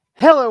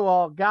Hello,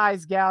 all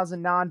guys, gals,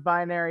 and non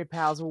binary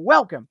pals.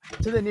 Welcome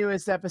to the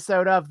newest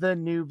episode of the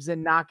Noobs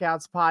and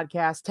Knockouts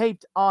podcast,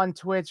 taped on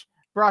Twitch,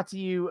 brought to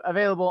you,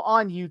 available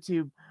on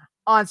YouTube,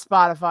 on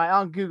Spotify,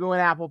 on Google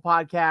and Apple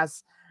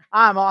Podcasts.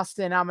 I'm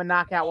Austin. I'm a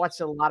knockout,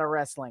 watched a lot of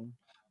wrestling.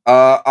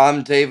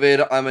 I'm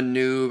David. I'm a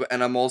noob,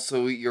 and I'm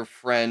also your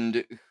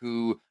friend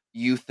who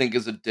you think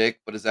is a dick,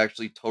 but is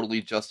actually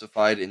totally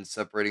justified in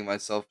separating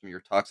myself from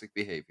your toxic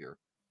behavior.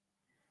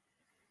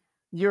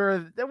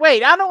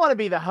 Wait, I don't want to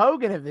be the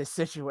Hogan of this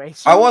I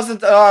situation.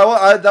 wasn't.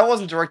 That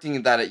wasn't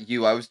directing that at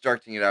you. I was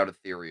directing it out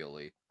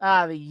ethereally.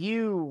 The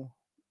you.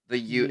 The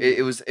you. You.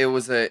 It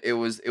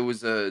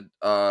was a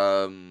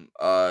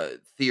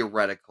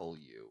theoretical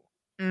you.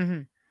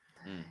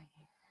 Mm-hmm. Mm.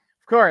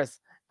 Of course.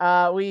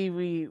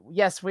 We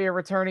are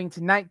returning to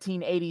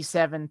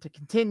 1987 to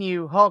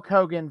continue Hulk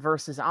Hogan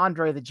versus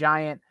Andre the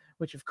Giant,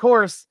 which of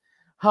course,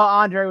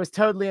 Andre was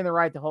totally in the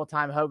right the whole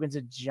time. Hogan's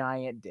a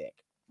giant dick.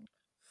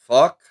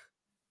 Fuck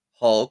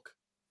Hulk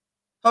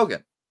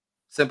Hogan.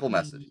 Simple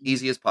message. Y-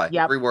 Easy as pie.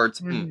 Yep. 3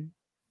 words. Mhm.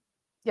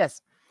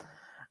 Yes.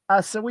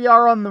 So we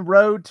are on the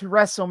road to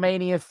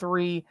WrestleMania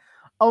 3.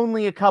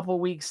 Only a couple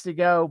weeks to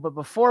go, but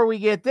before we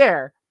get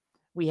there,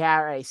 we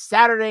have a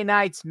Saturday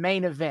night's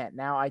main event.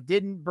 Now, I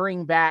didn't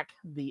bring back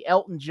the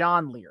Elton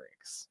John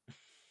lyrics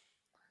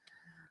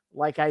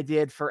like I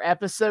did for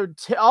episode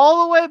 2,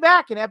 all the way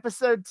back in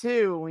episode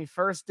 2 when we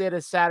first did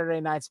a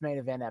Saturday night's main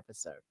event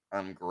episode.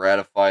 I'm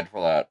gratified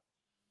for that.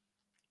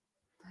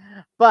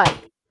 But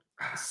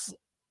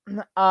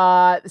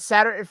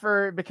Saturday,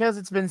 for because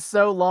it's been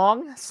so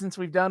long since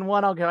we've done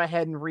one, I'll go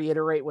ahead and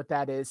reiterate what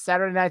that is.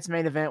 Saturday night's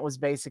main event was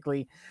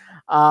basically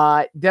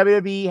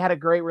WWE had a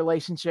great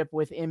relationship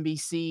with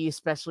NBC,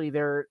 especially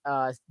their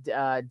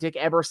Dick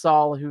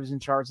Ebersol, who was in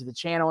charge of the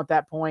channel at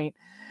that point.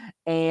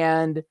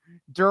 And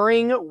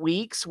during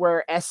weeks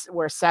where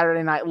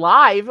Saturday Night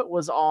Live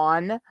was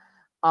on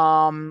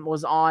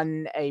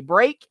a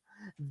break,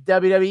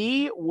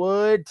 WWE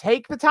would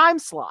take the time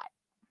slot.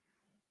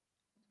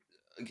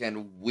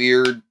 Again,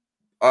 weird.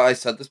 I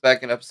said this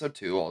back in episode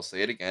 2. I'll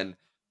say it again.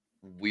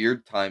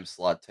 Weird time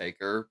slot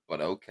taker,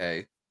 but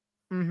okay.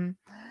 Mm-hmm.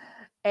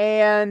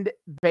 And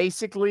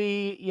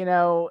basically,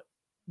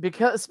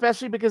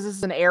 especially because this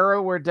is an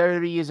era where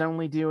WWE is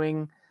only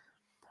doing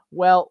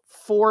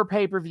 4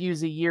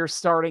 pay-per-views a year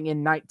starting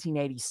in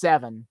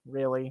 1987,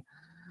 really.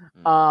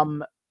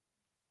 Mm.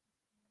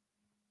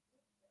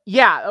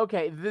 Yeah,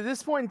 okay.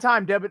 This point in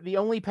time, the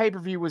only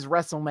pay-per-view was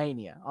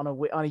WrestleMania on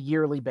a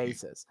yearly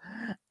basis.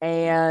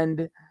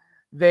 And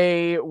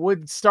they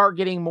would start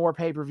getting more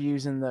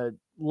pay-per-views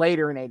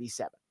later in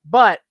 87.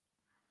 But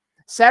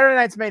Saturday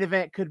night's main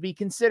event could be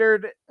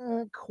considered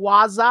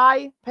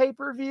quasi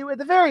pay-per-view. At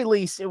the very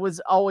least, it was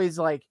always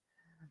like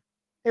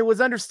it was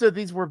understood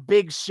these were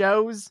big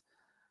shows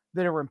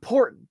that are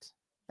important,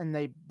 and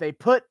they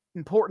put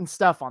important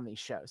stuff on these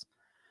shows.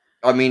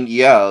 I mean,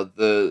 yeah,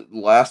 the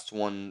last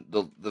one,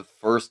 the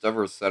first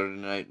ever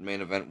Saturday night main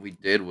event we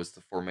did was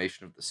the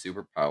formation of the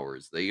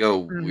superpowers. They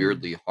go Mm-hmm.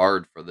 weirdly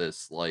hard for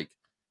this,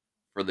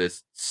 for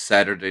this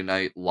Saturday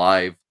night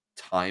live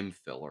time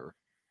filler.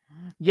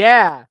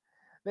 Yeah.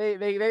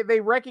 They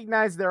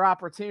recognize their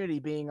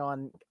opportunity being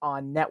on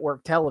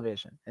network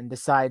television and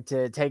decide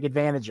to take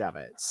advantage of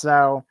it.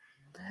 So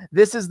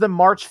this is the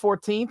March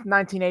 14th,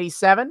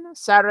 1987,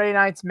 Saturday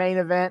night's main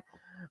event.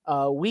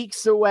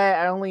 Weeks away,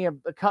 only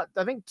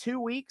I think 2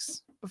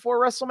 weeks before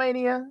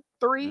WrestleMania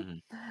 3.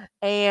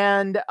 Mm-hmm.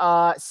 And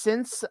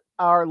since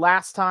our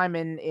last time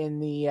in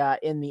the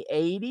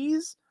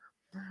 80s,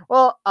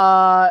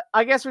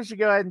 I guess we should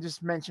go ahead and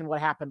just mention what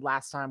happened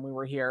last time we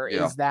were here.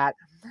 Yeah. Is that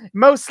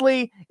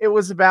mostly it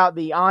was about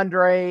the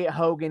Andre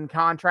Hogan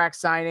contract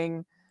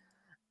signing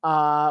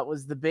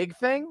was the big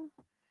thing,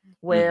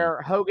 Mm-hmm.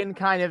 where Hogan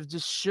kind of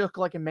just shook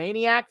like a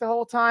maniac the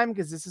whole time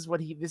because this is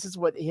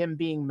what him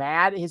being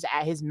mad,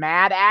 his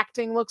mad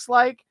acting looks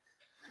like.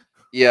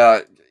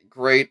 Yeah,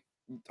 great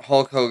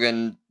Hulk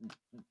Hogan,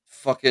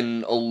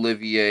 fucking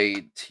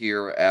Olivier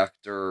tier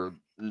actor.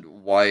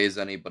 Why is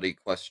anybody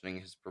questioning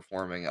his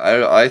performing?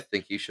 I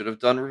think he should have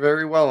done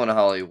very well in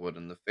Hollywood,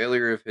 and the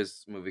failure of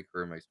his movie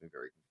career makes me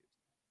very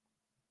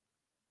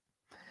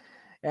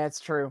That's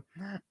true.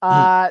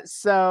 confused.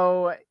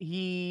 So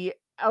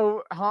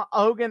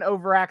Hogan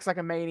overacts like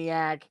a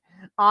maniac.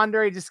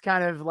 Andre just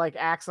kind of like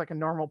acts like a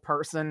normal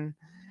person.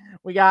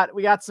 We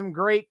got some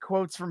great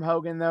quotes from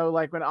Hogan though,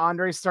 like when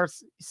Andre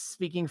starts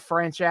speaking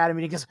French at him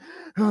and he goes,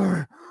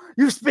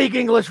 "You speak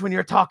English when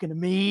you're talking to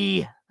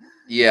me."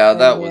 Yeah, And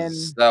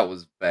that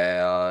was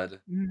bad.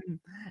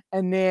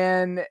 and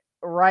then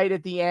right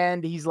at the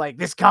end, he's like,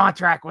 "This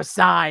contract was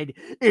signed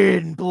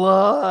in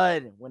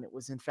blood," when it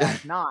was in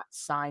fact not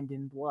signed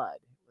in blood.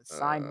 It was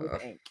signed with uh,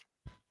 ink.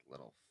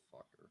 little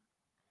fucker.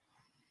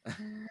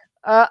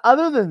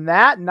 Other than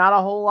that, not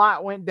a whole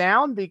lot went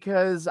down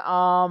because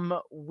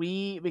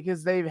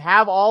because they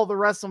have all the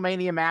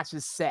WrestleMania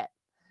matches set.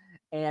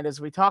 And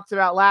as we talked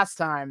about last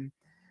time,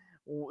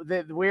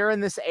 that we're in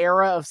this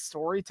era of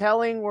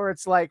storytelling where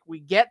it's like we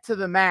get to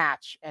the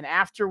match, and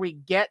after we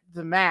get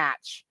the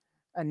match,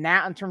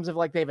 in terms of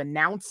like they've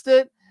announced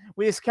it.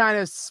 We just kind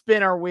of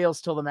spin our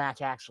wheels till the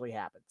match actually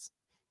happens.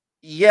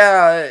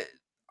 Yeah,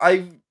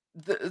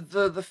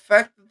 the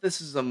fact that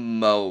this is a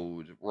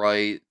mode,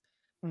 right?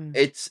 Mm.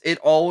 It's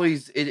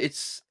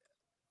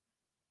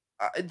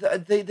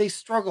they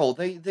struggle.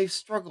 They've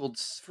struggled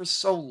for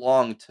so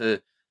long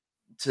to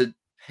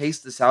pace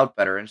this out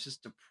better, and it's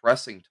just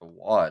depressing to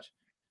watch.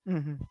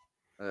 Mm-hmm.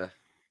 Ugh.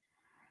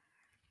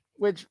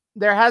 Which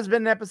there has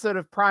been an episode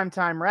of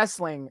Primetime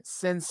Wrestling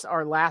since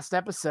our last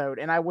episode,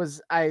 and I How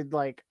was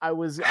normally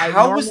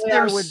I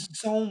there would.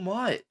 so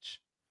much?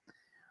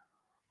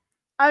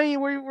 I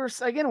mean,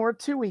 we're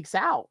 2 weeks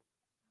out,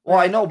 Well,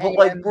 I right? know, but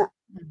like,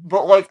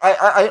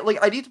 And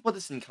I need to put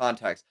this in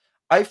context.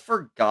 I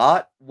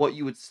forgot what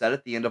you had said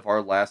at the end of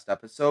our last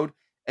episode,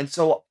 and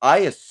so I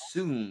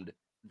assumed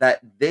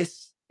that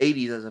this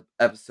 '80s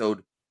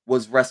episode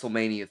was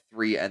WrestleMania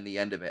 3 and the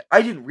end of it.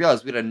 I didn't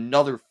realize we had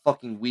another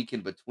fucking week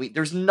in between.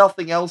 There's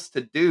nothing else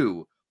to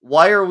do.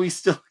 Why are we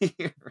still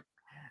here?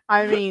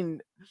 I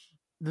mean,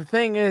 the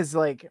thing is,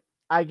 like,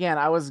 again,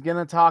 I was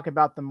gonna talk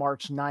about the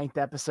March 9th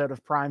episode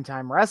of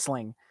Primetime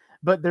Wrestling,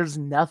 but there's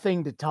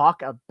nothing to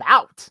talk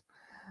about.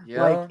 Like,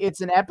 Yeah.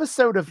 it's an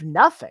episode of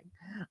nothing.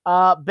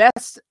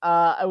 Best,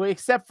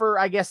 except for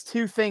I guess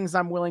two things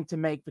I'm willing to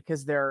make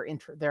because they're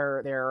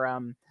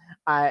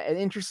an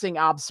interesting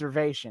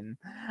observation.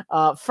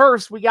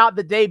 First, we got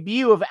the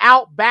debut of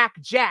Outback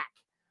Jack.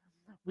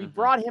 We Hmm.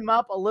 brought him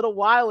up a little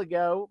while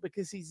ago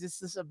because he's just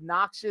this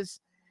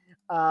obnoxious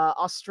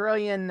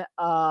Australian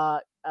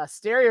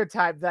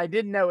stereotype that I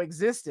didn't know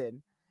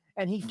existed,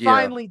 and he Yeah,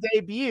 finally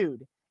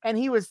debuted, and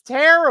he was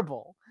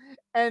terrible,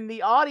 and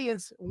the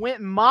audience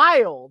went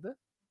mild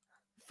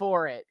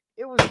for it.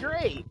 It was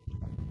great.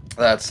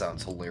 that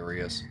sounds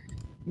hilarious.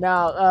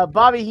 Now,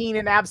 Bobby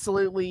Heenan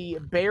absolutely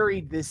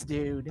buried this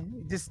dude,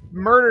 just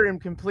murdered him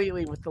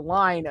completely with the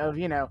line of,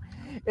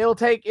 it'll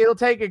take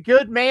a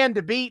good man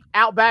to beat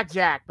Outback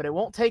Jack, but it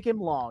won't take him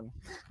long.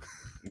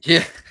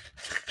 Yeah.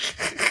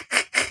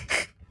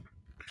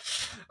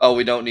 Oh,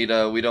 we don't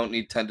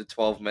need 10 to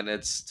 12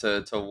 minutes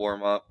to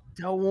warm up.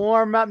 To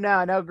warm up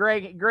now. No,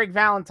 Greg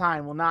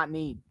Valentine will not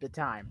need the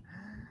time.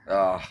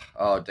 Oh,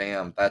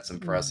 damn, that's Mm.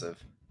 impressive.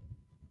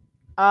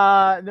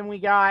 Then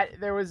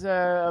there was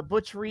a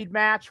Butch Reed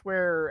match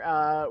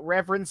where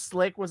Reverend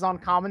Slick was on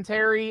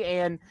commentary,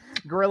 and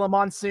Gorilla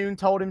Monsoon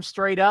told him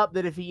straight up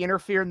that if he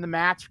interfered in the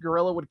match,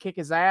 Gorilla would kick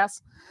his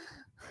ass.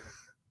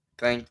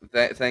 Thank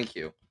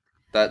you.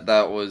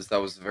 That was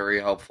a very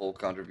helpful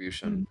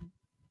contribution.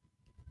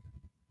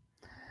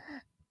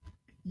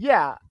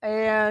 Yeah,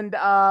 and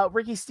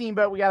Ricky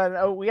Steamboat, we got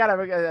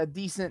a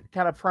decent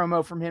kind of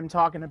promo from him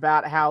talking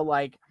about how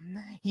like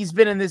he's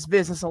been in this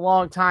business a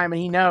long time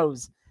and he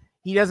knows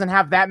he doesn't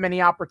have that many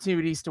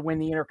opportunities to win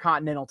the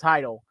Intercontinental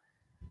title.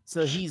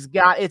 So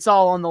it's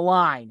all on the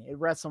line at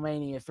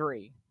WrestleMania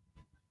 3.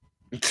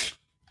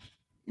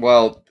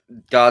 Well,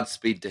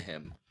 Godspeed to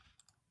him.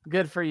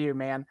 Good for you,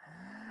 man.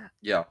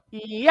 Yeah.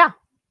 Yeah.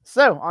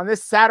 So on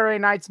this Saturday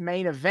night's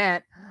main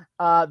event,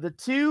 the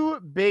two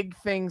big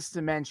things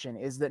to mention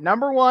is that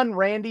number one,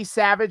 Randy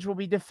Savage will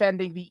be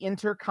defending the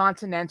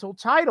Intercontinental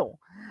title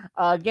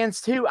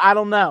against who? I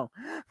don't know.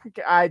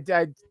 I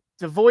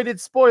avoided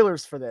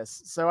spoilers for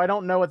this, so I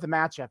don't know what the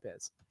matchup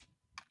is.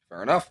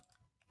 Fair enough.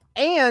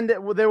 And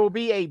there will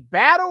be a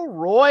battle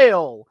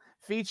royal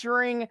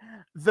featuring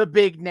the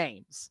big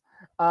names.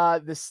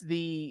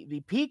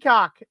 The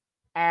Peacock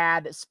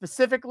ad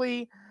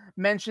specifically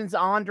mentions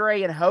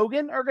Andre and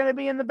Hogan are going to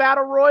be in the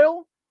battle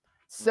royal.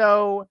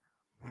 So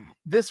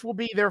this will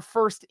be their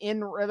first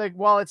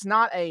while it's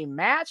not a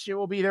match, it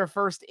will be their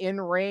first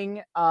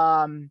in-ring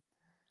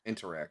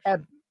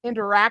Interaction.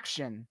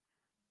 interaction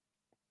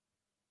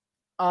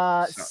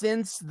So,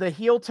 since the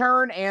heel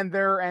turn, and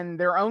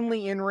their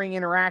only in-ring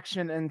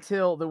interaction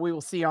until that we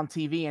will see on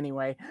TV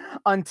anyway,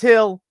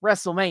 until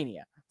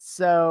WrestleMania.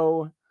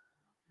 So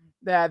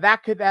that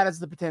has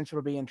the potential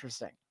to be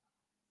interesting.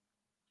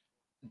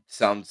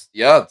 sounds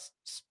yeah.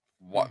 It's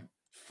what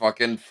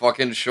fucking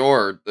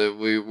sure that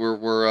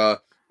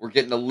we're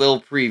getting a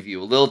little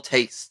preview, a little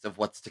taste of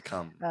what's to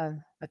come.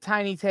 A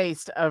tiny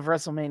taste of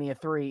WrestleMania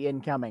 3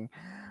 incoming.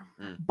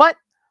 Mm. But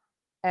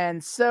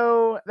and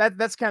so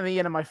that's kind of the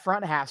end of my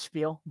front half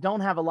spiel. Don't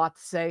have a lot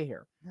to say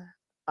here.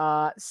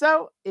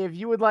 So if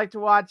you would like to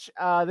watch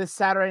this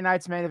Saturday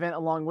night's main event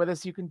along with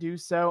us, you can do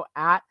so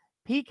at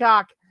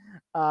Peacock,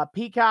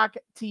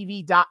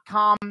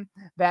 peacocktv.com.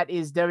 That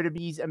is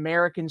WWE's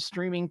American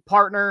streaming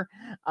partner.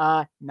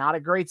 Not a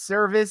great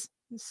service.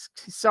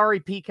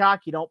 Sorry,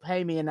 Peacock, you don't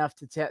pay me enough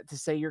to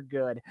say you're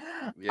good.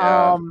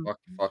 Yeah,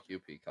 fuck you,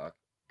 Peacock.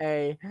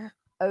 A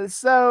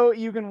So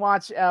you can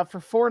watch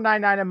for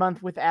 $4.99 a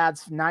month with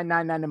ads,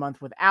 $9.99 a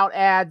month without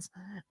ads.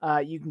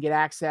 You can get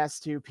access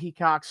to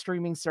Peacock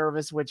streaming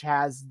service, which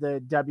has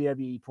the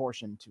WWE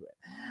portion to it.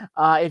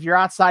 If you're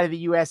outside of the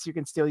U.S., you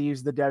can still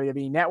use the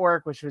WWE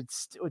Network, which would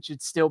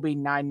still be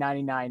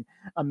 $9.99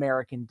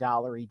 American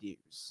dollar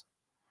dues.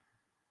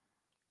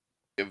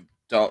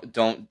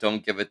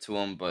 Don't give it to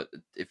him, but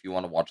if you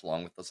want to watch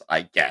along with us,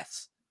 I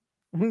guess.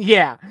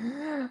 Yeah.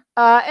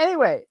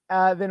 Anyway,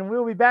 then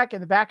we'll be back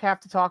in the back half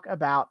to talk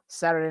about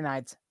Saturday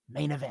night's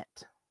main event.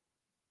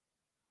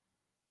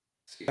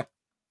 Yeah.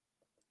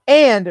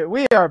 And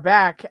we are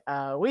back.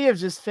 We have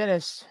just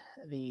finished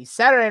the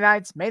Saturday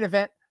night's main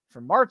event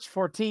from March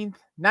 14th,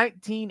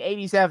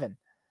 1987.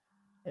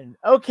 And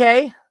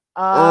okay,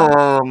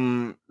 Yeah,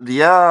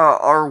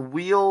 our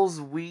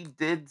wheels we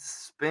did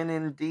spin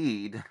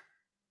indeed.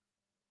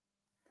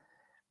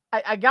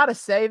 I gotta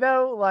say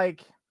though,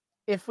 like,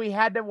 if we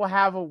had to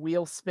have a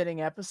wheel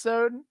spinning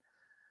episode,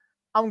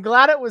 I'm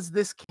glad it was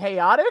this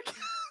chaotic.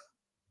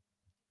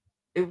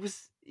 It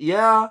was,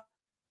 yeah,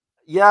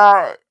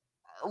 yeah.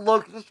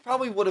 Look, this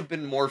probably would have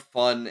been more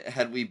fun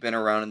had we been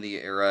around in the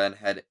era and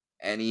had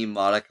any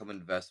modicum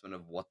investment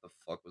of what the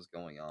fuck was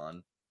going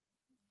on.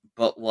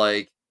 But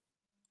like,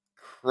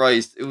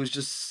 Christ, it was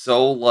just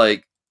so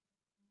like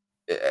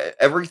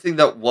everything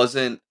that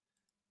wasn't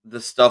the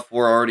stuff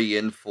we're already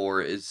in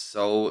for is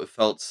so it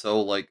felt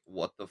so like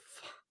what the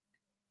fuck.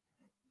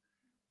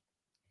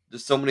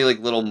 Just so many like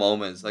little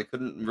moments. I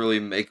couldn't really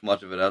make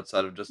much of it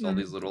outside of just all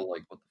these Mhm. little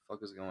like what the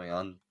fuck is going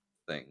on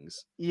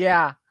things.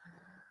 Yeah.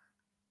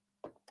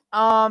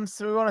 So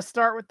we want to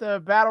start with the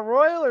battle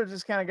royal or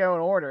just kind of go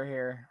in order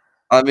here?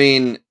 I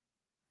mean,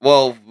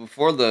 well,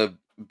 before the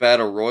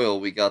battle royal,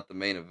 we got the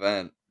main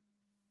event.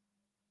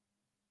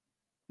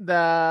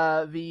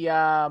 The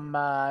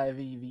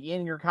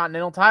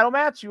Intercontinental title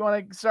match. You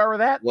want to start with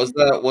that? Was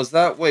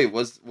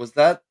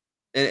that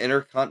an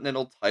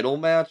intercontinental title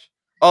match?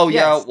 Oh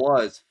yeah, Yes. it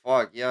was.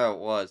 Fuck yeah, it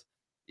was.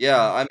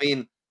 Yeah, I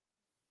mean,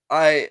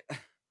 I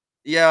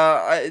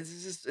yeah,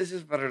 it's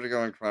just better to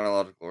go in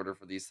chronological order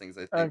for these things,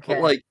 I think. But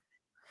Okay. like,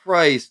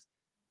 Christ,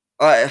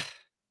 I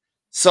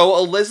so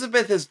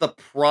Elizabeth is the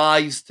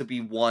prize to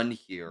be won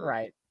here.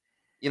 Right.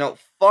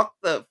 Fuck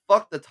the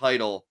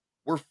title.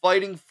 We're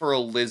fighting for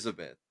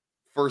Elizabeth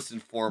first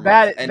and foremost.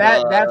 That And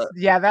that that's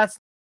yeah,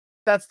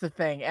 that's the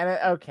thing. And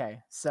okay,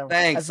 so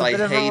thanks, I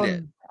hate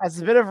it. as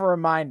a bit of a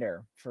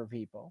reminder for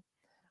people,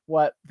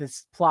 what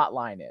this plot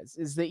line is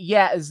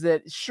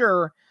that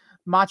sure,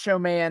 Macho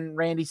Man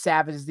Randy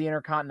Savage is the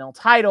Intercontinental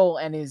title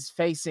and is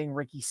facing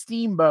Ricky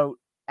Steamboat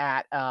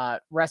at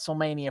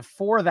WrestleMania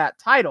for that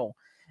title.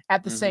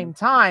 At the Mhm. same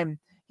time,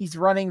 he's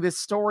running this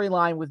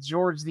storyline with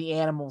George the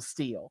Animal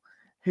Steel,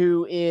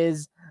 who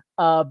is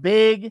a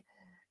big,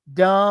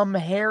 dumb,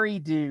 hairy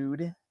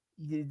dude.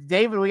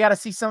 David, we got to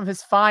see some of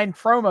his fine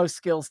promo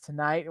skills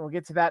tonight, and we'll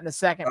get to that in a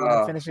second when I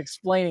Uh, finish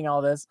explaining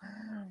all this.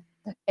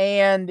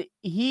 And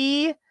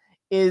he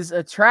is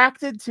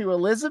attracted to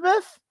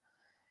Elizabeth,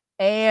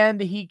 and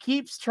he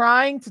keeps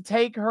trying to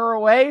take her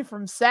away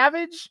from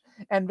Savage.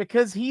 And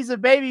because he's a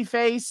baby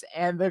face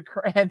and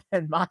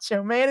and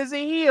Macho Man is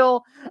a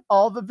heel,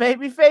 all the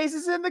baby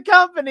faces in the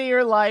company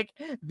are like,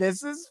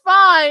 "This is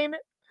fine,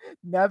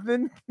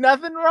 nothing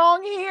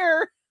wrong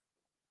here."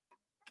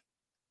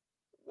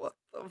 what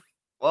the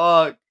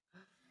fuck?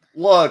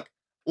 Look,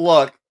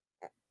 look.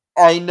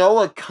 I know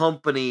a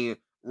company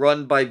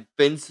run by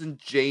Vincent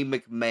J.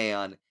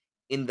 McMahon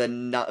in the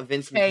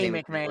Vincent K K.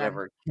 McMahon, McMahon.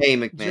 whatever. K.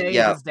 McMahon. Jay is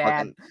Yeah, his dad.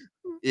 fucking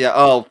yeah.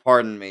 Oh,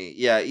 pardon me.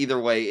 Yeah. Either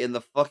way, in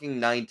the fucking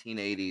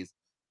 1980s,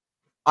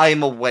 I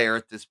am aware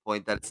at this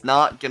point that it's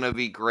not gonna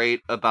be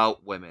great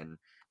about women.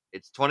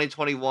 It's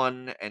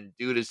 2021, and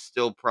dude is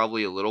still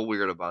probably a little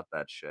weird about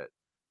that shit.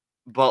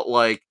 But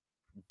like,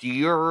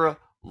 dear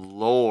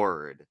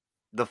lord,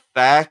 the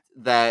fact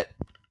that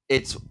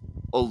it's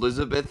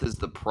Elizabeth is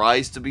the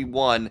prize to be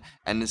won,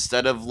 and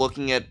instead of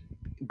looking at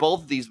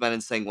both of these men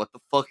and saying, "What the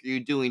fuck are you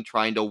doing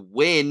trying to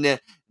win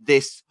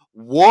this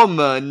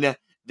woman,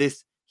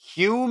 this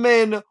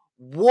human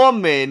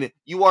woman?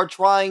 You are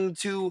trying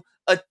to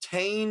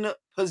attain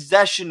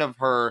possession of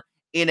her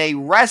in a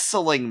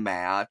wrestling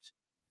match."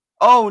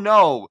 Oh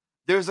no,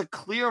 there's a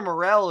clear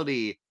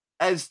morality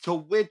as to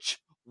which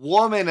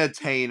woman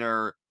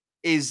attainer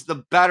is the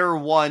better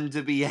one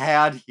to be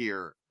had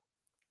here.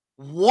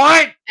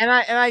 What? And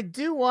I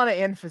do want to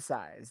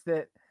emphasize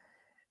that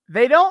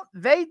they don't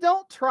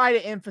try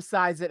to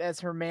emphasize it as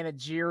her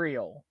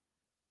managerial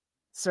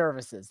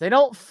services. They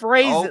don't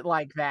phrase Oh, it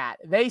like that.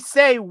 They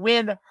say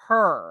win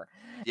her.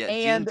 yeah,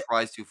 Gene And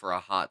tries to for a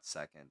hot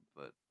second,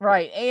 but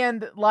right,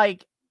 and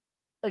like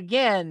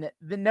again,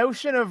 the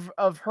notion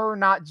of her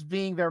not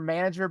being their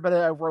manager but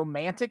a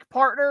romantic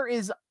partner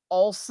is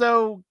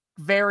also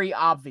very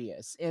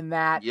obvious in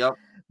that yep.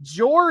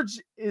 George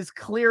is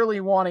clearly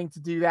wanting to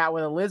do that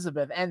with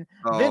Elizabeth, and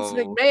Vince Oh,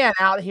 McMahon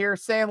out here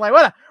saying like,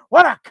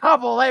 what a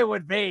couple they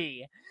would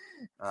be."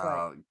 It's like,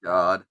 oh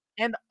God.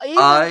 and even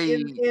I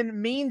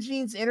in Mean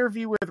Gene's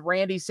interview with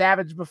Randy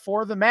Savage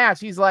before the match,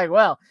 he's like,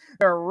 "Well,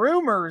 there are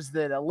rumors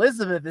that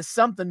Elizabeth is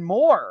something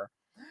more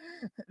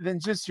than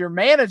just your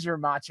manager,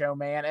 Macho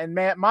Man." And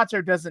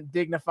Macho doesn't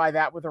dignify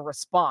that with a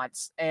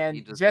response. he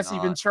And does Jesse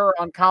not. Ventura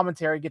on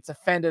commentary gets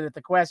offended at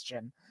the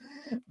question,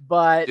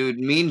 but Dude,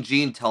 Mean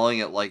Gene telling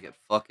it like it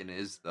fucking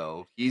is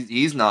though.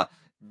 He's not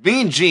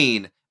Mean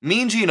Gene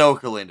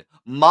Okerlund,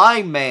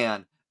 my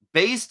man,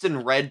 based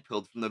and red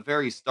pilled from the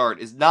very start,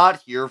 is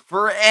not here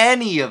for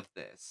any of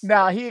this.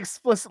 Now he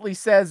explicitly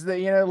says that,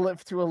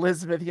 to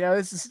Elizabeth,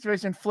 this is a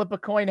situation, flip a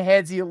coin,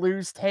 heads you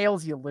lose,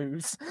 tails you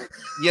lose.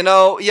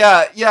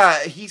 Yeah,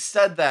 he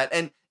said that,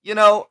 and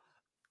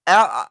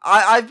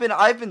I've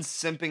been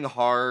simping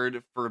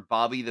hard for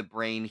Bobby the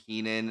Brain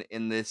Heenan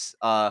in this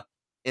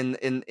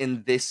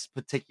in this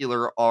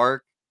particular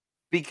arc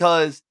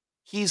because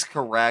he's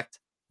correct,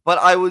 but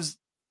I was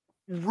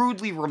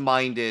rudely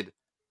reminded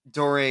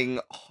during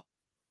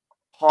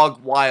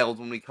Hog Wild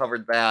when we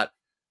covered that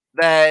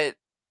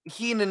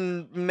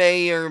Heenan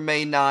may or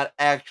may not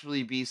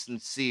actually be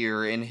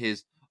sincere in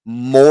his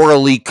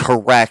morally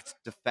correct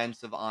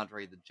defense of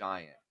Andre the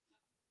Giant.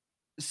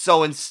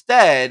 So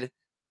instead,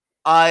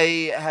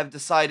 I have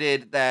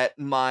decided that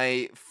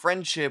my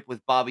friendship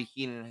with Bobby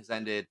Heenan has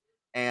ended,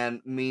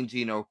 and Mean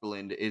Gene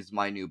Okerlund is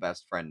my new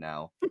best friend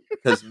now.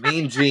 Because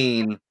Mean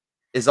Gene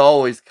is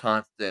always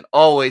constant,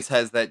 always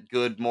has that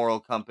good moral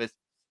compass,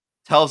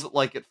 tells it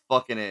like it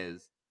fucking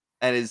is,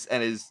 and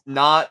is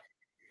not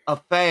a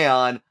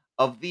fan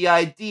of the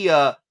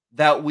idea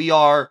that we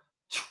are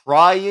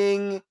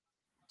trying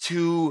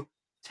to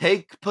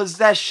take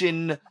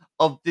possession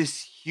of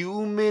this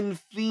human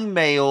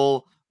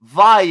female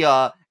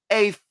via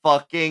a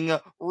fucking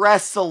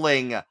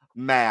wrestling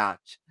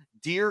match.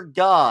 Dear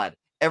God,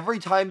 every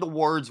time the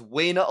words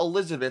Win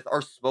Elizabeth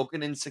are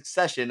spoken in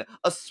succession,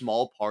 a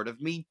small part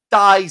of me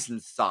dies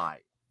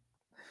inside.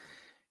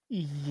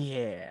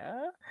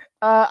 Yeah.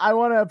 I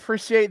want to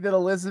appreciate that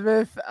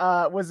Elizabeth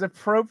was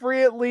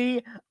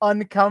appropriately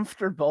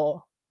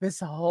uncomfortable this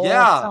whole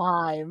Yeah,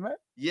 time.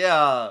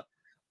 yeah.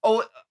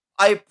 Oh,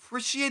 I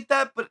appreciate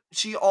that, but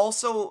she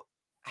also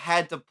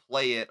had to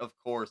play it, of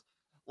course,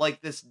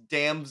 like this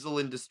damsel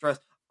in distress.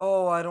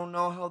 Oh, I don't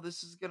know how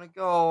this is gonna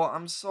go.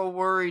 I'm so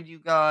worried, you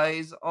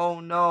guys. Oh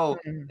no.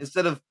 Mm.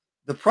 Instead of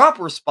the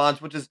proper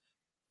response, which is,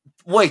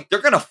 wait, they're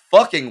gonna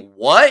fucking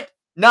what?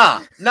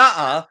 Nah,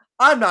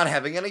 I'm not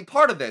having any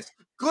part of this.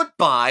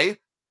 Goodbye.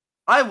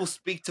 I will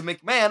speak to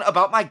McMahon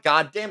about my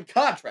goddamn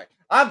contract.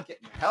 I'm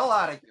getting the hell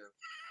out of here.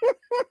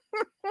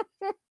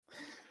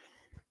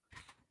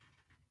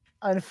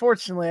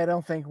 Unfortunately, I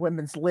don't think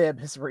Women's Lib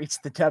has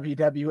reached the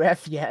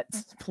WWF yet.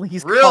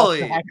 Please call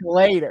Really? back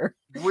later.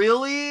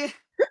 Really?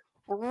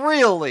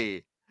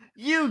 Really?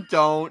 You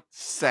don't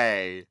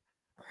say.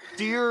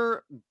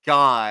 Dear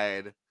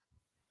God.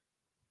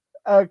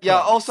 Yeah,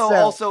 Okay, so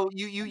also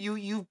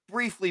you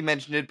briefly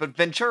mentioned it, but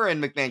Ventura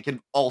and McMahon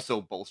can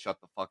also both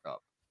shut the fuck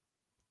up.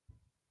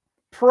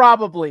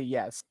 probably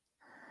yes.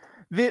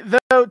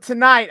 Though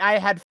tonight I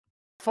had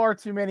far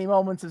too many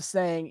moments of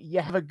saying,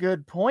 "You have a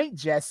good point,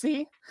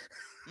 Jesse."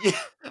 Yeah.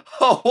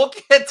 Oh, we'll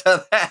get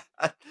to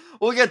that.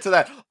 We'll get to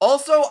that.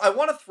 Also, I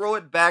want to throw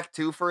it back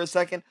too for a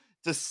second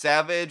to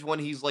Savage when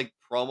he's like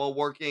promo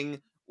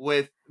working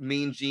with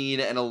Mean Gene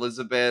and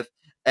Elizabeth,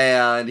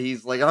 and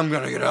he's like, "I'm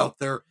gonna get out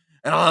there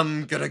and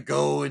I'm gonna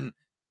go and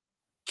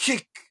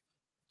kick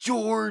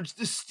George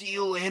the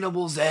Steel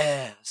Animal's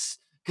ass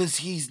because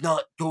he's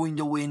not going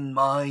to win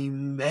my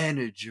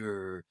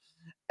manager."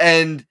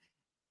 And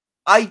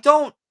I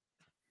don't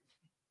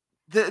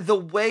the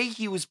way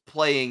he was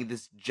playing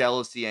this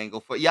jealousy angle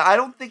for, yeah, I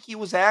don't think he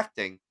was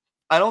acting.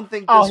 I don't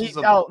think this was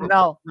a Oh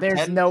no, there's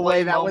pretend no way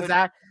play that was moment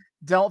act.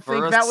 Don't for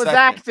think a that was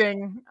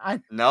second.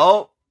 acting.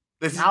 No,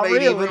 this is Not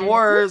made even really.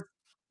 worse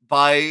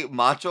by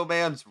Macho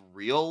Man's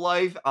real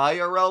life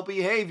IRL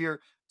behavior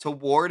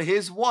toward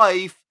his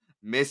wife,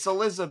 Miss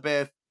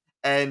Elizabeth,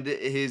 and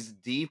his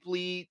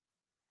deeply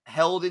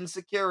held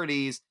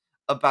insecurities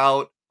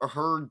about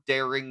her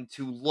daring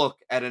to look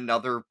at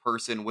another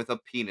person with a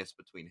penis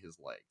between his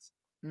legs.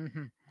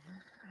 Mhm.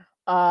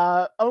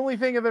 Only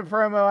thing of the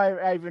promo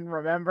I even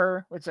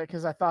remember, which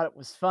because I thought it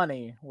was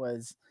funny,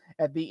 was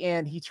at the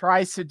end he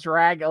tries to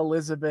drag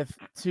Elizabeth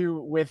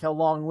to with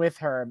along with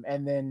her,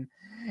 and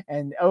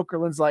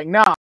Okerlund's like,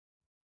 "Nah,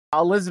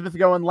 Elizabeth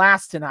going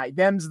last tonight.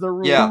 Them's the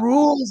Yeah.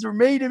 rules are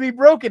made to be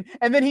broken,"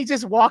 and then he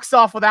just walks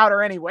off without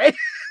her anyway.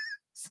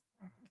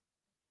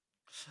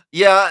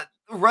 Yeah,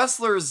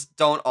 wrestlers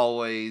don't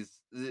always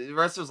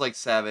wrestlers like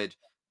Savage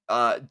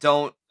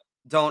don't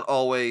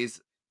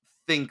always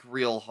think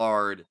real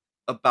hard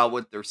about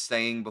what they're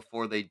saying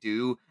before they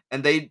do,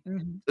 and they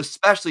Mhm.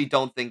 especially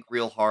don't think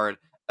real hard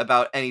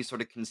about any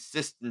sort of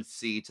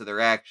consistency to their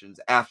actions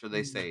after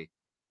they Mm. say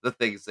the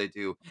things they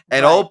do.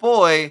 And oh Right.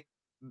 boy,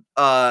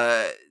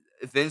 uh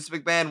Vince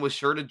McMahon was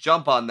sure to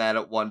jump on that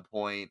at one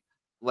point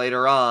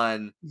later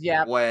on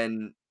Yeah.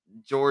 when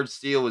George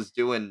Steele was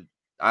doing,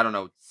 I don't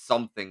know,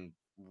 something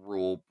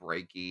rule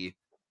breaky.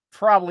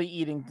 Probably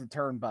eating the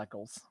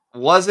turnbuckles.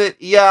 Was it?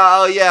 Yeah,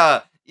 oh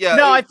yeah. Yeah,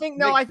 No, I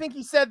think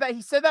he said that.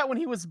 He said that when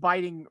he was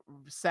biting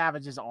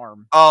Savage's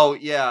arm. oh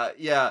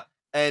yeah.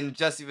 And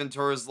Jesse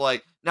Ventura's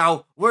like,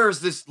 "Now, where's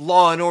this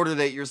law and order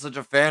that you're such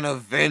a fan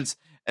of, Vince?"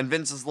 And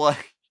Vince is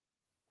like,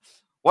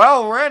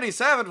 "Well, Randy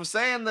Savage was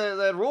saying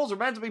that rules are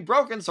meant to be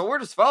broken, so we're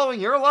just following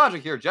your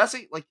logic here,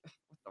 Jesse." Like, what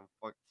the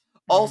fuck?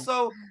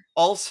 Also,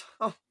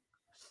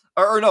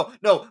 or no,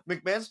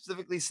 McMahon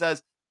specifically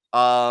says,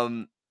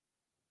 um,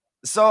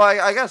 So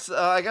I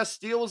guess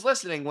Steele was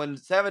listening when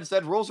Savage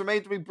said rules are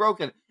made to be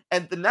broken.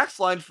 And the next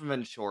line from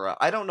Ventura,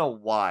 I don't know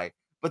why,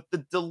 but the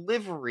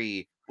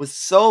delivery was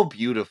so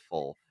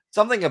beautiful.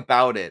 Something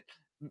about it.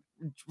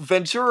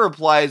 Ventura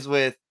replies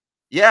with,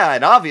 "Yeah,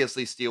 and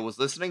obviously Steele was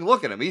listening.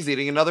 Look at him; he's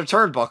eating another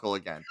turnbuckle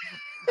again."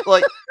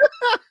 Like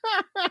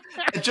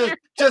it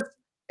just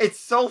it's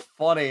so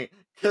funny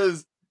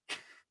because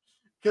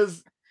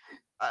because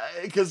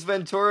because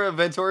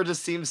Ventura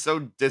just seems so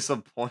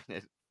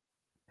disappointed.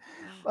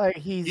 Like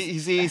He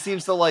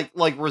seems to like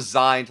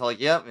resigned to like,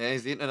 yep, yeah,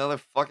 he's eating another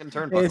fucking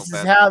turnbuckle this is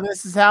pad. how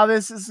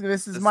this is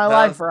This is my how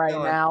life this is right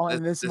going. now This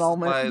in this this is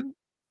moment. my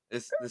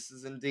this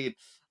is indeed.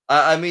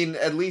 I mean,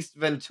 at least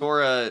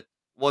Ventura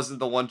wasn't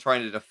the one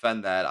trying to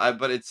defend that.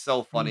 But it's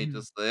so funny. Mhm.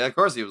 Just of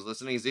course he was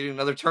listening. He's eating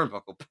another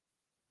turnbuckle.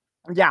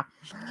 Yeah.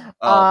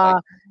 Oh my.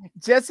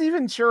 Jesse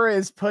Ventura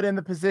is put in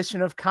the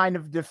position of kind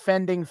of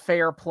defending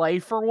fair play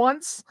for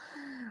once.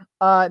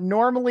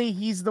 Normally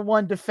he's the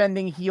one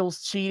defending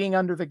heels cheating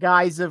under the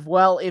guise of,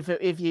 well, if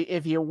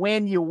you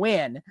win, you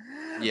win.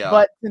 Yeah.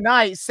 But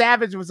tonight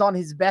Savage was on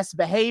his best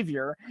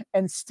behavior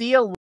and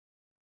Steele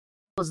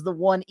was the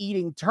one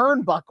eating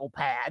turnbuckle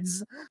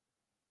pads.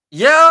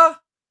 Yeah.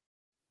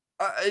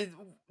 I,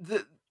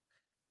 the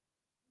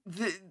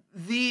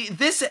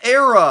this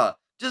era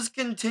just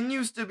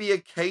continues to be a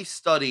case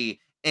study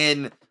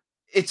in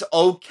it's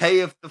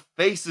okay if the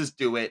faces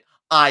do it,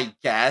 I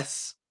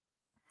guess.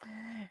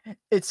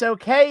 It's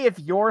okay if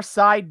your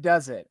side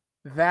does it.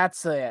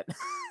 That's it.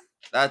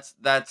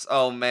 That's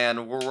oh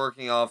man, we're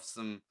working off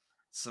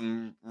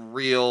some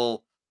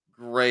real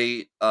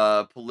great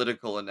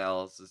political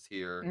analysis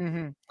here.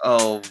 Mhm.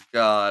 Oh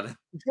god.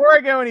 Before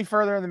I go any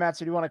further in the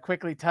match, I do want to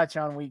quickly touch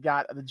on we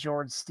got the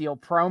George Steele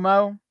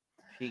promo,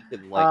 Peak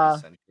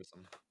enlightened uh,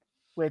 centrism.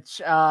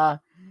 which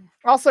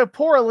also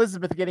poor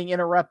Elizabeth getting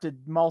interrupted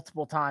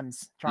multiple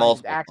times trying to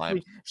Multiple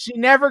actually times. she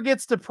never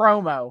gets to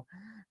promo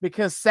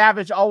because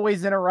Savage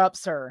always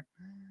interrupts her.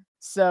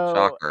 So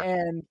Shocker.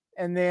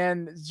 and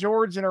then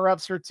George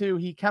interrupts her too.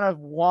 He kind of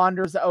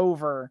wanders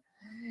over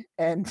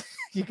and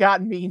you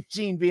got me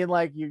Gene being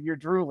like, you're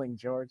drooling,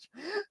 George.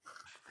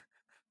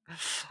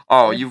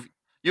 Oh, And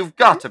you've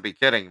got to be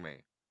kidding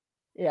me.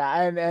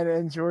 yeah,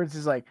 and George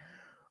is like,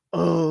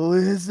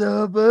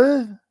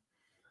 Elizabeth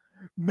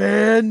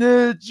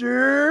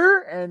manager,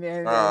 and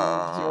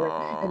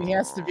he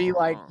has to be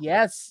like, Oh.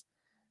 yes,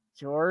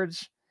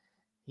 George.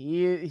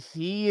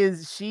 She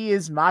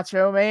is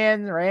Macho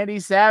Man Randy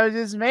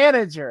Savage's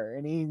manager,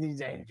 and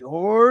he's like,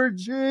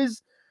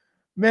 George's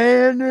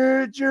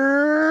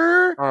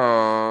manager.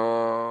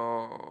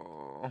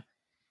 Oh.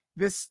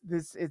 This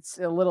it's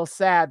a little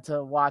sad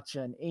to watch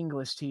an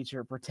English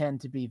teacher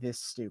pretend to be this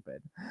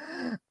stupid.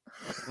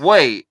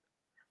 Wait,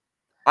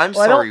 I'm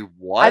Well, sorry, I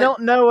what?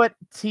 don't know what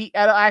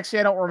I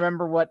don't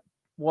remember what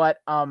what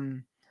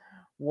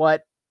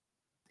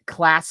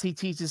class he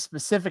teaches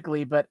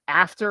specifically, but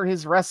after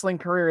his wrestling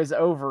career is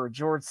over,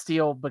 George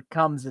Steele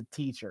becomes a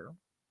teacher.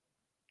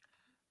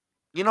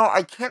 You know,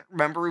 I can't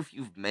remember if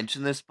you've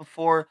mentioned this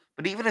before,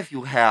 but even if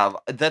you have,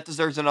 that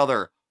deserves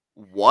another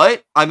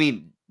what? I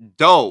mean,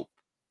 dope.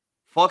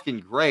 Fucking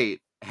great.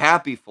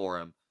 Happy for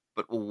him.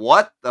 But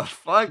what the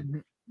fuck?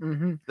 Mhm.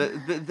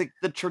 Mhm.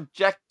 The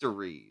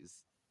trajectories.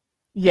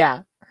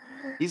 Yeah.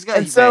 Man,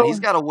 And so he's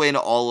got to win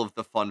all of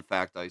the fun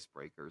fact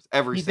icebreakers,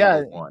 every he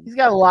single does. one. He's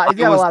got a lot. He's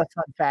I got a was lot of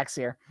fun facts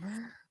here.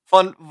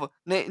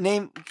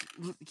 name.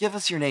 Give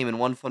us your name and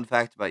one fun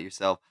fact about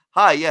yourself.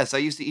 Hi, yes, I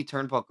used to eat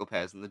turnbuckle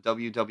pads in the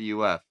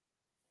WWF.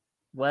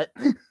 What?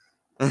 The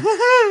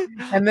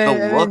And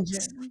then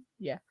looks.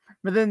 yeah.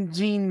 But then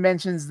Gene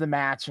mentions the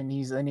match and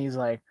he's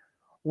like,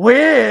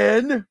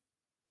 "Win."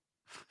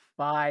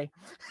 Bye.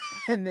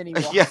 And then he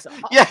Yeah, walks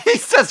off. yeah, he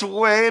says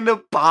when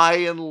to buy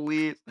and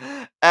leave.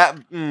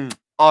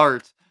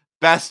 Art.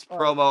 Best Or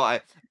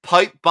promo.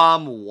 Pipe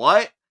bomb,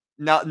 what?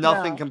 No,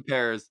 nothing no.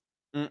 compares.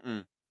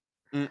 Mm-mm.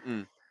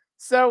 Mm-mm.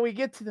 So we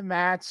get to the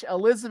match.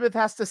 Elizabeth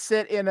has to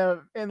sit in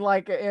a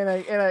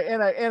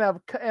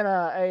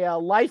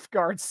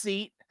lifeguard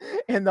seat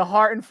in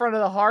front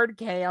of the hard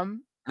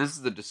cam. This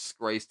is a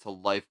disgrace to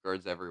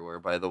lifeguards everywhere,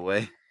 by the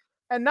way.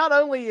 And not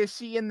only is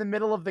she in the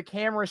middle of the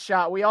camera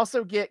shot, we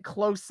also get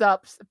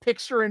close-ups,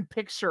 picture in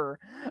picture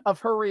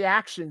of her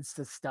reactions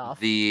to stuff.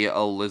 The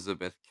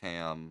Elizabeth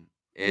cam.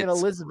 We get It's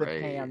Elizabeth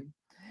great. cam.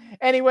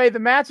 Anyway, the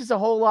match is a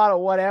whole lot of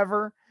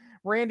whatever.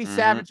 Randy Mm-hmm.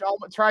 Savage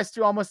tries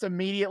to almost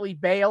immediately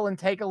bail and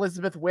take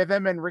Elizabeth with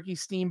him, and Ricky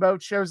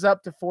Steamboat shows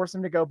up to force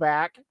him to go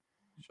back.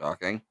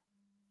 Shocking.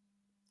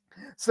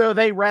 So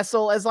they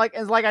wrestle as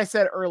I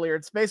said earlier.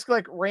 It's basically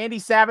like Randy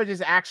Savage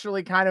is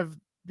actually kind of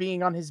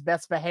being on his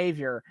best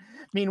behavior.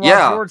 Meanwhile,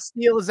 Yeah. George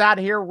Steele is out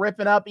here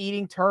ripping up,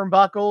 eating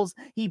turnbuckles.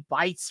 He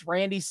bites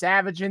Randy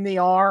Savage in the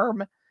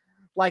arm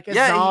like a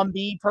Yeah,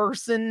 zombie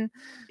person.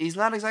 he's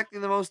not exactly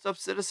the most up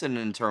citizen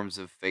in terms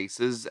of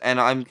faces, and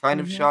I'm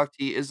kind of Mhm. shocked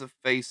he is a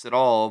face at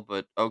all,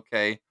 but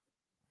okay.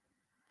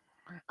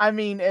 I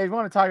mean, if you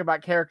want to talk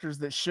about characters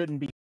that shouldn't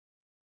be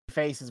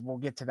faces, we'll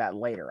get to that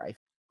later.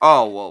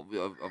 Oh,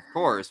 well, of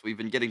course. We've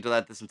been getting to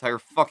that this entire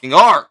fucking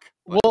arc.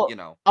 But,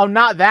 Well, oh,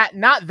 not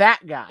that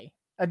guy,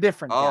 a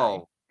different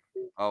guy,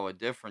 Oh, a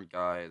different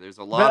guy. There's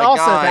a but lot of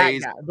also that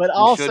guys guy, but who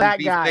also shouldn't that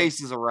be guy.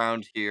 faces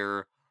around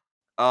here.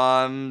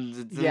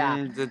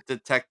 Yeah.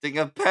 Detecting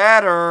a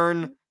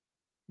pattern.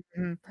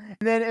 Mhm. And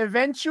then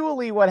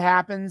eventually what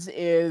happens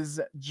is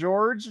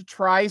George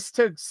tries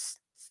to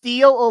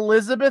steal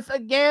Elizabeth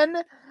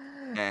again.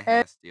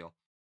 Steal.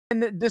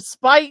 And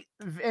despite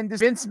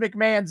Vince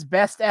McMahon's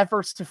best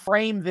efforts to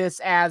frame this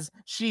as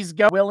she's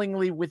going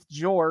willingly with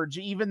George,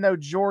 even though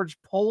George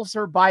pulls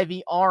her by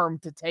the arm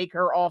to take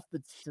her off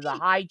to the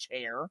high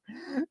chair,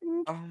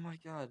 Oh my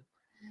god.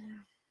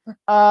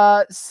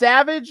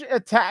 Savage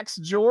attacks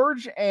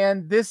George,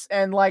 and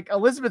like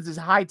Elizabeth just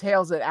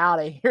hightails it out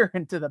of here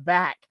into the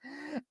back,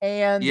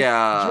 and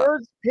Yeah.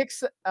 George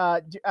picks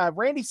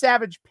Randy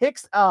Savage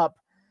picks up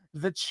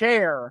the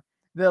chair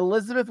that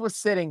Elizabeth was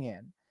sitting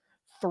in,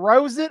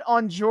 throws it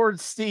on George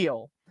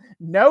Steele.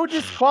 No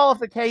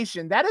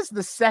disqualification. That is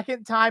the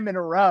second time in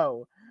a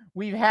row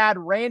we've had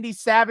Randy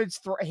Savage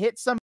hit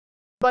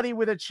somebody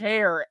with a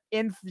chair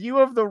in view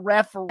of the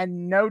ref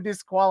and no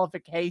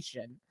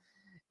disqualification.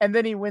 And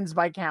then he wins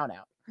by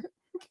countout.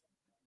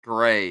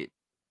 Great.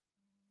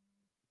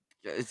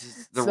 It's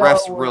just, the So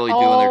refs we're really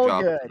doing their all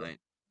job good. tonight.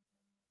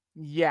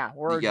 Yeah, You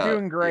we're got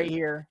doing dear great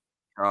here.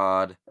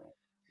 God.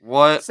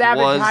 What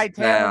Savage was hightailing it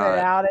that?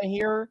 out of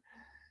here.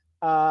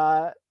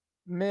 Uh,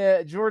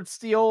 George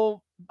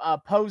Steele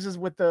poses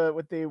with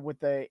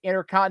the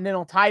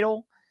Intercontinental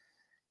title.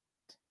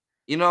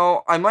 You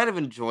know, I might have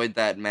enjoyed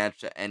that match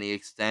to any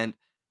extent.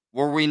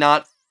 Were we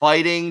not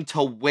fighting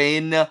to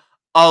win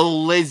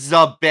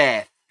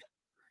Elizabeth?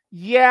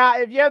 Yeah,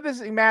 if you have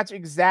this match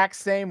exact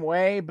same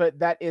way, but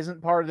that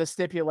isn't part of the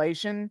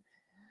stipulation,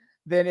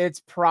 then it's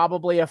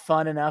probably a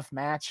fun enough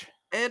match.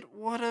 It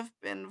would have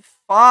been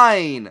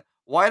fine.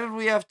 Why did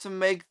we have to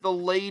make the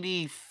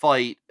lady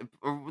fight?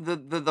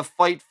 The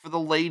fight for the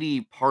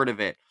lady part of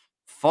it.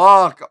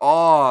 Fuck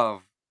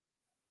off.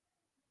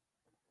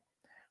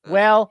 Ugh.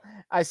 Well,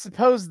 I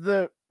suppose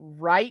the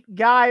right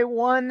guy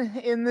won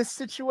in this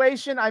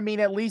situation. I mean,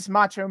 at least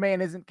Macho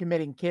Man isn't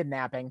committing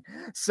kidnapping.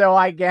 So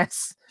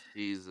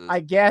Jesus. I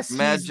guess he's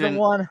the Imagine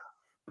one.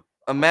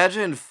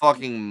 imagine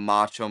fucking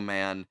Macho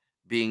Man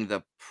being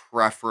the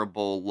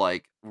preferable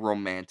like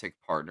romantic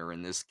partner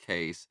in this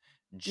case.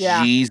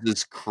 Yeah.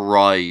 Jesus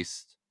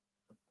Christ.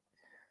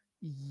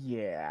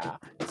 Yeah.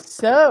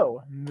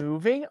 So,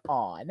 moving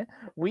on,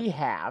 we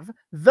have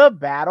the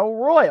Battle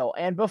Royal.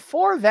 And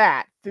before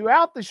that,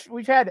 throughout the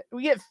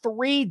we get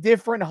 3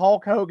 different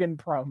Hulk Hogan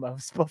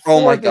promos Oh my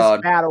before this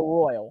god. Battle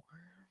Royal.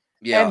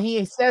 And Yeah.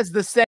 he says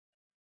the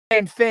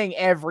same thing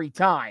every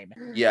time.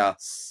 Yeah.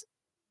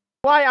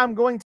 Why I'm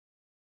going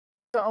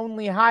to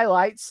only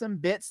highlight some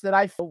bits that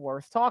I feel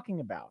worth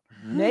talking about.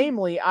 Mhm.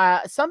 Namely,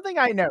 something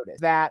I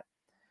noticed that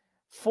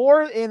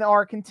in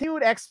our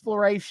continued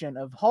exploration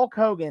of Hulk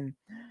Hogan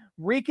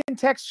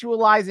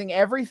recontextualizing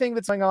everything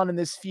that's going on in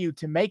this feud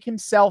to make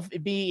himself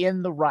be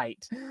in the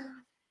right.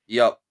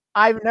 Yep.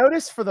 I've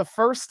noticed for the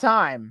first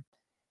time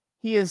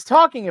he is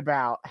talking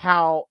about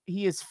how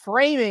he is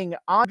framing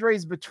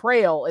Andre's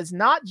betrayal as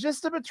not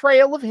just a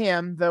betrayal of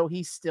him, though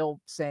he's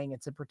still saying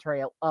it's a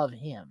betrayal of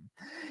him.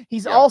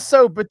 He's Yeah.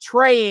 also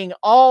betraying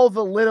all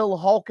the little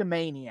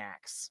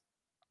Hulkamaniacs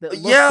that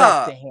looked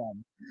up Yeah. to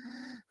him.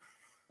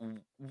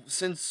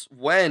 Since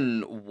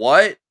when?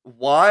 What?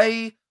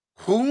 Why?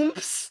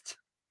 Whomst?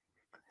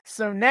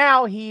 So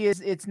now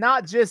it's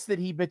not just that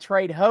he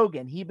betrayed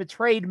Hogan, he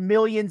betrayed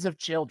millions of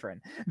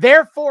children.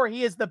 Therefore,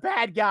 he is the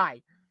bad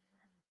guy.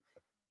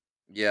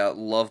 Yeah,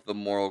 love the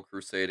moral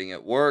crusading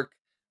at work.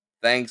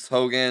 Thanks,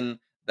 Hogan.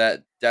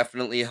 That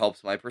definitely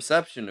helps my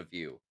perception of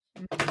you.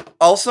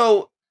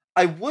 Also,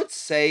 I would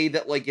say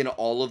that, like, in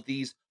all of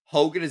these,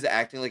 Hogan is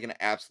acting like an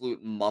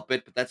absolute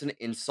Muppet, but that's an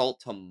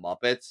insult to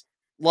Muppets.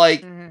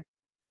 Like, Mhm.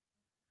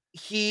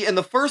 he in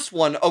the first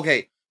one,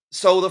 okay,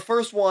 so the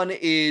first one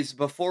is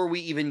before we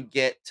even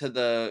get to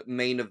the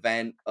main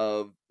event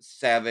of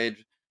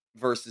Savage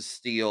versus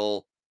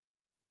Steel,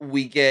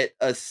 we get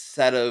a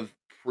set of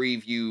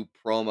preview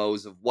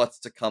promos of what's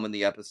to come in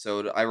the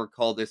episode. I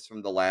recall this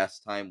from the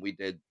last time we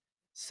did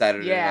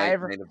Saturday Yeah,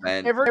 Night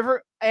Main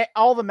Event.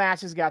 all the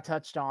matches got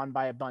touched on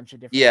by a bunch of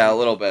different Yeah, a people.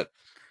 little bit.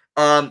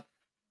 Um,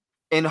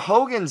 in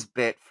Hogan's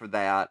bit for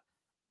that,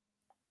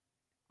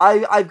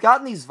 I've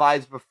gotten these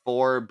vibes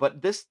before,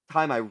 but this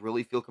time I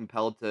really feel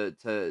compelled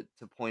to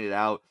point it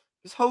out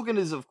because Hogan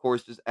is of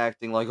course just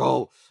acting like,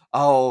 oh,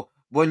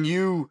 when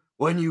you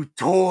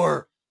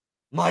tore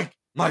my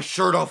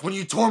shirt off, when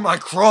you tore my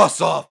cross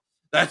off,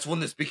 that's when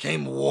this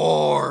became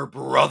war,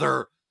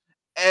 brother.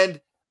 And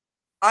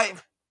I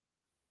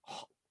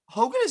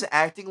Hogan is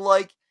acting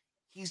like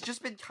he's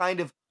just been kind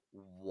of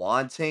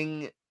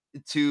wanting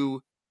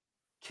to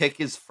kick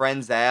his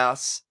friend's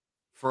ass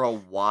for a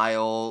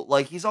while.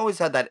 Like he's always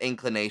had that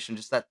inclination,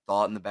 just that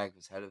thought in the back of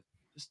his head of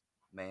just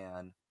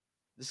man,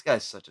 this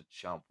guy's such a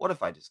chump. What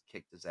if I just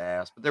kicked his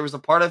ass? But there was a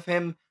part of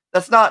him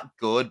that's not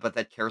good, but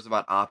that cares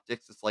about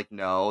optics. It's like,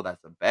 no,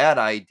 that's a bad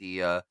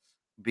idea.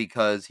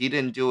 because he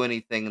didn't do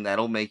anything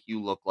that'll make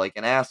you look like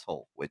an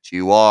asshole, which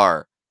you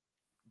are.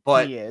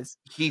 But He is.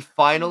 he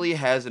finally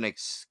has an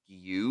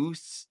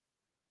excuse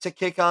to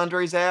kick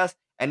Andre's ass,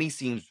 and he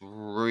seems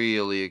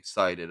really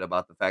excited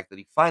about the fact that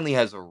he finally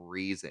has a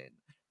reason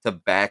to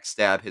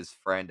backstab his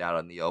friend out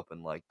in the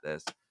open like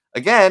this.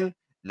 Again,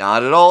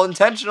 not at all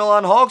intentional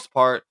on Hulk's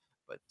part,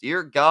 but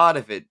dear God,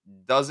 if it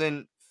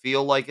doesn't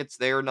feel like it's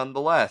there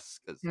nonetheless,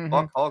 because Mhm.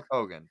 fuck Hulk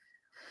Hogan.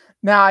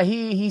 Now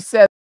he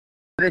said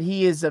that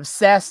he is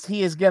obsessed.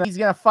 He's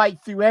gonna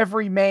fight through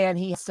every man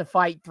he has to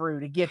fight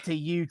through to get to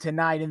you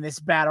tonight in this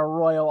battle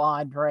royal,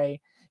 Andre.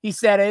 He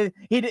said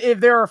if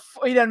there are,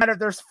 it doesn't matter if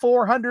there's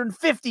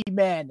 450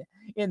 men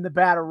in the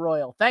battle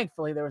royal.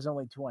 Thankfully, there was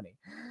only 20.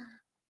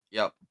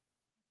 Yep.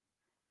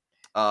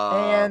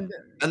 And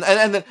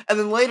And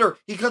then later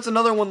he cuts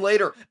another one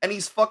later, and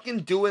he's fucking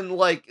doing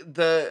like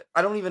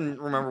I don't even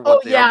remember oh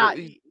what they are,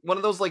 yeah, but one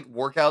of those like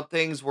workout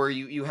things where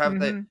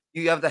mm-hmm,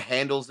 you have the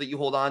handles that you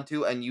hold on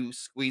to and you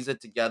squeeze it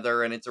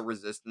together and it's a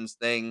resistance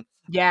thing.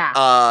 yeah,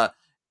 Uh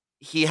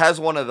he has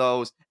one of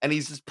those and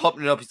he's just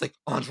pumping it up. He's like,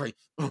 Andre,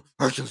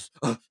 Hercules,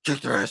 kick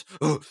their ass.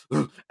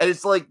 And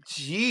it's like,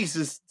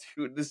 Jesus,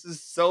 dude, this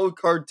is so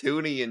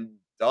cartoony and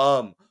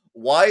dumb.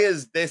 Why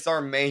is this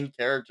our main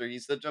character?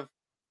 He's such a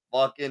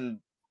fucking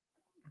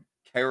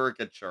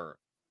caricature.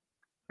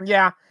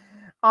 yeah.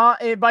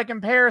 By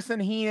comparison,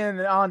 he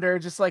and Andre are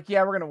just like,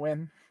 yeah, we're gonna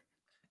win.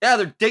 Yeah,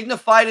 they're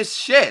dignified as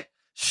shit.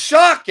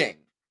 Shocking.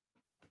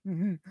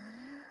 Mhm.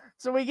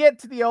 So we get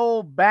to the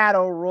old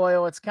battle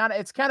royal. It's kind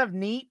of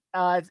neat.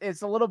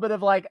 It's a little bit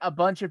of like a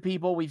bunch of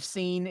people we've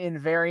seen in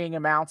varying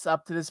amounts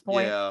up to this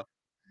point. Yeah.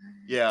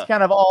 It's Yeah.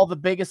 kind of all the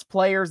biggest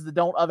players that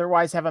don't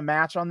otherwise have a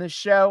match on this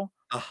show.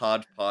 A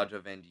hodgepodge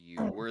of and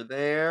you were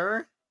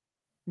there.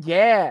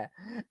 Yeah,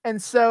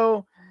 and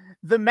so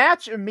the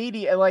match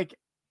immediate like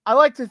I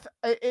like to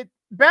it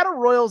battle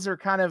royals are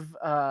kind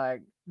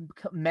of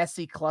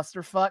messy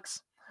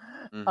clusterfucks.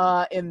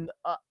 Hmm. In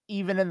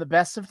even in the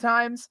best of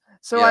times.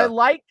 So Yeah.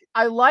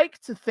 I like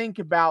to think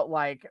about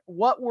like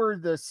what were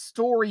the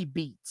story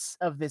beats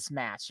of this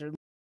match, or at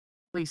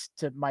least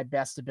to my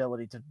best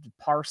ability to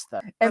parse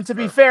them. And That's to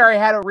be fair. fair, I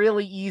had a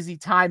really easy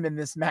time in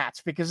this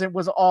match because it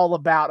was all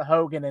about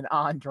Hogan and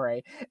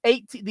Andre.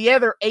 The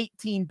other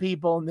 18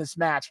 people in this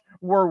match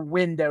were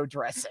window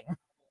dressing.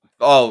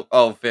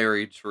 Oh,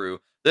 very true.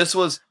 This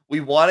was we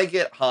want to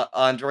get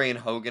Andre and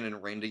Hogan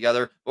in ring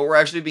together, but we're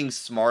actually being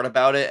smart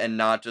about it and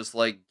not just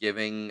like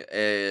giving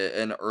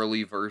an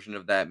early version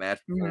of that match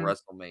before Mhm.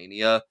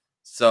 WrestleMania.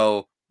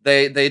 So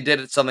they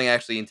did something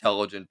actually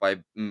intelligent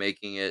by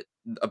making it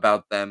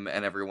about them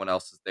and everyone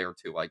else is there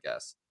too, I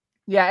guess.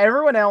 Yeah,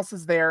 everyone else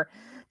is there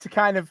to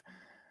kind of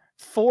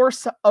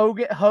force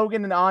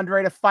Hogan and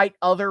Andre to fight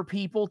other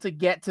people to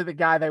get to the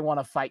guy they want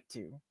to fight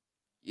to.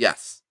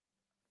 Yes.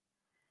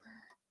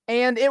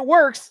 And it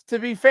works, to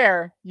be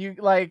fair. You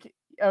like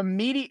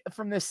immediate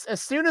from this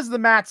as soon as the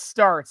match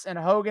starts and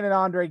Hogan and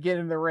Andre get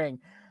in the ring,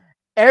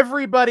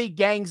 everybody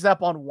gangs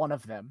up on one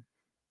of them.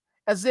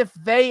 As if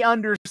they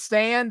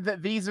understand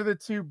that these are the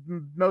two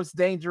most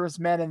dangerous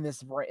men in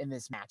this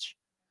match,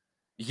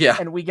 Yeah.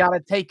 and we got to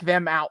take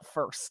them out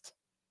first.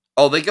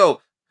 Oh, they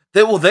go.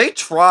 They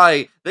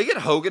try. They get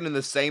Hogan in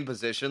the same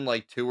position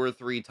like two or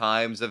three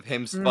times of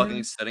him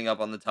fucking Mhm. sitting up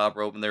on the top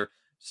rope, and they're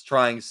just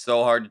trying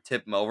so hard to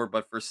tip him over.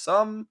 But for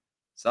some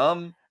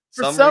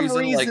For some some reason,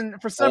 like reason,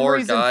 for some four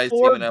reason, guys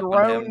four teaming up on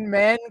grown him,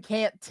 men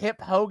can't tip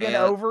Hogan and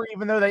over,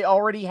 even though they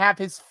already have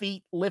his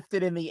feet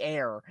lifted in the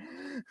air.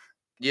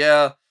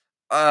 yeah,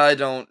 I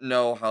don't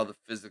know how the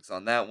physics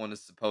on that one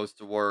is supposed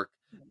to work.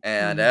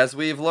 And Mhm. as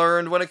we've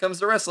learned when it comes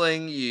to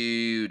wrestling,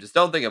 you just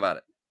don't think about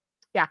it.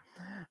 Yeah.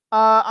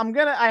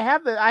 I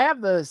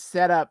have the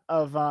setup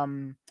of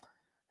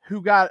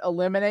who got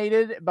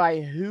eliminated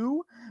by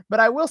who, but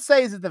I will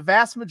say is that the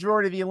vast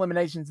majority of the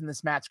eliminations in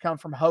this match come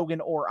from Hogan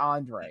or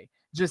Andre,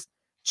 just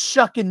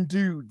chucking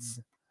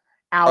dudes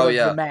out Oh of the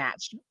yeah,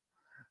 match.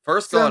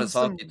 first going Some is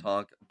some Honky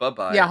Tonk.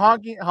 Bye Yeah, bye.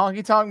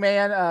 honky tonk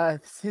man,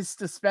 his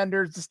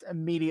suspenders just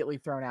immediately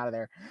thrown out of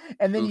there.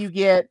 And then you Oof.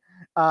 get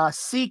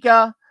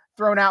Sika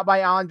thrown out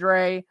by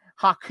Andre.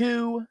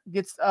 Haku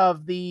gets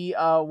of the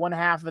one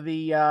half of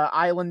the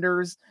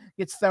Islanders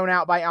gets thrown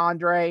out by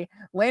Andre.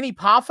 Lanny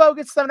Poffo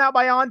gets thrown out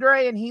by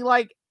Andre, and he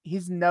like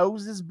his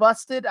nose is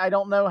busted. I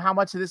don't know how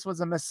much of this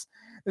was a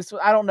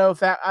I don't know if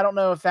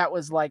that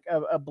was like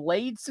a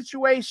blade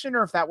situation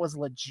or if that was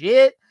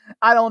legit.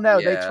 I don't know.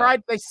 Yeah.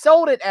 They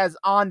sold it as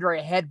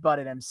Andre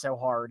headbutted him so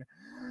hard.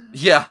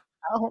 Yeah.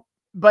 Oh,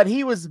 but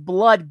he was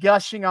blood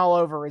gushing all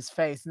over his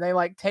face, and they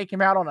like take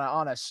him out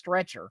on a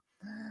stretcher.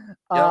 Yeah, it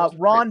wasn't great.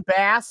 Ron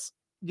Bass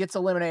gets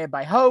eliminated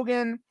by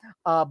Hogan.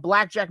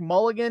 Blackjack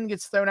Mulligan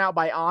gets thrown out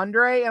by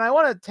Andre. And I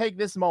want to take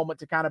this moment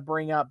to kind of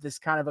bring up this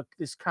kind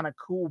of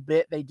cool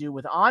bit they do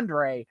with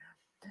Andre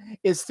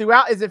is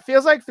it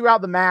feels like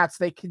throughout the match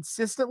they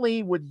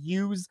consistently would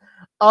use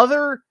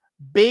other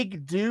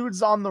big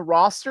dudes on the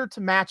roster to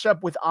match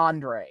up with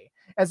Andre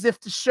as if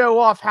to show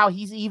off how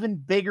he's even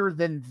bigger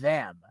than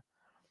them.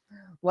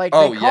 Like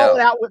Oh yeah.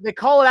 they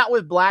call it out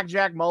with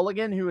Blackjack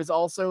Mulligan, who is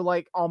also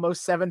like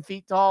almost 7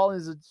 feet tall,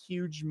 is a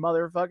huge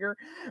motherfucker.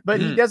 But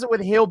he does it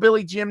with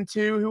Hillbilly Jim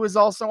too, who is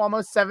also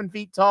almost 7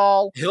 feet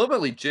tall.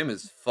 Hillbilly Jim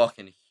is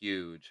fucking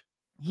huge.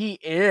 He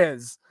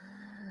is.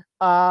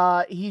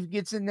 He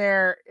gets in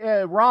there.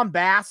 Ron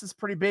Bass is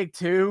pretty big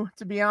too,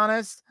 to be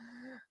honest.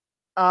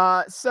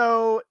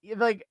 So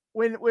like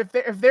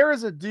if there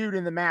is a dude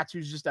in the match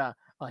who's just a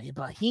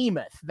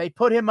behemoth, they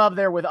put him up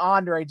there with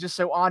Andre just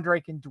so Andre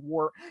can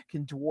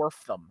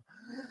dwarf them.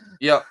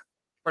 Yep,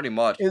 pretty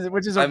much.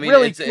 Which is a I mean,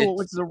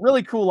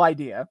 really cool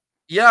idea.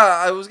 yeah,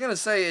 I was gonna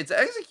say it's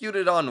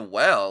executed on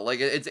well. Like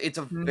it's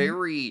a Mhm.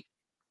 very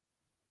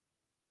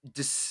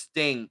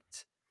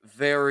distinct,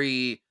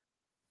 very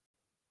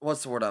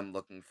what's the word I'm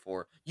looking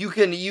for? You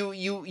can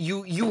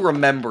you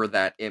remember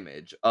that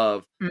image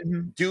of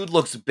Mhm. dude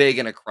looks big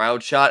in a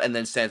crowd shot and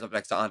then stands up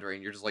next to Andre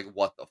and you're just like,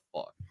 what the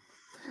fuck?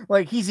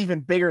 Like he's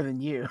even bigger than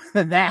you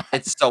than that.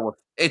 It's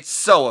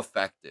so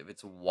effective.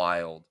 It's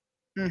wild.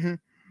 Mhm.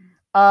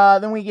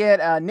 Then we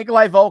get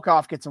Nikolai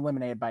Volkov gets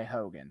eliminated by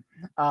Hogan. B.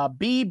 Oh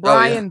yeah.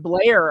 Brian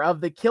Blair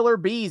of the Killer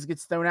Bees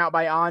gets thrown out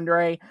by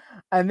Andre.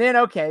 And then,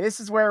 okay, this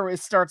is where it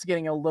starts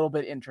getting a little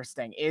bit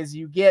interesting. Is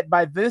you get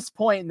by this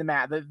point in the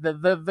match,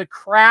 the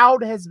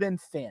crowd has been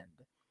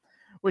thinned,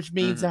 which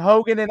means Mhm.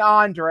 Hogan and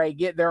Andre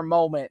get their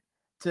moment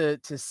to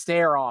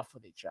stare off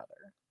with each other.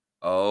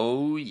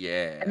 Oh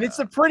And it's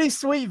a yeah. pretty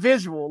sweet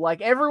visual.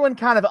 Like everyone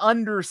kind of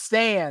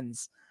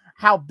understands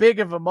how big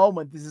of a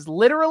moment this is.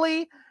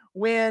 Literally,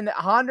 when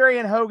Andre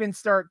and Hogan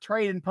start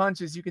trading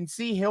punches, you can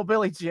see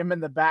Hillbilly Jim in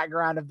the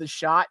background of the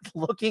shot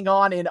looking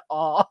on in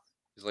awe.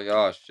 He's like,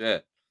 oh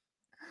shit.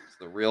 It's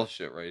the real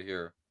shit right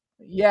here.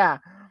 Yeah.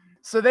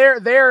 So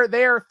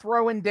they're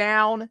throwing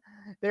down.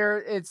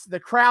 It's the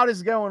crowd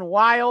is going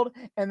wild,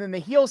 and then the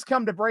heels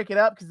come to break it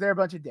up because they're a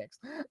bunch of dicks.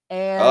 Of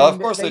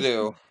And course they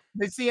do.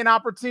 they see an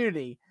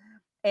opportunity.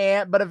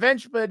 But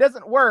eventually it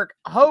doesn't work.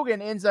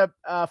 Hogan ends up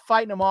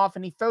fighting him off,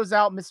 and he throws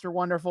out Mr.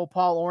 Wonderful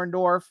Paul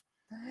Orndorff.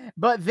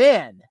 But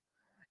then,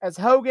 as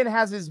Hogan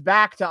has his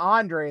back to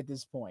Andre at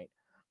this point,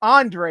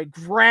 Andre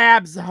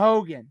grabs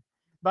Hogan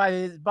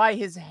by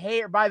his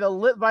hair, by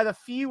the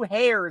few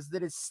hairs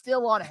that is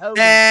still on Hogan's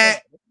Eh.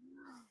 head.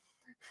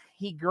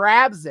 He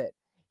grabs it.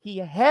 He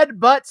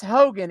headbutts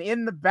Hogan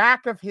in the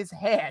back of his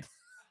head,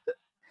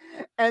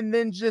 and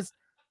then just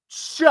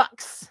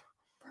chucks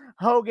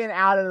Hogan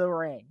out of the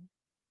ring.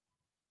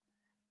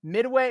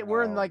 Midway,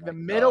 we're in Oh like the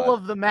my middle god.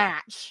 of the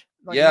match,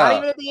 like not Yeah.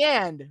 even at the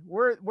end.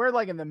 We're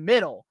like in the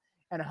middle,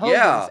 and Hogan's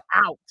Yeah.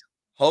 out.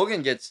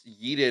 Hogan gets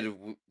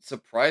yeeted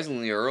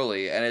surprisingly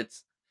early, and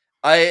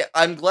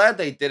I'm glad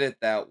they did it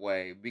that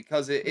way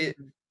because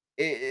Mhm,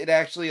 it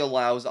actually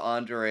allows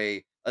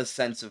Andre a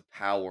sense of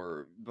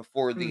power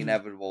before the mhm.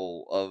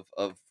 inevitable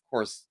of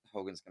course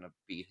Hogan's gonna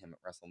beat him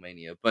at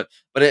WrestleMania, but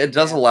it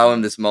does Yeah, allow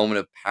him this moment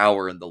of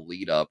power in the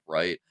lead up,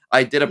 right?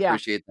 I did yeah,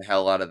 appreciate the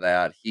hell out of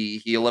that.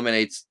 He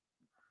eliminates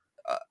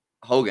uh,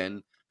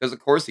 Hogan because of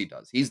course he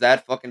does. He's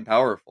that fucking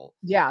powerful,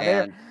 yeah.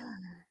 and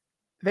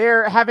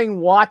They're having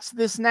watched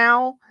this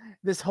now,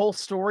 this whole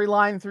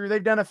storyline through.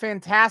 They've done a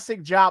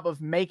fantastic job of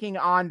making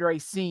Andre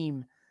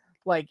seem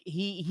like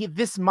he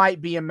this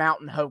might be a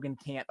mountain Hogan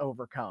can't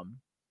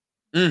overcome.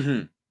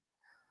 mhm,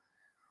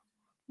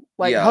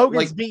 Like yeah,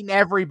 Hogan's like beaten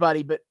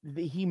everybody, but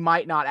he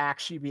might not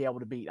actually be able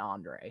to beat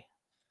Andre.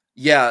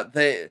 yeah,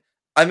 they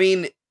I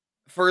mean,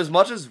 for as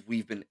much as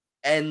we've been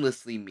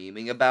endlessly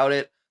memeing about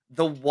it,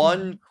 the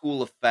one Mhm,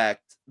 cool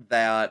effect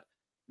that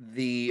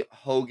the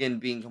Hogan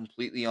being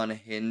completely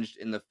unhinged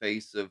in the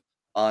face of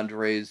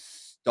Andre's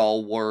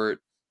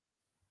stalwart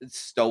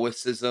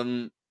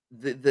stoicism,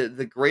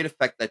 the great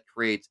effect that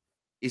creates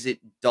is it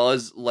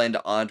does lend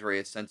Andre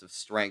a sense of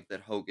strength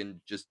that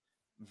Hogan just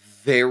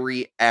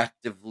very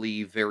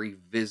actively, very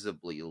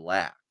visibly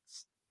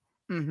lacks.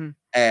 mhm.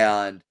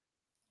 And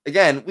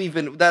again, we've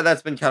been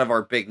that's been kind of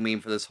our big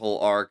meme for this whole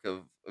arc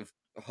of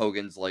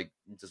Hogan's like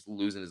just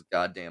losing his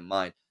goddamn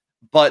mind.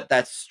 But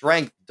that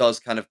strength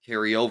does kind of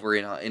carry over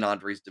in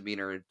Andre's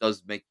demeanor. It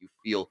does make you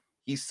feel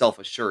he's self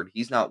assured.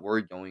 He's not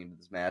worried going into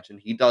this match, and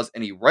he does,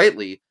 and he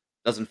rightly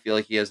doesn't feel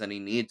like he has any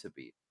need to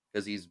be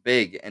because he's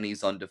big and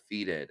he's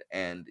undefeated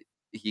and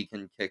he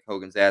can kick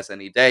Hogan's ass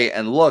any day.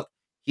 And look,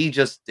 he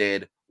just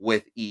did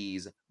with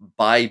ease.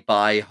 Bye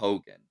bye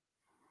Hogan.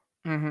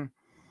 Mhm.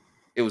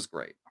 It was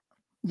great.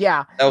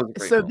 Yeah. That was a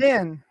great So moment.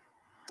 then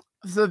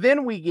so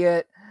then we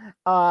get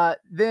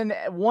then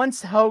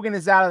once Hogan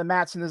is out of the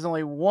match and there's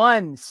only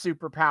one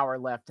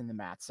superpower left in the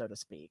match, so to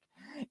speak,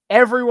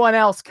 everyone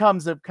else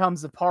comes a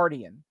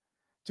partying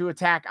to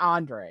attack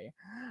Andre.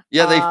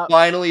 Yeah, they Uh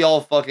finally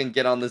all fucking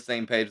get on the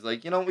same page,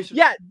 like, "You know, we should."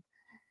 yeah,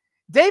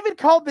 David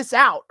called this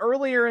out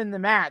earlier in the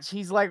match.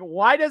 He's like,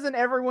 why doesn't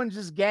everyone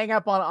just gang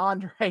up on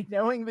Andre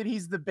knowing that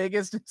he's the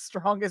biggest and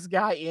strongest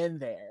guy in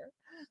there?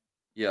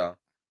 Yeah.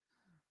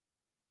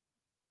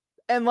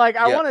 And like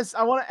Yeah.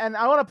 I want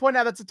to point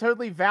out that's a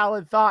totally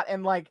valid thought.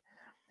 And like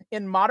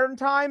in modern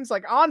times,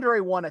 like Andre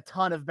won a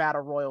ton of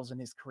battle royals in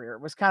his career.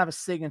 It was kind of a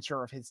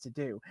signature of his to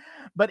do.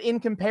 But in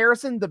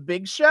comparison, the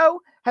Big Show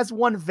has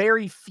won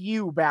very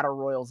few battle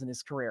royals in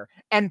his career.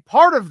 And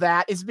part of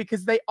that is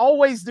because they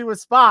always do a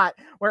spot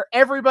where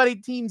everybody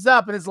teams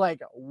up and is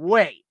like,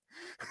 wait,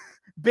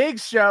 Big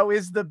Show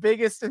is the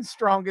biggest and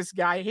strongest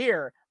guy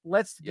here.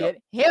 Let's Yep.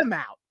 get him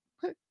out.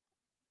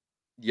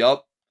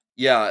 Yep.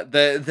 Yeah,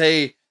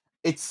 they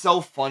it's so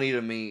funny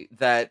to me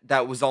that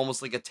that was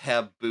almost like a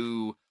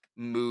taboo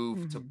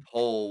move to Mhm.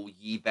 pull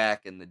ye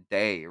back in the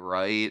day,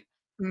 right?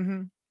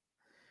 Mhm.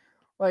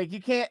 Like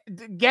you can't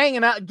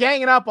ganging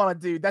up on a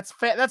dude. That's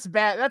bad.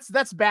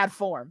 That's bad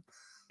form.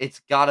 It's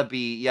gotta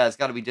be yeah, it's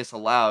gotta be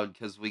disallowed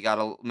because we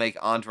gotta make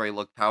Andre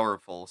look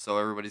powerful, so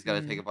everybody's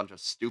gotta take Mhm. a bunch of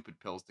stupid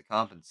pills to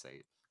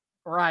compensate.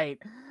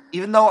 Right.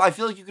 Even though I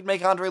feel like you could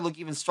make Andre look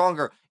even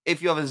stronger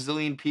if you have a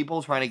zillion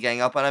people trying to gang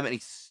up on him and he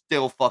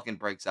still fucking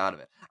breaks out of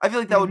it. I feel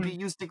like that would be Mhm.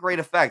 used to great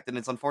effect, and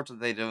it's unfortunate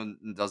they don't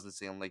it doesn't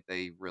seem like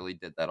they really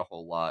did that a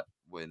whole lot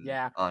when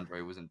Yeah.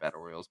 Andre was in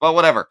Battle Royals. But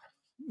whatever.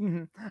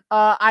 Mhm.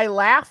 I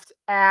laughed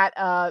at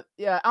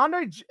yeah,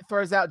 Andre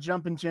throws out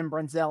jumping Jim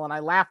Brunzell, and I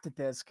laughed at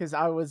this because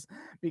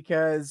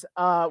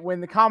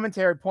when the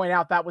commentary point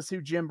out that was who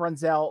Jim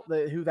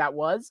Brunzell who that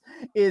was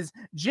is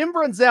Jim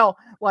Brunzell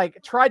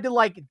like tried to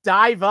like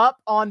dive up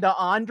onto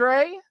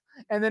Andre,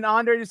 and then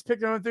Andre just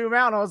picked him and threw him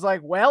out, and I was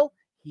like, well,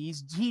 he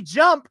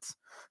jumped.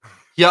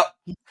 Yep.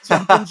 He's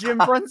jumping Jim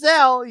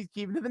Brunzell. He's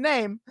keeping to the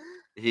name.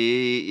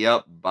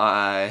 Yep,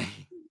 bye.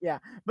 Yeah,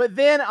 but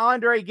then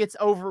Andre gets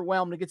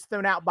overwhelmed and gets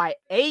thrown out by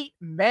 8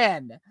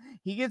 men.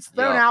 He gets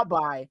thrown Yep. out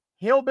by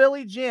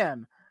Hillbilly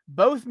Jim,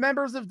 both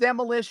members of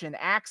Demolition,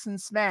 Axe and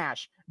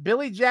Smash,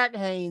 Billy Jack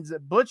Haynes,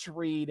 Butch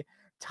Reed,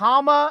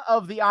 Tama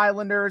of the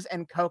Islanders,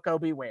 and Coco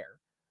Beware.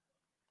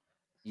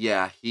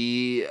 Yeah,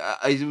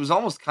 it was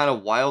almost kind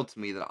of wild to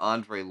me that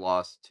Andre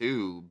lost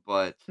too,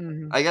 but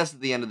Mhm. I guess at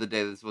the end of the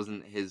day, this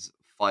wasn't his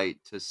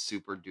fight to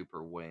super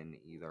duper win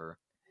either.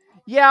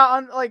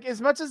 Yeah, like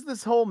as much as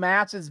this whole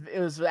match is it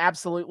was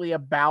absolutely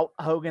about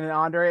Hogan and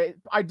Andre,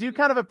 I do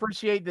kind of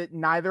appreciate that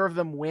neither of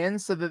them win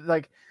so that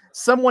like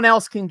someone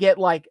else can get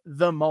like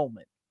the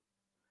moment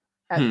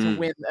at to Hmm.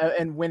 win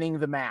and winning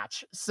the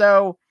match.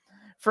 So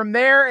from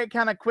there, it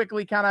kind of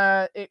quickly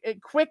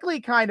it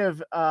quickly kind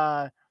of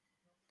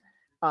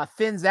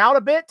thins out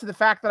a bit to the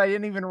fact that I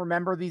didn't even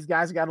remember these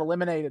guys got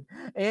eliminated.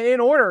 And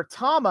in order,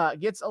 Tama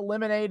gets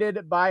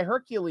eliminated by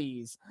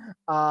Hercules.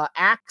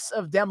 Axe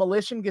of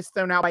Demolition gets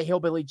thrown out by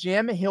Hillbilly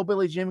Jim.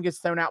 Hillbilly Jim gets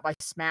thrown out by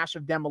Smash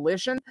of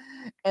Demolition.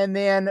 And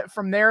then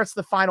from there, it's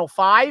the final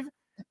 5.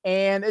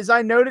 And as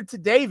I noted to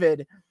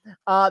David,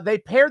 they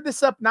paired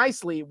this up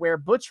nicely where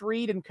Butch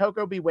Reed and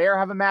Coco Beware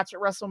have a match at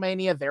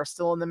WrestleMania. They're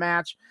still in the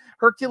match.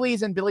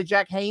 Hercules and Billy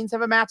Jack Haynes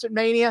have a match at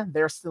Mania.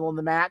 They're still in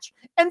the match.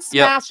 And Yep.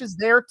 Smash is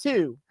there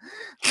too.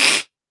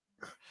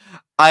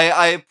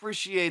 I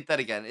appreciate that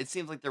again. It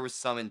seems like there was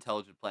some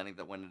intelligent planning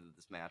that went into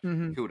this match.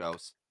 Mm-hmm.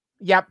 Kudos.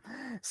 Yep.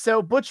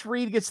 So Butch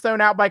Reed gets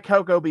thrown out by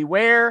Coco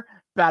Beware.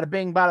 Bada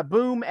bing, bada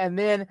boom. And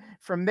then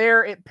from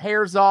there, it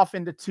pairs off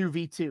into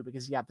 2v2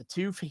 because you got the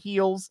two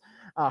heels,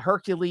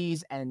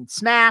 Hercules and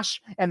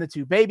Smash, and the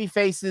two baby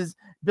faces,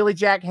 Billy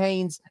Jack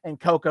Haynes and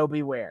Coco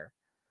Beware.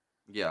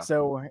 Yeah.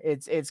 So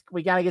it's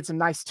we got to get some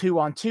nice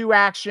 2-on-2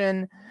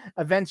 action.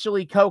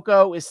 Eventually,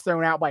 Coco is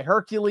thrown out by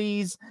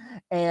Hercules,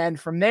 and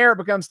from there it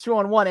becomes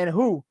 2-on-1. And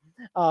who?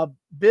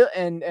 Bill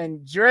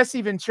and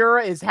Jesse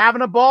Ventura is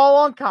having a ball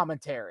on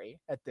commentary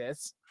at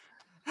this.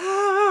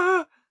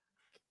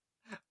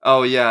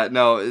 Oh yeah,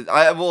 no.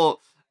 I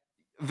will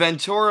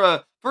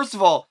Ventura, first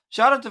of all,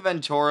 shout out to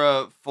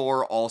Ventura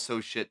for also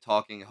shit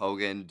talking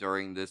Hogan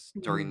during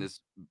Mhm. this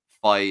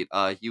fight.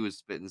 He was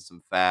spitting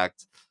some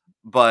facts,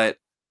 but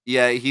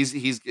yeah,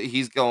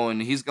 he's going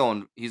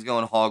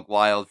hog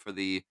wild for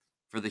the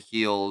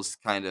heels,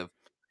 kind of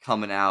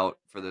coming out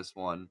for this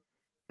one,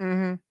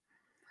 Mhm.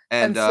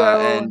 And so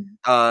and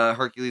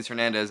Hercules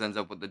Hernandez ends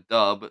up with the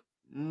dub.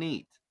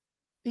 Neat.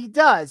 he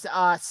does.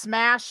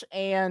 Smash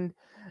and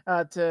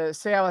to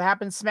say how it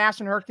happened, Smash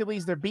and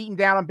Hercules, they're beating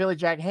down on Billy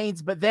Jack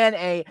Haynes, but then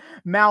a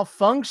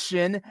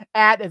malfunction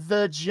at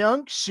the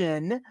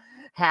junction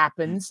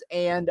happens,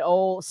 and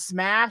old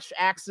Smash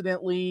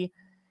accidentally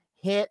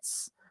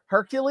hits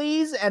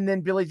Hercules, and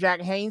then Billy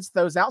Jack Haynes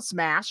throws out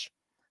Smash.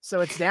 So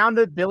it's down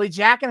to Billy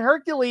Jack and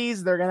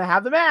Hercules. They're gonna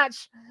have the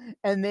match,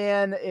 and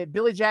then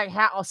Billy Jack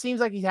seems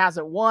like he has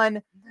it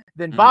won.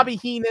 Then Mhm. Bobby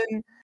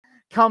Heenan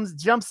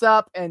jumps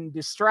up and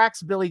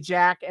distracts Billy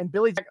Jack, and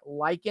Billy Jack,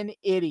 like an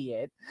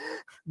idiot,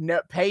 no,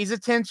 pays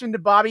attention to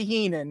Bobby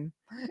Heenan,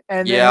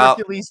 and then Yeah,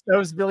 Hercules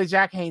throws Billy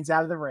Jack Haynes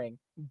out of the ring.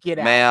 Get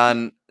out.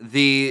 man,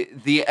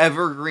 the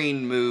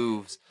evergreen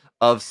moves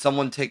of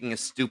someone taking a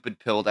stupid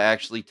pill to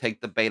actually take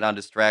the bait on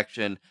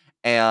distraction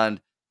and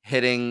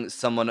hitting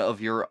someone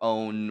of your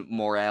own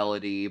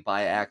morality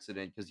by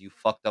accident because you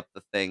fucked up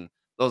the thing.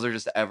 Those are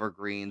just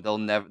evergreen. They'll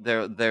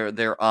never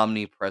they're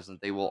omnipresent.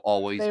 They will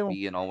always They will,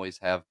 be and always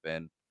have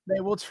been. they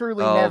will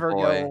truly Oh never go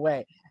boy.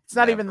 away. It's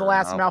not even the Never,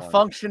 last not once.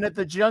 malfunction at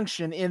the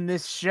junction in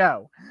this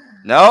show.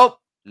 Nope,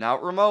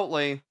 not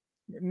remotely.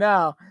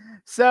 No.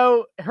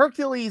 So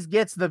Hercules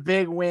gets the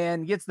big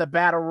win, gets the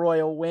battle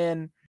royal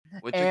win,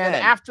 Which and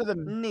again, after the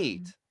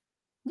neat.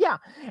 yeah,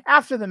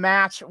 after the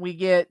match, we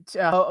get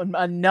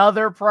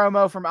another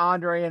promo from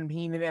Andre and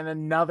Heenan, and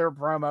another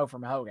promo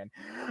from Hogan.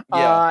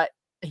 Yeah.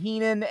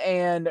 Heenan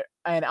and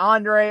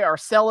Andre are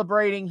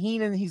celebrating.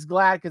 Heenan, he's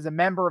glad because a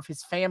member of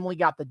his family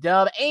got the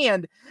dub,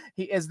 and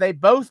as they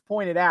both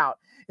pointed out,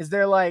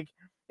 they're like,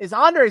 is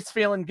Andre's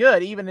feeling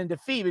good even in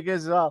defeat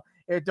because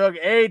it took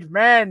 8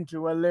 men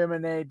to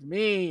eliminate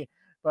me.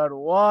 But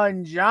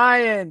one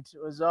giant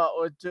was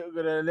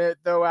to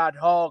throw out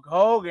Hulk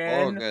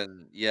Hogan.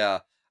 Hogan, yeah.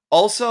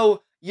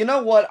 Also, you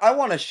know what? I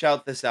want to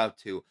shout this out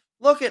too.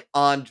 Look at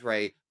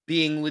Andre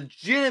being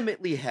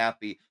legitimately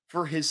happy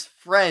for his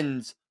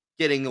friends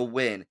getting a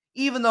win,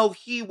 even though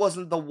he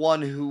wasn't the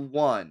one who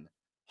won.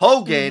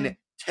 Hogan, Mhm.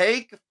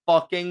 take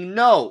fucking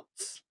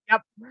notes.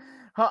 Yep.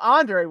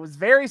 Andre was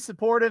very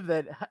supportive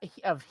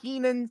of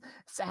Heenan,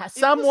 It was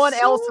someone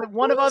else, so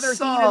one of other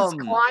Heenan's wholesome.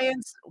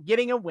 clients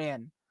getting a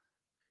win.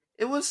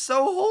 It was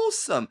so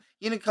wholesome.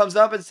 Heenan comes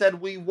up and said,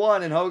 "We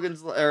won," and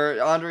Andre's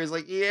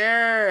like,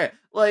 "Yeah,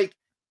 like,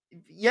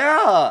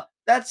 yeah,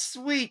 that's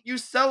sweet. You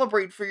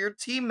celebrate for your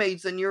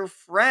teammates and your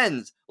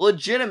friends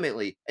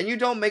legitimately, and you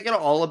don't make it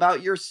all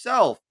about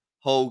yourself."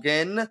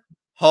 Hogan,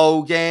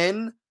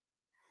 Hogan,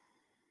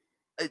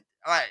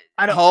 I,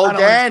 I don't Hogan,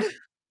 understand.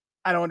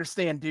 I don't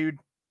understand, dude.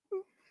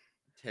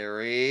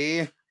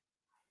 Terry.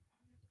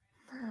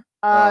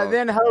 Oh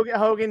Then god,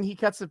 Hogan he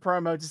cuts the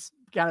promo, just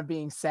kind of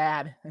being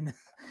sad, and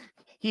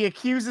he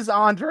accuses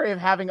Andre of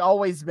having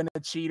always been a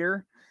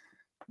cheater.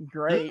 Hmm?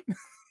 Great,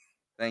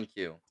 Thank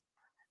you.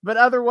 but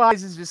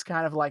otherwise is just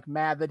kind of like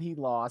mad that he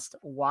lost.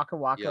 Waka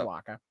waka Yep,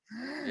 waka.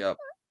 yep.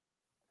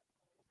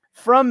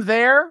 From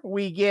there,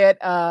 we get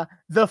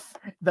the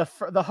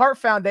Heart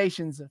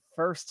Foundation's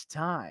first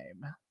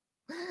time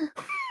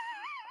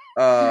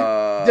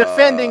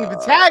defending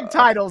the tag Uh,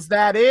 titles.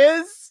 That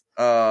is,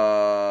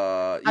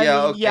 I yeah.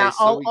 mean, Okay, yeah,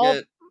 so we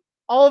get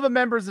all of the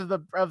members of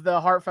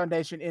the Heart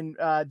Foundation in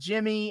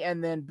Jimmy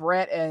and then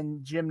Brett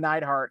and Jim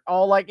Neidhart,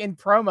 all like in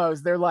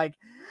promos, they're like,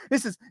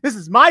 this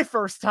is my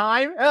first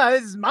time.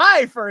 This is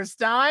my first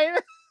time.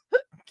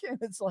 And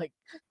it's like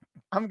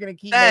I'm gonna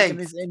keep making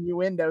these thanks.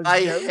 innuendos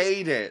I jokes.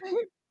 hate it.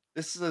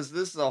 This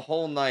is a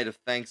whole night of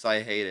thanks.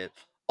 I hate it.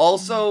 Mm.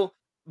 Also,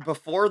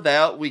 before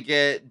that, we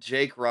get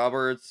Jake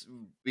Roberts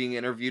being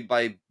interviewed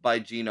by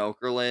Gene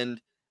Okerlund,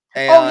 Oh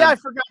yeah, I and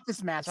forgot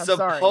this match. I'm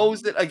sorry.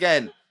 supposed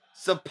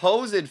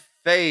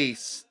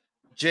face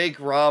Jake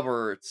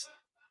Roberts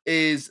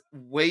is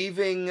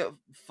waving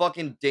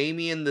fucking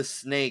Damien the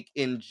Snake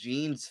in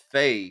Gene's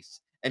face,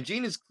 and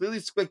Gene is clearly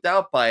squicked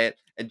out by it,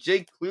 and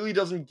Jake clearly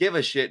doesn't give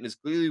a shit and is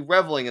clearly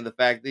reveling in the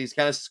fact that he's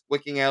kind of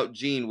squicking out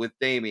Gene with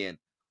Damien.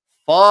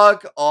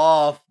 Fuck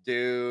off,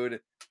 dude.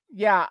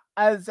 Yeah,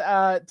 as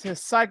to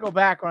cycle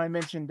back when I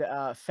mentioned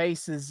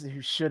faces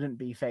who shouldn't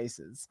be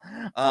faces.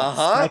 Uh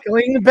huh.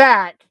 Cycling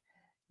back,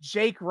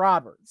 Jake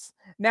Roberts.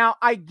 Now,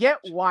 I get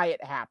why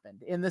it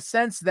happened in the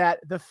sense that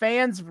the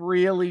fans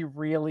really,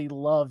 really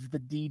love the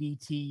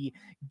DDT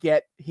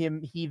get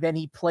him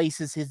he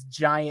places his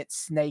giant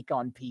snake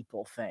on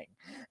people thing.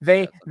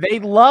 Yeah. They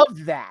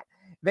loved that.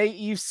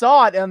 You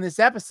saw it on this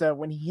episode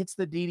when he hits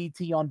the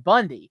DDT on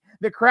Bundy.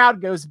 The crowd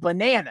goes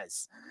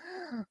bananas.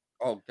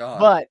 Oh god.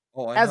 But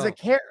Oh, I as a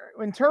know.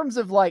 in terms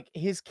of like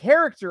his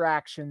character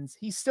actions,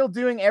 he's still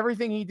doing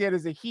everything he did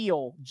as a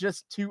heel,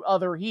 just to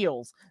other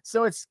heels.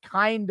 So it's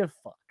kind of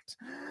fucked.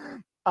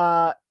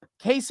 Uh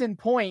Case in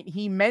point,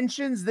 he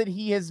mentions that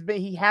he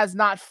has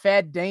not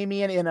fed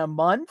Damien in a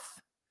month.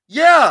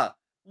 Yeah.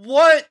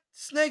 What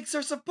snakes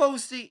are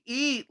supposed to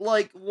eat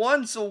like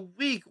once a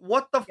week?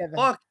 What the Yeah,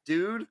 fuck,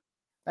 dude?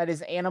 that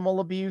is animal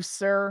abuse,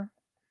 sir.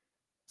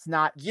 It's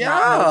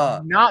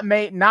Yeah. not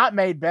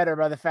made better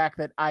by the fact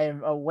that I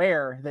am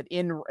aware that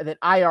in that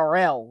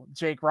IRL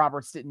Jake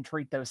Roberts didn't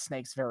treat those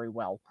snakes very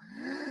well.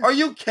 Are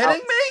you Oh,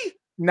 kidding me?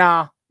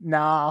 nah,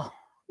 nah.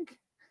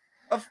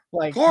 Of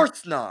Like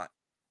course not.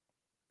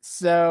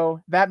 so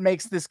that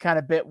makes this kind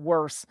of bit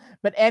worse.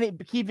 But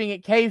keeping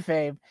it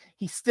kayfabe,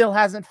 he still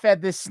hasn't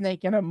fed this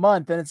snake in a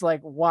month, and it's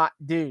like, what,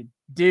 dude.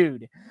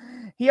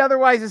 He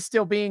otherwise is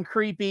still being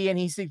creepy, and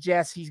he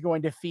suggests he's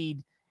going to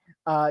feed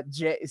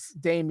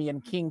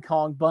Damien King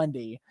Kong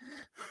Bundy,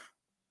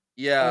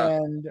 Yeah.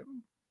 and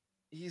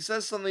He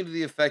says something to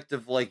the effect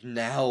of like,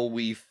 "Now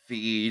we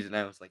feed," and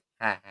I was like,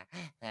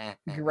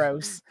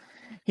 gross.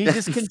 He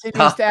just continues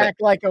 "Stop to it!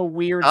 act like a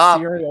weird Stop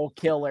it!" serial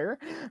killer,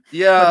 but he's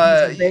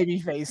Yeah, a baby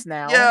face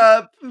now.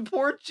 yeah.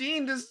 Poor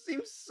Gene just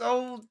seems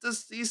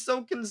he's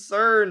so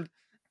concerned,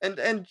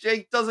 and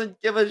Jake doesn't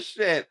give a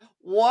shit.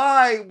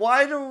 Why?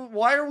 Why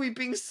are we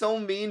being so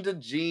mean to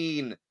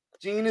Gene?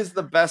 Gene is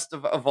the best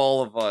of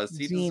all of us.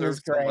 He Gene is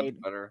deserves so much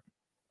great. better.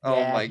 Oh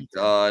Yeah, my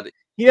god.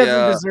 he doesn't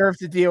Yeah. deserve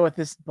to deal with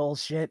this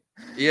bullshit.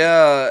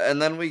 Yeah,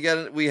 and then we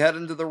head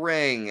into the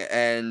ring,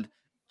 and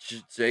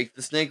Jake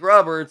the Snake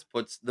Roberts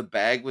puts the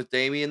bag with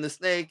Damien the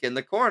Snake in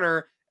the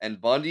corner,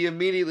 and Bundy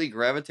immediately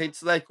gravitates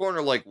to that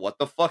corner like, what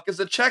the fuck is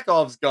a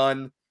Chekhov's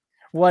gun?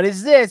 What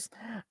is this?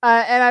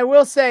 And I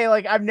will say,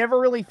 like, I've never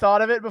really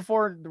thought of it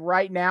before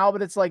right now,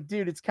 but it's like,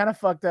 dude, it's kind of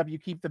fucked up. You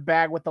keep the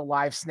bag with the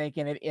live snake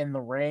in it in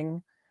the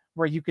ring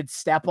where you could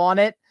step on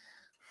it.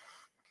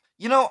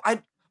 You know,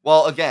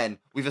 well, again,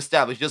 we've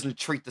established he doesn't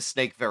treat the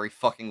snake very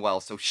fucking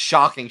well, so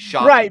shocking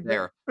Right,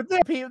 there. but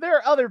there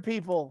are other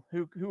people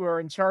who are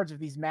in charge of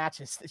these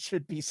matches that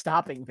should be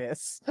stopping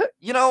this.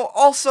 You know,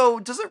 also,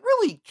 does it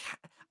really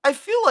I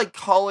feel like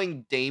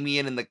calling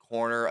Damien in the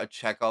corner a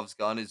Chekhov's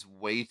gun is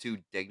way too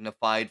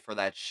dignified for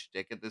that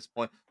shtick at this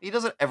point. He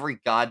does it every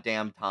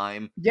goddamn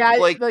time. Yeah,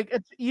 Like like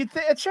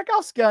a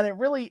Chekhov's gun, it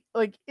really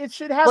like it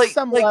should have like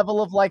some like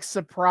level of like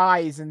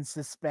surprise and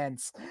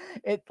suspense.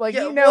 It like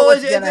yeah, you know well,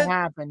 what's gonna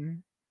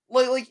happen.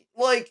 like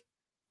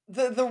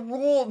the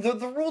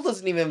rule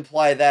doesn't even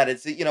imply that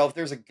it's if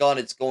there's a gun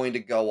it's going to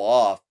go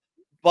off,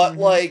 but Hmm.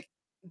 like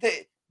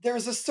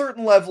there's a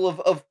certain level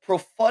of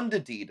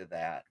profundity to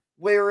that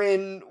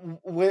wherein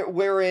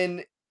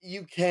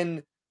you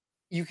can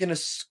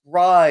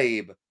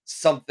ascribe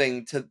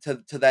something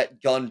to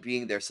that gun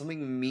being there,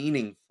 something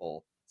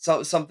meaningful,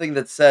 something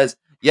that says,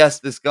 yes,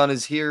 this gun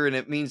is here and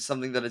it means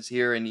something that it's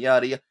here and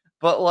yada yada.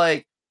 But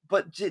like,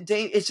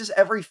 it's just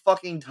every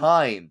fucking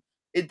time.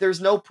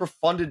 There's no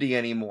profundity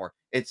anymore.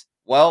 It's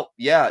well,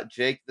 yeah,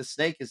 Jake the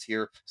snake is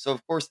here, so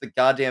of course the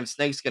goddamn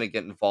snake's gonna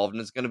get involved,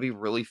 and it's gonna be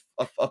really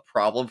a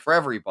problem for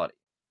everybody.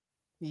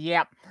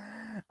 Yep.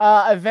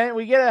 Event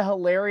we get a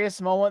hilarious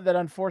moment that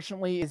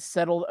unfortunately is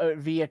settled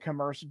via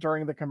commercial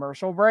during the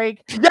commercial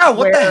break, Yeah,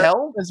 what the where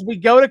hell? as we're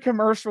going to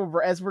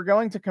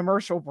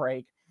commercial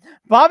break,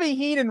 Bobby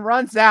Heenan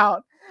runs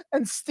out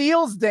and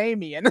steals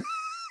Damien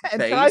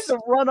and tries Base? to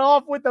run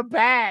off with the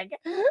bag,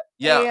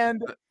 Yeah,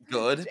 and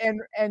good.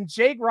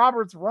 Jake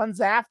Roberts runs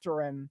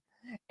after him,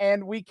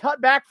 and we cut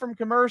back from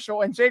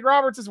commercial, and Jake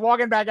Roberts is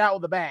walking back out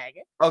with the bag.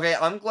 Okay,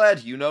 I'm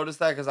glad you noticed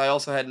that because I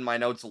also had in my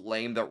notes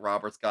lame that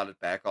Roberts got it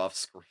back off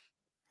screen.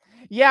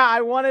 Yeah, I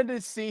wanted to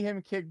see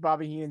him kick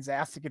Bobby Heenan's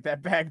ass to get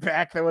that bag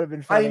back. That would have been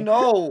I funny.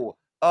 know.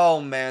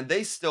 Oh man,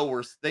 they still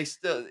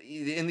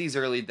in these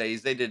early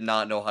days they did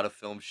not know how to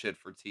film shit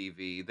for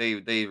TV.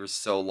 They were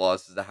so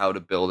lost as to how to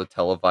build a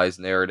televised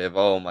narrative.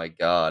 Oh my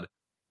god.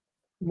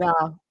 No.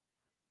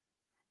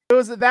 It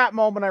was at that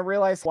moment I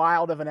realized how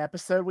wild of an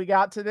episode we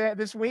got today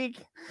this week.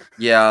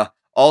 Yeah.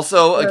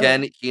 Also, So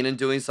again, Keenan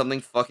doing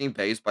something fucking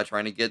base by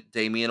trying to get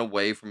Damien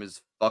away from his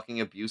fucking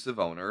abusive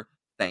owner.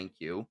 Thank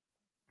you.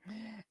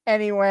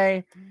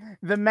 anyway,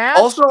 the match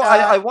Also,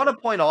 I want to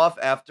point out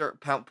after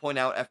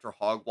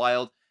Hog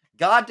Wild,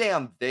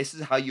 goddamn, this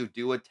is how you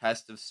do a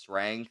test of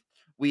strength.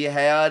 We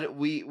had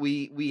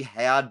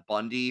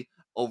Bundy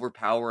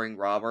overpowering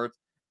Roberts,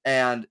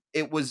 and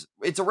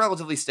it's a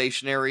relatively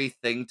stationary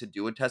thing to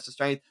do a test of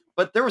strength,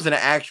 but there was an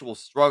actual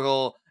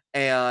struggle,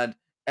 and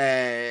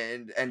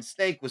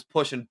Snake was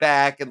pushing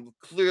back and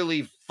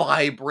clearly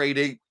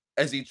vibrating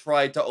as he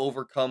tried to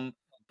overcome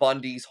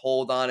Bundy's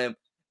hold on him.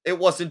 It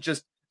wasn't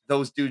just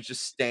those dudes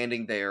just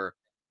standing there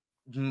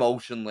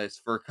motionless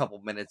for a couple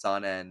minutes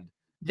on end.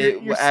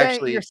 you're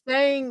Actually,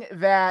 saying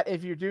that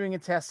if you're doing a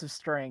test of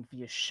strength,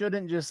 you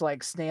shouldn't just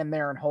like stand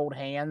there and hold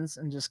hands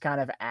and just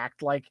kind of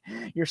act like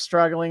you're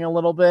struggling a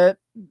little bit.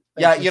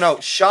 That yeah,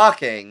 just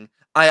shocking.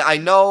 I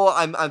know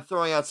I'm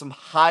throwing out some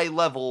high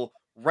level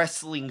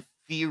wrestling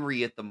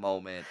theory at the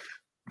moment,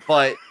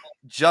 but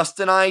just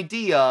an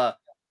idea.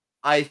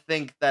 I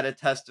think that a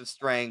test of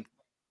strength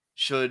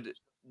should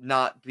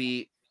not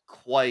be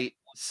quite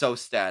so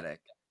static.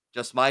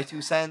 Just my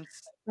 2 cents.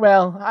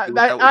 well, Do with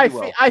that what you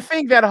will. I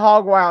think that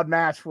Hog Wild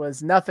match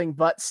was nothing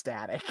but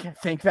static. I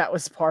think that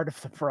was part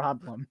of the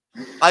problem.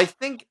 I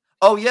think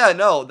oh yeah,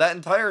 no, that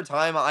entire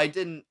time I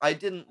didn't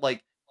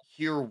like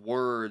hear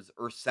words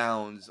or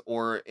sounds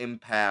or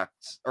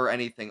impacts or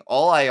anything.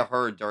 All I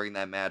heard during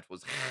that match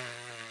was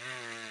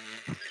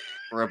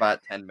for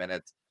about 10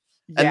 minutes.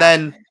 And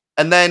Yeah,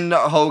 then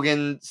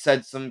Hogan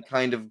said some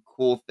kind of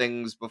cool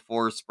things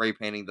before spray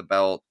painting the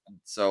belt.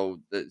 So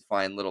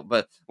fine little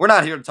but we're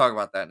not here to talk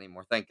about that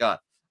anymore, thank God.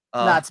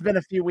 no, Uh it's been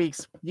a few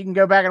weeks. You can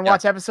go back and yeah.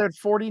 watch episode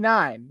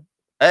 49.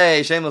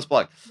 Hey, shameless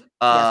plug.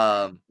 Yes.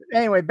 Um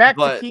Anyway, back to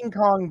but King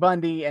Kong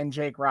Bundy and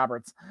Jake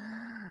Roberts.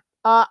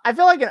 I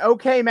feel like an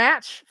okay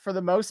match for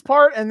the most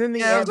part, and then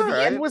the yeah, it end, was but all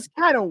the end right. was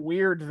kind of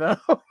weird though.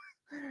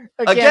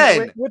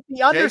 Again, Again, with the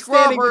Jake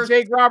understanding that Roberts,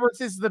 Jake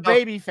Roberts is the the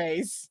baby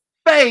face.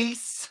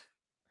 face.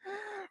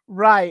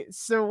 Right.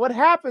 So what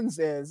happens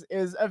is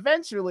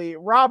eventually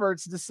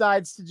Roberts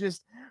decides to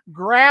just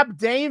grab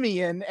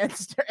Damien and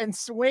and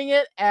swing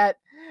it at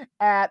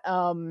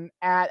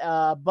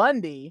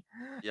Bundy,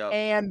 Yep.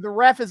 and the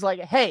ref is like,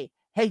 "Hey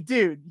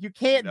dude, you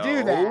can't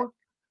do that." No,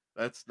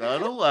 that's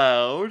not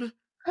allowed.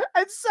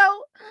 And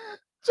so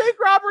Jake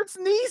Roberts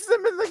knees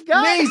him in the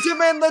gut. Knees him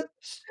in the.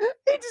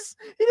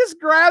 He just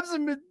grabs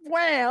him and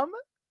wham.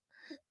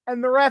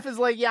 And the ref is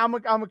like, "Yeah, I'm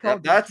gonna call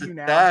Yep, that's DQ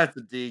now." a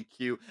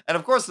DQ. And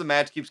of course, the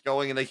match keeps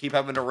going, and they keep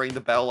having to ring the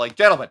bell, like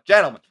gentlemen.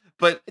 Gentlemen,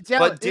 But this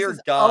dear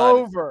is God,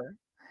 over.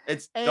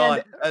 it's And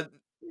done.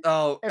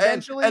 Oh, and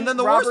eventually then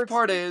the worst Roberts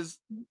part is,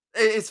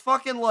 it's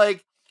fucking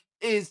like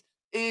is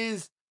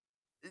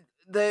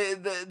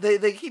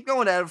they keep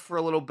going at it for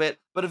a little bit,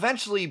 but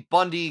eventually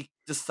Bundy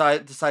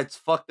decides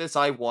fuck this,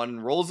 I won,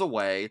 rolls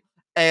away,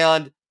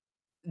 and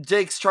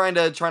Jake's trying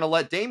to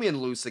let Damien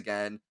loose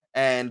again,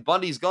 and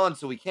Bundy's gone,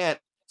 so he can't.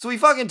 So he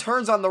fucking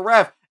turns on the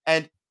ref,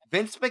 and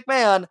Vince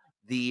McMahon,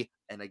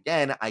 and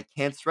again, I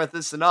can't stress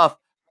this enough,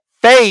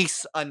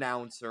 face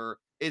announcer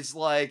is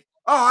like,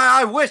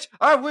 oh,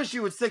 I wish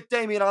you would stick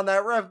Damien on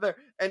that ref there.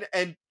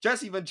 And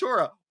Jesse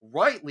Ventura,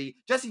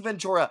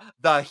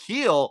 the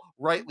heel,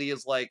 rightly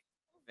is like,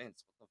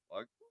 Vince, what the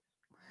fuck?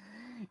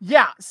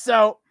 Yeah,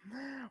 so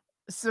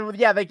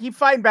yeah, they keep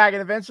fighting back,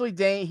 and eventually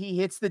he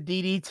hits the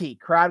DDT.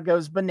 Crowd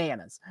goes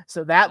bananas.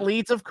 So that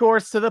leads, of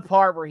course, to the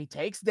part where he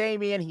takes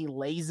Damien, he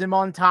lays him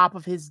on top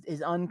of his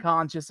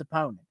unconscious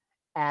opponent,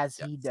 as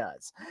he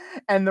does.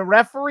 And the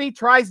referee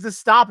tries to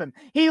stop him.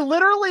 He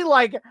literally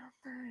like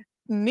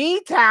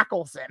knee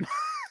tackles him.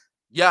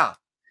 Yeah.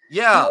 He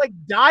like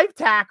dive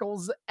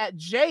tackles at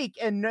Jake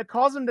and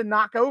cause him to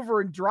knock over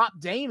and drop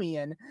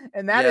Damien,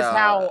 and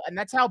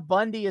that's how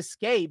Bundy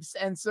escapes.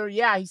 And so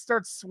yeah, he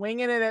starts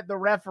swinging it at the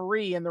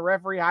referee, and the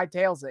referee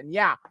hightails it. And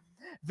yeah,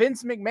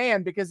 Vince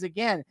McMahon, because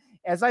again,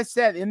 as I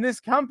said, in this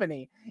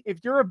company,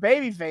 if you're a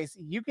babyface,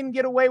 you can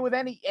get away with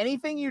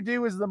anything you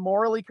do is the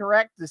morally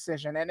correct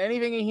decision, and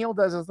anything a heel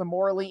does is the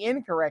morally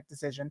incorrect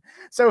decision.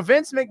 So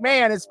Vince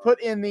McMahon is put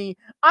in the,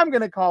 I'm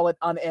going to call it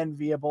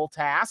unenviable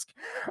task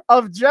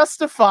of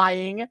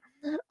justifying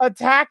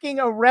attacking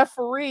a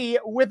referee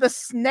with a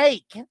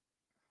snake.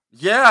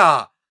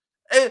 Yeah.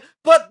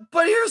 But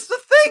here's the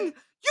thing.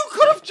 You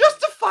could have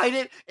justified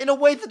it in a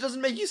way that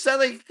doesn't make you sound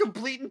like a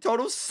complete and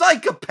total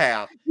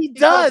psychopath. He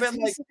does.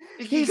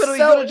 He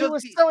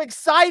was so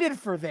excited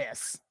for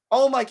this.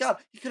 Oh my god.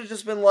 He could have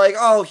just been like,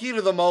 oh, heat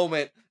of the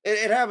moment.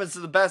 It happens to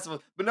the best of us.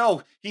 But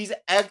no, he's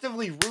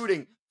actively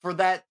rooting for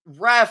that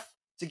ref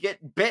to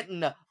get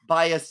bitten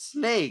by a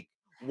snake.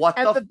 What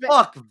the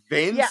fuck,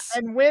 Vince? Yeah,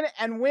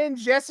 and when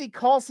Jesse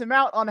calls him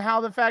out on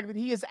how the fact that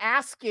he is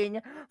asking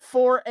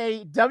for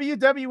a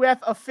WWF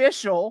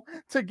official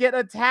to get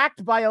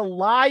attacked by a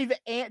live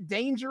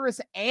dangerous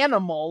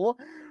animal,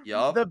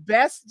 the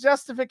best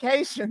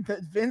justification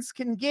that Vince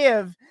can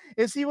give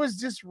is he was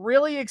just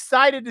really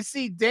excited to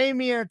see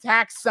Damien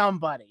attack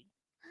somebody.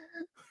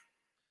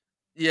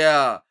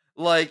 Yeah,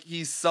 like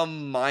he's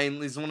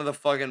he's one of the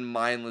fucking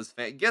mindless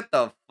fans. Get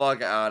the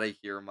fuck out of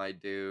here, my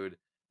dude.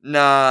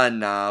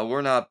 Nah,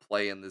 we're not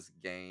playing this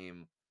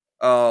game.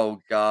 Oh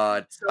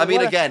god. So I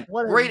mean, again,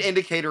 great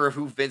indicator of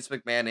who Vince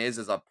McMahon is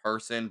as a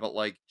person, but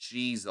like,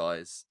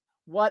 Jesus.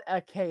 What a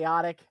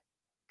chaotic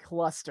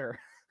cluster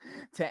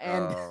to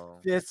end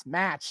this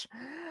match.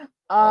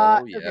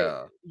 Oh yeah.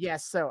 Okay.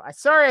 Yes, so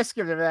sorry I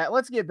skipped over that.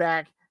 Let's get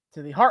back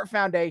to the Hart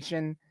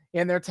Foundation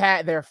in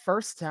their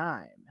first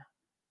time.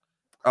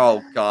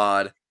 Oh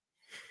god.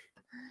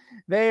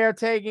 They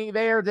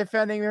are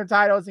defending their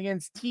titles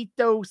against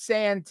Tito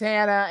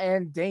Santana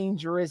and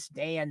Dangerous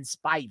Dan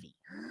Spivey.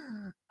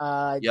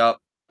 Yep.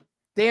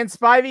 Dan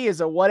Spivey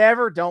is a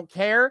whatever, don't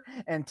care,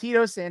 and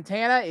Tito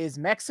Santana is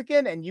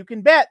Mexican, and you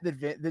can bet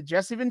that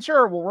Jesse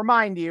Ventura will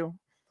remind you.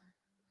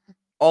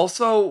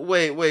 Also,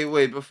 wait.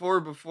 Before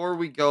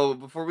we go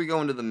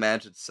into the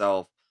match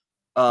itself,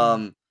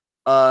 I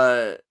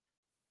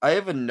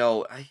have a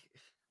note.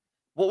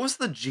 What was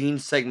the Gene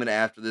segment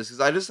after this?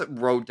 Because I just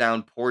wrote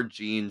down poor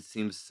Gene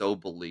seems so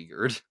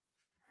beleaguered.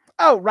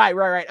 Oh, right.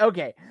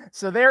 Okay.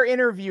 So they're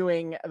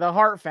interviewing the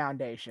Hart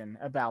Foundation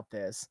about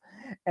this.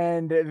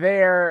 And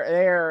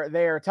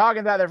they're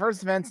talking about their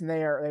first events, and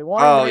they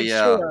want to make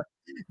sure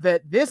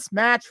that this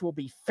match will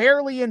be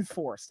fairly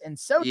enforced. And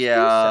so to do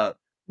so,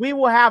 we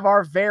will have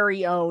our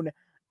very own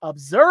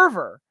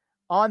observer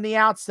on the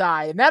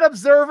outside. And that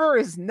observer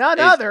is none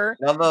other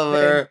than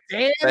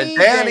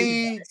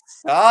Danny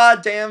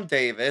goddamn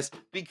Davis,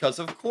 because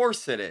of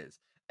course it is.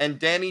 And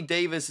Danny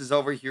Davis is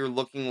over here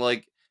looking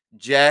like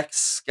Jack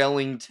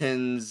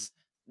Skellington's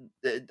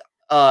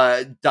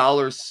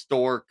dollar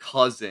store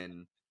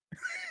cousin.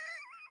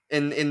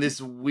 In this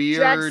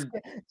weird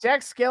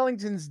Jack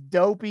Skellington's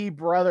dopey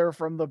brother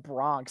from the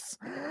Bronx.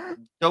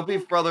 Dopey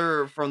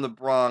brother from the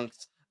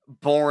Bronx,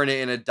 born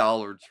in a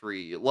Dollar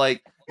Tree.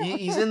 Like,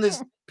 he's in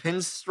this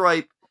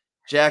pinstripe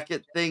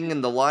jacket thing,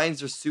 and the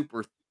lines are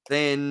super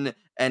thin,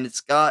 and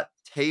it's got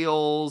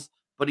tails,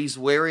 but he's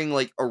wearing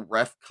like a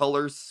ref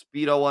color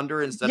Speedo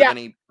under instead of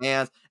any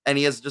pants, and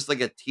he has just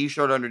like a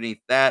t-shirt underneath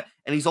that,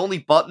 and he's only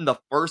buttoned the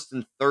first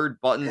and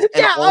third buttons,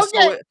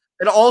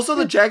 and also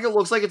the jacket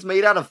looks like it's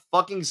made out of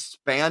fucking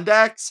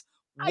spandex.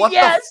 What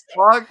the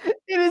fuck?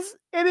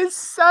 It is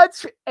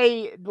such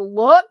a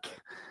look,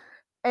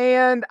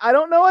 and I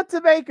don't know what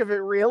to make of it,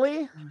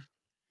 really.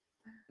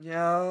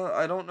 Yeah,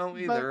 I don't know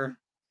either.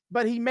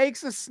 But he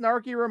makes a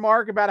snarky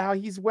remark about how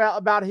he's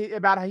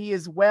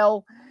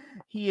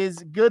he is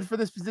good for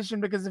this position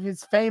because of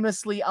his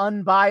famously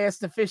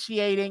unbiased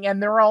officiating,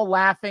 and they're all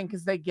laughing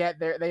because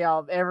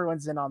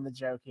everyone's in on the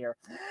joke here.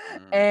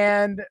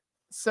 And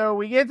so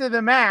we get to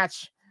the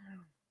match,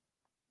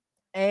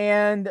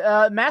 and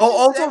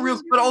also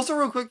real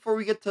quick before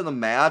we get to the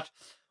match,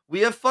 we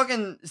have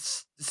fucking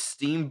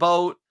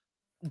Steamboat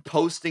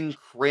posting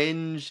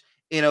cringe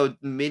in a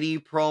mini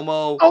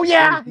promo Oh where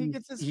yeah, he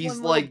gets this he's one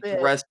little like bit.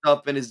 dressed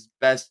up in his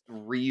best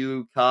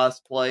Ryu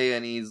cosplay,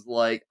 and he's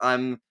like,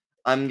 I'm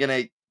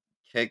gonna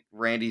kick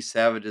Randy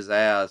Savage's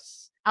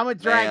ass, I'm a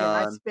dragon.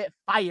 I man. spit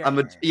fire.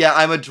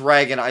 I'm a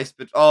dragon. I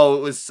spit. Oh,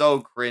 it was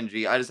so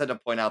cringy. I just had to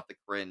point out the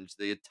cringe,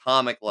 the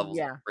atomic levels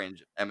of Yeah.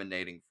 cringe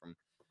emanating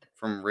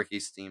from Ricky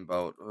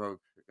Steamboat. Oh,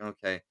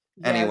 okay.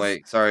 Yes.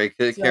 Anyway, sorry.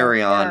 So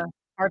Carry on.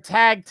 our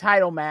tag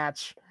title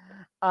match.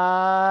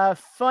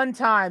 Fun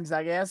times,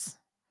 I guess.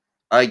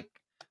 I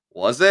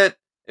was it.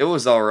 It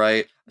was all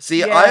right.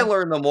 See, I Yeah.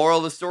 learned the moral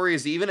of the story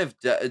is even if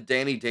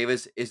Danny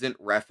Davis isn't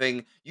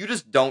reffing, you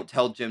just don't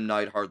tell Jim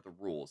Neidhart the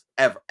rules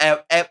ever,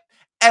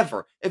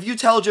 ever. If you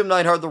tell Jim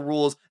Neidhart the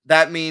rules,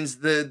 that means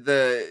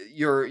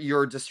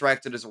you're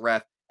distracted as a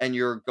ref and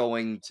you're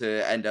going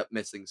to end up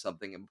missing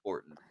something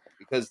important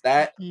because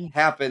that Ye-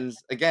 happens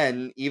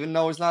again. Even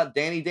though it's not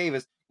Danny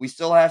Davis, we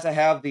still have to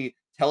have the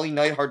telling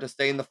Neidhart to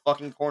stay in the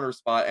fucking corner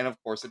spot, and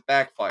of course, it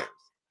backfires.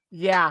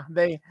 Yeah,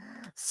 they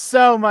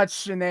so much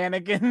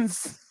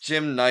shenanigans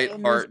Jim in this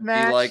Neidhart be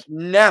like, match.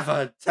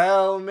 "Never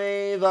tell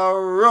me the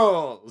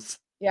rules."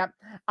 Yeah,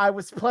 I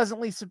was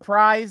pleasantly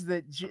surprised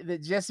that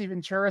that Jesse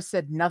Ventura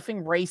said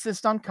nothing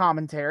racist on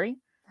commentary.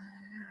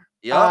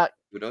 Yep, Uh,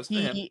 kudos to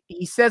him.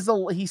 he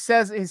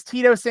says his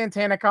Tito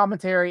Santana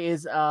commentary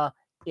is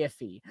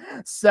iffy.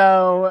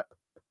 So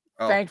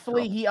Oh,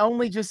 thankfully, he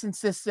only just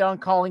insisted on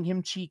calling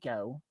him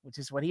Chico, which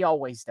is what he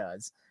always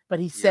does. But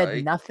he said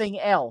yikes. nothing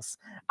else.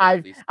 At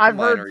I've least a I've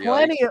heard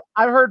minor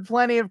yikes.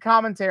 plenty of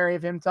commentary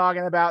of him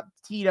talking about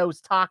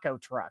Tito's taco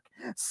truck.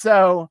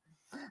 So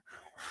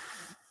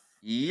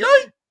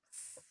Yikes.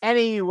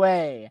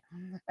 anyway,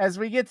 as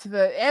we get to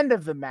the end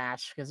of the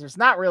match, because there's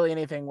not really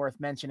anything worth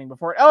mentioning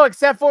before. Oh,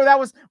 except for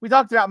we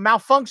talked about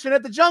malfunction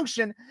at the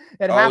junction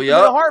that Oh, happened to the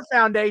yep. Hart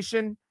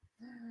Foundation,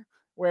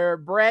 where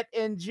Brett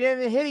and Jim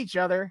hit each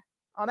other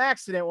on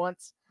accident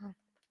once.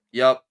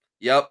 Yep.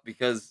 Yep,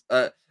 because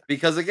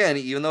again,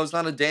 even though it's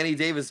not a Danny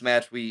Davis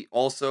match, we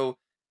also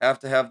have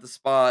to have the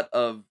spot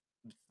of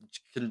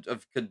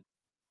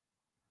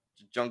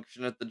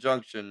junction at the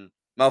junction,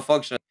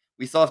 malfunction.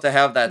 We still have to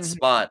have that Mhm.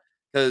 spot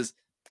because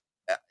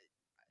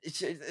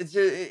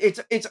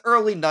it's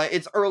early night.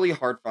 It's early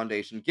Heart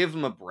Foundation. Give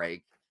them a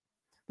break.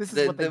 This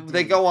is what they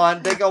They do. go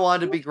on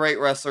to be great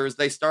wrestlers.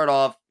 They start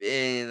off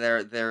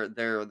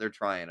they're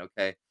trying,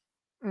 okay?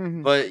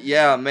 Mhm. But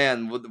yeah,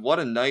 man, what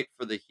a night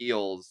for the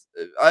heels.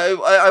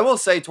 I will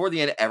say toward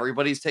the end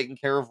everybody's taking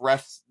care of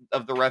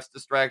the ref's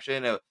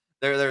distraction.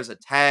 There's a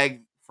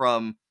tag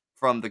from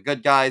the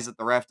good guys that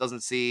the ref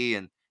doesn't see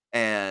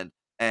and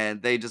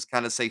and they just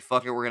kind of say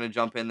fuck it, we're going to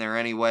jump in there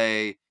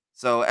anyway.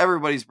 So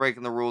everybody's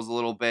breaking the rules a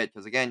little bit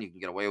because again, you can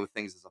get away with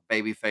things as a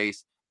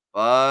babyface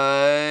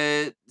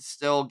but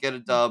still get a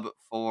dub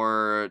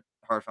for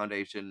Heart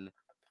Foundation,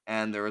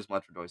 and there is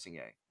much rejoicing.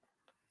 Yay!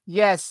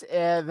 Yes,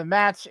 the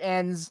match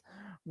ends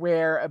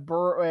where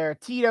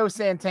Tito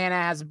Santana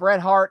has Bret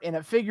Hart in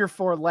a figure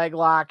four leg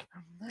lock,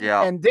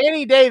 Yeah, and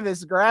Danny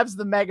Davis grabs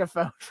the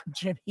megaphone from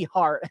Jimmy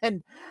Hart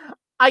and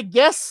I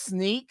guess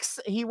sneaks.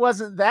 He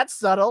wasn't that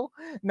subtle,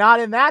 not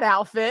in that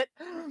outfit.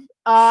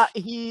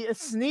 He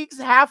sneaks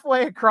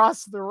halfway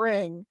across the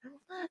ring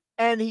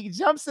and he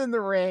jumps in the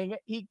ring.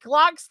 He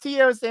clocks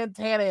Tito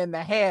Santana in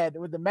the head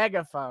with the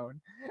megaphone,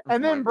 oh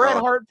and my then Bret god,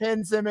 Hart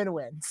pins him and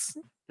wins.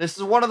 this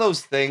is one of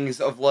those things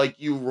of like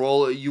you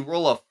roll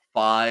a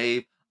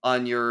 5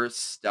 on your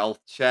stealth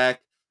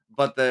check,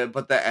 but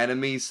the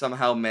enemy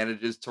somehow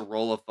manages to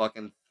roll a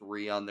fucking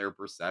 3 on their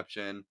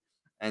perception,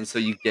 and so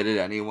you get it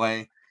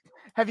anyway.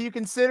 Have you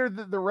considered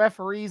that the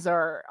referees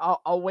are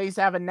always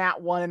have a nat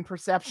one in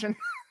perception?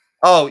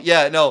 Oh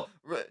yeah, no.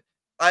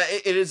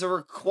 It is a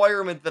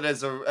requirement that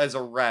as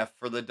a ref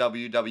for the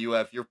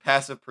WWF, your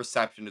passive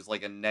perception is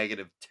like a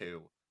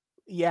 -2.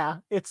 Yeah,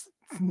 it's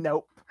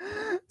nope.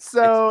 It's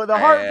So the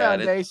Hart bad.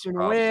 It's a Foundation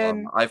problem.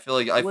 win. I feel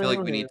like we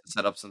Woohoo. need to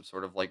set up some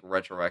sort of like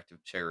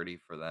retroactive charity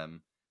for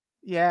them.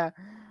 Yeah.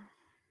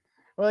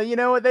 Well, you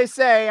know what they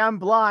say. I'm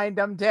blind.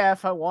 I'm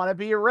deaf. I want to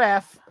be a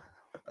ref.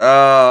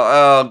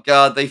 Oh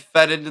god, they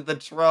fed into the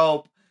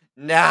trope.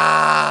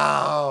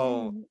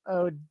 No.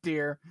 Oh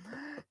dear. Uh,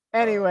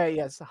 Anyway,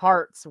 yes,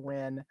 Hearts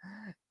win.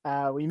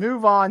 We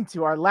move on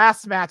to our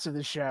last match of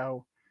the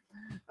show,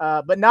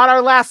 but not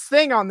our last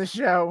thing on the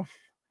show.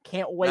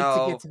 Can't wait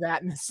to get no. to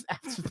that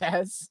after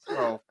this.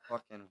 So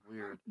fucking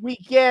weird. We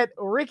get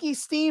Ricky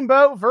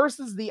Steamboat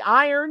versus the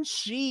Iron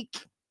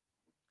Sheik.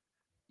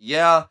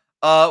 Yeah.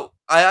 I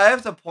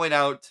have to point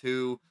out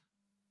too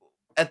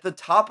at the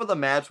top of the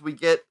match we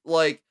get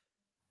like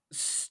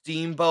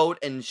Steamboat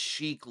and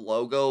Sheik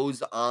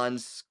logos on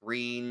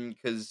screen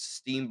because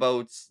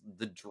Steamboat's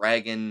the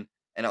dragon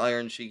and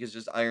Iron Sheik is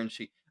just Iron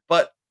Sheik.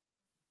 But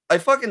I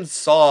fucking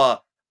saw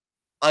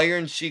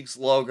Iron Sheik's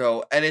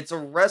logo and it's a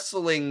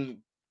wrestling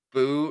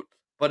boot,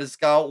 but it's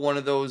got one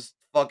of those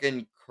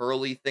fucking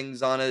curly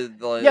things on it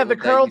Yeah, the that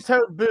curl you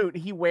toed boot.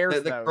 He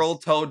wears the curl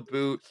those. toed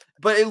boot,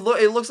 but it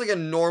looks like a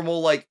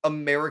normal like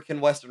American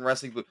Western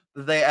wrestling boot.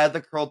 They add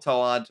the curl toe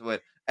onto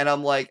it, And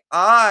I'm like,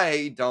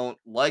 I don't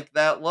like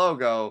that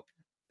logo.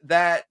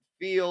 That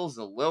feels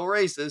a little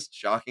racist,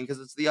 shocking because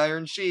it's the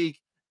Iron Sheik.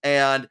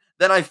 And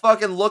then I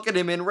fucking look at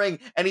him in ring,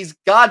 and he's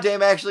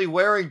goddamn actually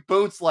wearing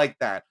boots like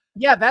that.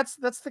 Yeah, that's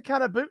the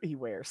kind of boot he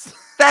wears.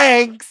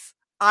 Thanks.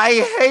 I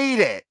hate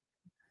it.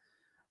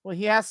 Well,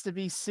 he has to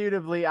be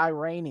suitably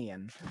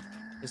Iranian.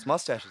 His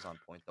mustache is on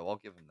point, though. I'll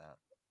give him that.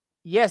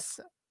 Yes.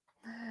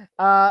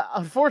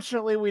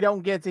 Unfortunately, we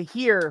don't get to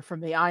hear from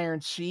the Iron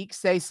Sheik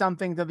say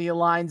something to the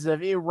lines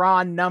of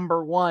Iran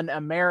 #1,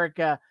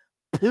 America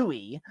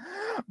Pooey.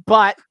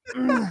 But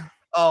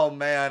Oh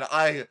man,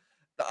 I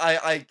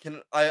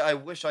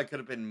wish I could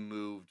have been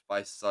moved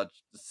by such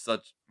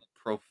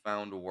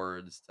profound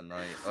words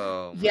tonight.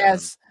 Oh man.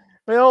 yes,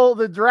 Bill,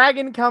 the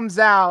dragon comes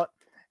out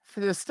for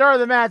the start of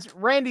the match.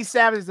 Randy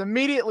Savage is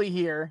immediately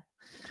here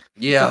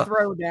to Yeah.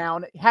 throw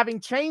down, having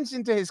changed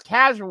into his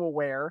casual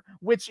wear,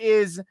 which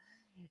is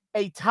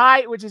a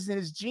tie, which is in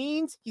his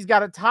jeans. He's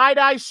got a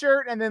tie-dye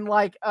shirt and then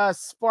like a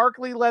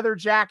sparkly leather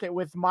jacket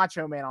with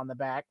Macho Man on the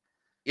back.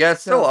 Yeah,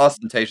 it's still So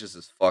ostentatious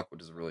as fuck,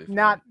 which is really funny.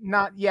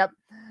 not yep.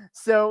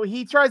 So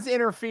he tries to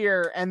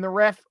interfere and the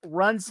ref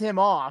runs him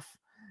off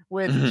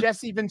with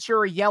Jesse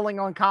Ventura yelling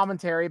on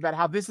commentary about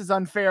how this is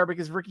unfair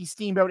because Ricky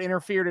Steamboat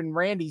interfered in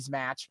Randy's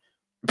match.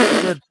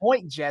 Good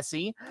point,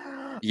 Jesse.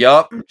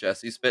 Yup,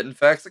 Jesse spitting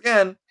facts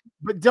again.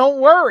 But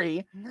don't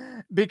worry,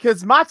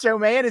 because Macho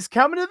Man is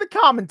coming to the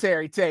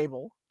commentary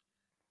table.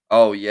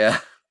 Oh yeah.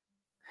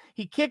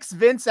 He kicks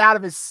Vince out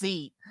of his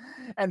seat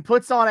and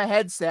puts on a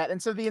headset.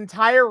 And so the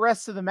entire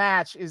rest of the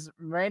match is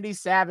Randy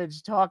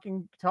Savage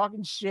talking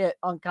shit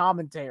on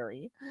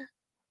commentary.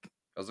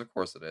 Because of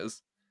course it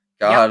is.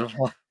 God.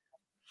 Yep.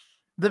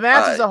 The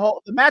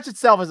match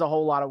itself is a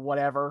whole lot of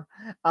whatever.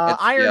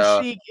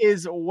 Iron Sheik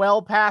is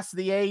well past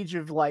the age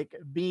of like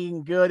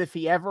being good if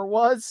he ever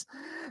was.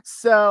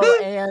 So,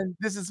 and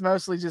this is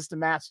mostly just a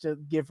match to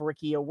give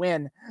Ricky a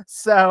win.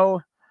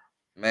 So,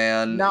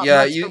 man, not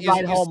yeah, much to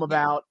write home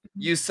about.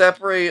 You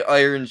separate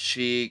Iron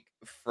Sheik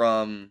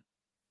from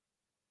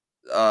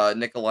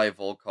Nikolai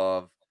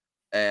Volkov,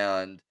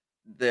 and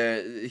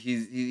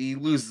he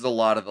loses a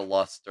lot of the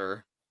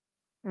luster.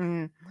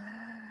 Mm.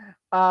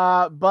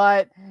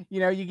 But you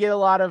know, you get a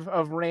lot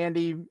of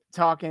Randy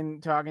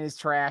talking his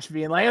trash,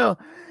 being like, "Oh,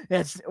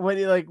 that's what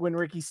like when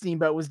Ricky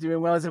Steamboat was doing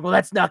well." He's like, "Well,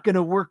 that's not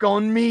gonna work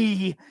on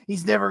me.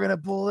 He's never gonna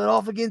pull it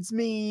off against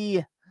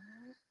me."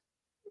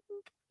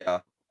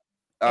 Yeah,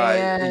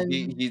 And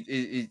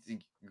he's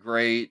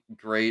great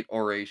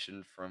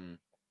oration from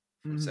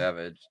mm,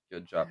 Savage.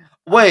 Good job.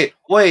 Wait,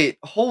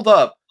 hold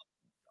up.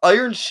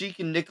 Iron Sheik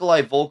and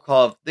Nikolai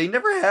Volkov, they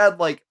never had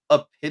like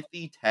a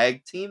pithy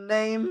tag team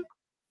name.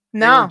 They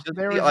were no, just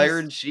there the was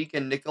Iron just Sheik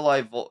and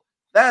Nikolai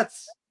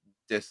That's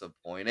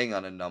disappointing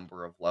on a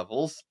number of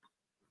levels.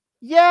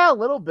 yeah, a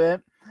little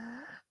bit.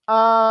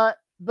 But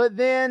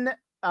then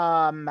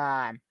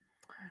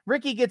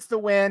Ricky gets the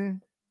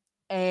win,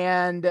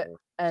 and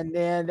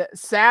then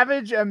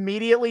Savage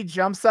immediately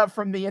jumps up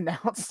from the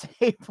announce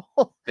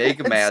table Big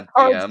and mad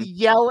starts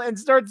TM.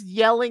 starts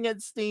yelling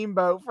at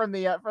Steamboat from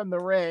the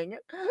ring.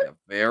 Yeah,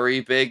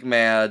 very big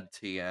mad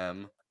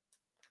TM.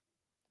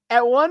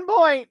 At one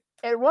point,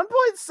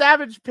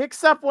 Savage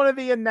picks up one of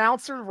the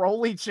announcer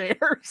rolly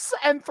chairs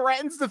and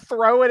threatens to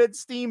throw it at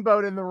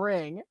Steamboat in the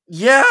ring.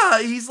 Yeah,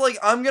 he's like,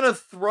 I'm gonna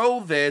throw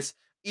this,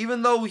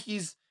 even though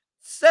he's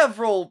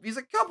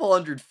a couple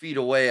 100 feet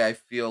away, I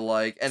feel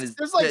like, and is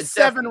There's like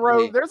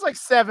There's like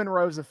 7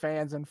 rows of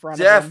fans in front of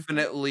him.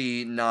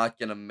 definitely not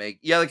gonna make.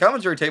 Yeah, the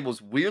commentary table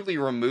is weirdly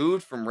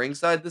removed from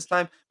ringside this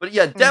time, but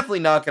yeah, definitely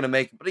not gonna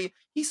make it. But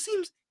he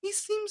seems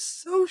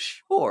so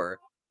sure.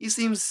 He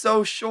seems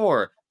so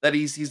sure that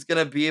he's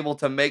gonna be able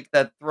to make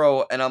that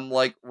throw, and I'm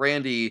like,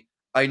 Randy,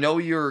 I know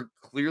you're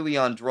clearly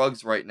on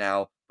drugs right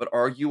now, but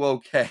are you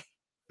okay?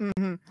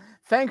 Mm-hmm.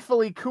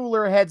 Thankfully,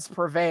 cooler heads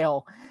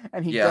prevail,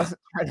 and he Yeah, doesn't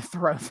try to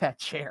throw that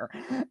chair.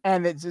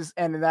 And it just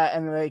and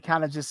they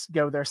kind of just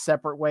go their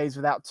separate ways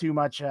without too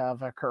much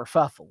of a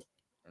kerfuffle.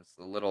 it's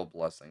the little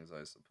blessings,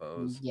 I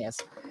suppose. Yes.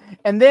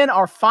 And then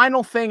our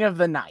final thing of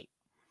the night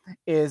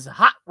is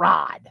Hot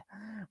Rod.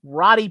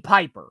 Roddy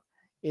Piper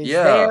is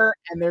Yeah, there,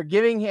 and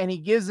he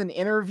gives an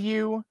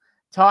interview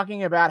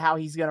talking about how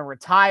he's going to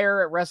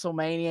retire at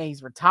WrestleMania.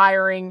 He's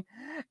retiring,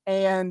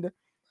 and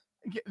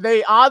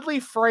they oddly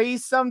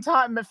phrase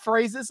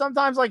it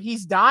sometimes like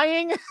he's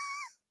dying.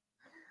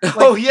 Like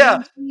oh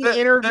yeah, the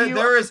interview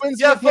there is opens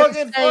yeah, with him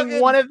fucking saying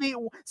there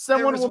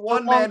someone is will no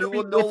one man longer who be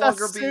will no with us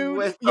longer be soon.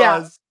 with Yeah.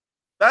 us.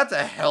 That's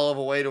a hell of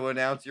a way to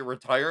announce your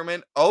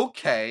retirement.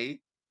 Okay.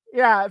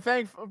 Yeah,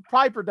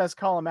 Piper does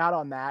call him out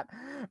on that.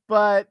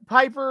 But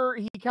Piper,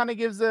 he kind of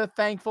gives a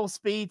thankful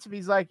speech.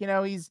 He's like, you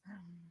know, he's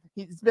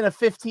been a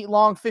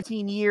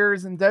 15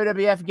 years, and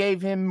WWF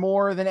gave him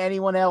more than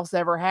anyone else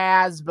ever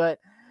has, but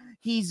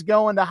he's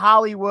going to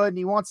Hollywood and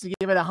he wants to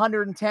give it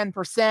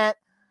 110%.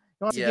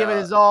 He wants to give it Yeah.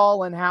 his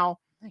all, and how,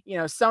 you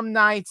know, some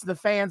nights the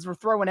fans were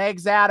throwing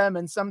eggs at him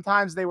and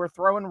sometimes they were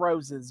throwing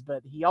roses,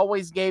 but he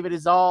always gave it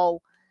his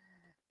all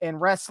in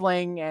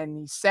wrestling, and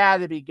he's sad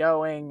to be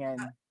going.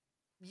 And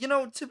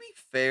To be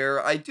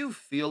fair, I do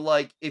feel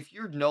like if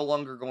you're no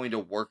longer going to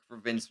work for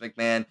Vince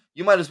McMahon,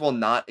 you might as well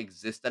not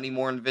exist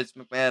anymore in Vince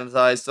McMahon's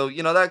eyes. So,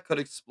 that could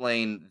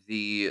explain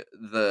the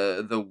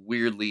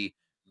weirdly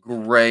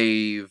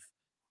grave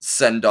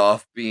send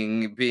off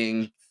being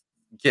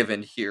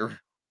given here.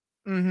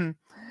 Hmm.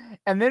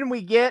 And then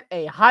we get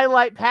a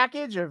highlight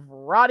package of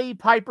Roddy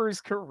Piper's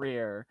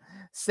career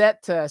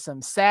set to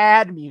some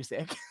sad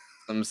music.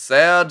 Some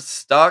sad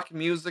stock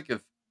music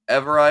if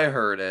ever I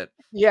heard it.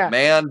 Yeah.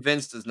 Man,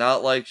 Vince does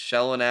not like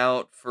shelling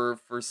out for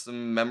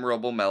some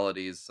memorable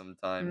melodies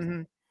sometimes.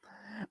 Hmm.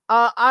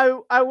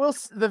 I will.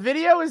 The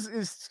video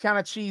is kind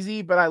of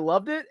cheesy, but I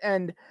loved it,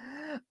 and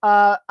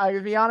I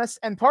would be honest.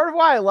 And part of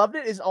why I loved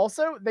it is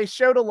also they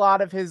showed a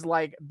lot of his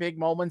like big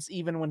moments,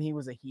 even when he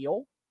was a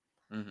heel.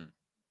 Mhm.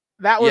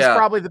 That was Yeah,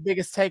 probably the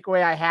biggest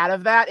takeaway I had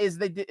of that is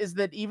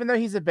that even though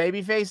he's a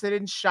babyface, they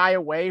didn't shy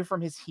away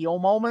from his heel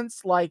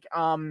moments, like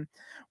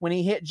when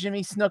he hit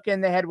Jimmy Snuka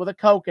in the head with a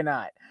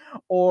coconut,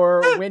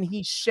 or when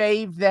he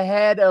shaved the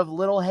head of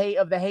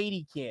the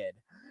Haiti kid,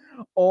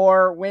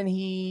 or when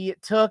he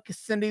took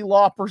Cyndi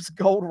Lauper's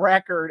gold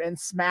record and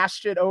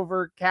smashed it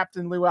over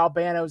Captain Lou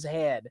Albano's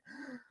head.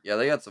 Yeah,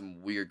 they got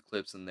some weird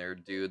clips in there,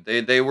 dude.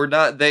 They were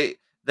not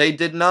they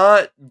did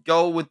not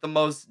go with the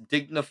most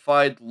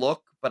dignified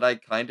look, but I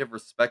kind of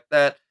respect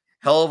that.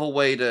 Hell of a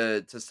way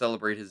to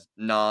celebrate his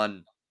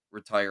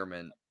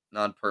non-retirement,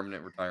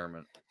 non-permanent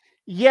retirement.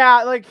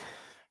 Yeah, like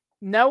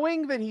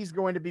knowing that he's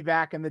going to be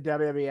back in the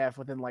WWF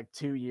within like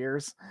 2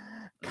 years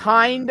Mhm.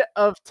 kind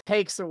of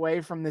takes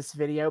away from this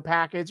video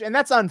package. And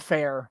that's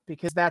unfair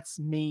because that's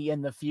me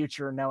in the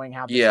future knowing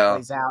how this Yeah.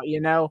 plays out,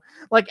 you know?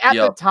 Like at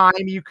the Yep. time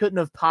you couldn't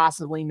have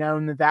possibly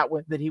known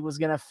that he was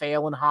going to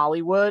fail in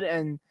Hollywood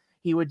and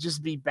he would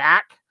just be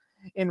back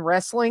in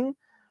wrestling.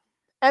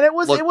 And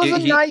Look, it was a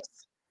nice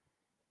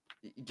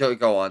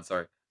go on,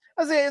 sorry.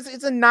 I say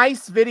it's a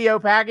nice video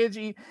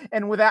package,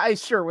 and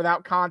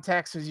without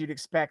context as you'd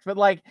expect. But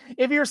like,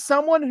 if you're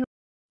someone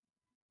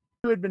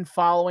who had been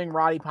following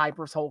Roddy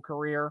Piper's whole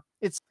career,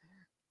 it's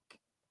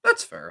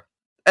That's fair.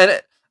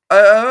 And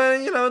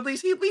at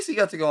least he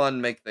got to go on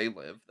and make They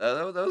Live.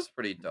 That was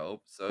pretty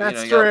dope. So,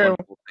 that's you got true. one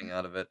cool thing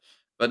out of it.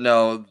 But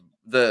no,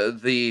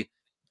 the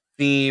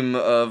theme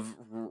of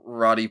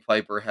Roddy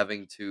Piper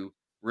having to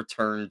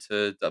return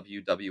to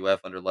WWF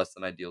under less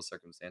than ideal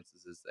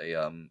circumstances is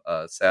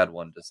a sad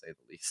one to say the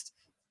least.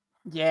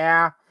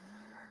 Yeah.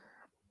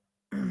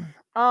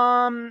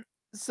 um.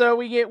 So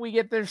we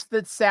get this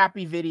the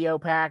sappy video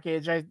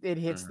package. It Mhm.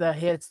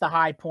 hits the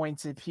high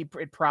points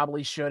it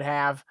probably should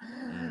have,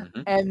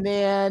 Mhm. and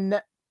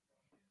then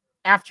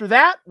after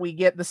that we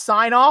get the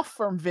sign off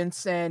from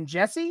Vince and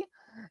Jesse,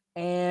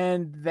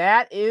 and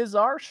that is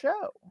our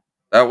show.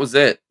 That was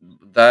it.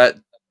 That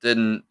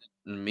didn't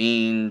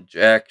mean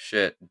jack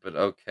shit, but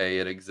okay,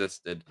 it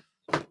existed.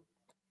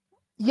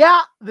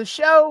 Yeah, the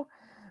show,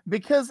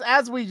 because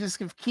as we just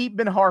have keep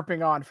been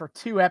harping on for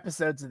 2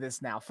 episodes of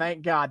this now.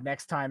 Thank God,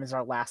 next time is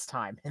our last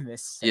time in Yeah.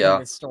 this And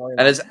storyline.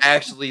 it's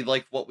actually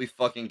like what we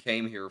fucking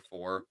came here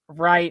for.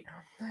 Right?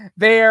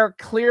 They're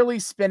clearly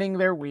spinning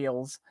their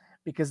wheels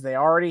because they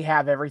already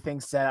have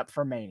everything set up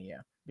for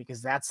Mania.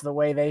 Because that's the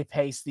way they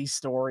pace these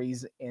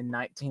stories in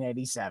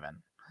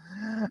 1987.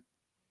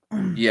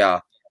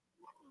 Yeah.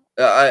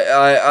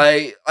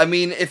 I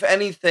mean, if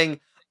anything,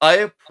 I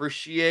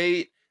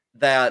appreciate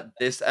that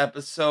this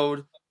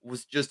episode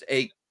was just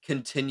a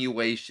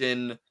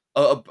continuation,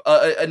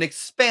 an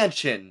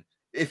expansion,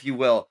 if you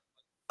will,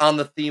 on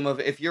the theme of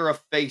if you're a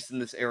face in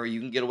this era, you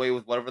can get away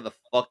with whatever the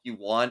fuck you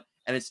want,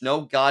 and it's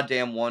no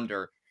goddamn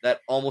wonder that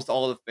almost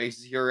all of the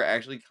faces here are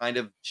actually kind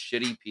of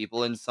shitty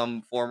people in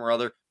some form or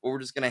other, but we're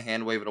just gonna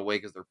hand wave it away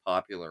because they're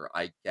popular,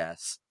 I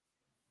guess.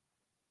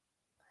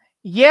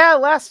 Yeah,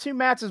 last 2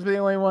 matches were the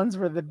only ones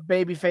where the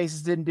baby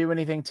faces didn't do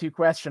anything too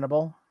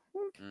questionable.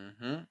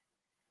 Mhm.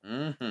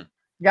 Mhm.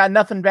 Got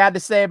nothing bad to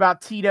say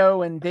about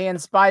Tito and Dan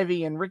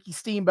Spivey, and Ricky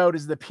Steamboat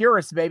is the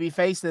purest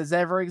babyface that has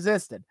ever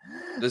existed.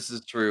 This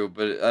is true,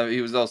 but,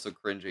 he was also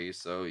cringy,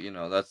 so,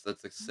 that's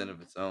a sin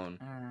of its own.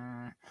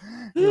 Mm,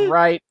 you're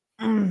right.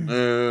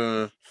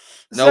 Uh,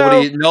 So,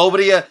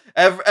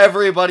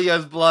 everybody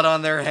has blood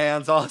on their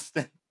hands,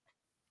 Austin.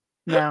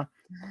 no.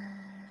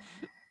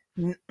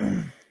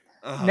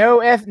 Ugh. No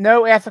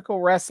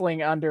ethical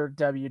wrestling under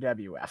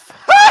WWF.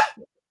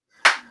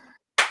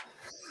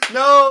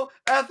 No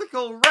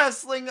ethical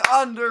wrestling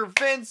under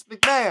Vince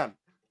McMahon.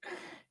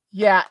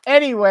 Yeah,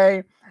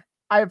 anyway,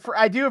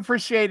 I do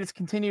appreciate it's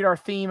continued our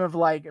theme of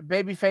like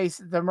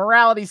babyface. The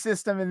morality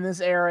system in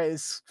this era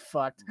is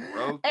fucked.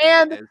 Broken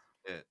And as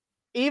shit.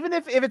 even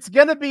if it's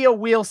gonna be a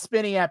wheel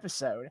spinny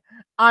episode,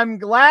 I'm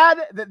glad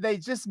that they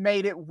just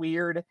made it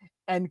weird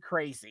and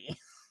crazy.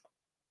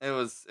 It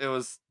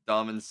was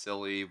dumb and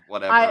silly,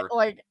 whatever.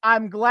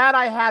 I'm glad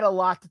I had a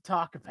lot to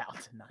talk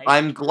about tonight.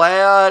 I'm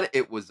glad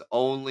it was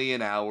only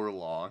an hour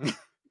long.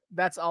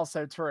 That's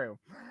also true.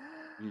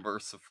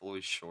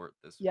 Mercifully short,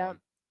 this Yeah. one.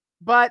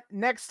 But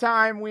next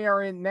time we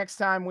are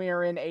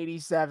in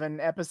 87,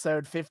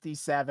 episode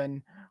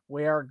 57.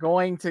 We are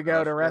going to go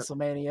Oh, to shit.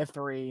 WrestleMania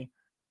 3.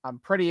 I'm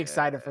pretty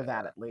excited for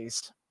that Yeah. at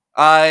least.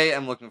 I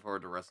am looking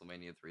forward to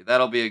WrestleMania 3.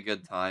 That'll be a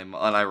good time,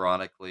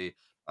 unironically.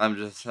 I'm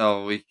just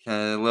we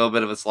can a little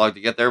bit of a slog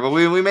to get there, but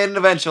we made it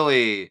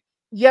eventually.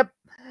 Yep.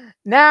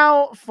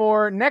 Now,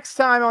 for next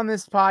time on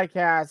this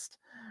podcast,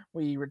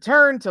 we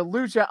return to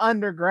Lucha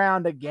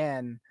Underground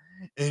again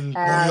In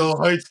as Boyle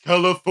Heights,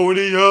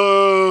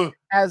 California.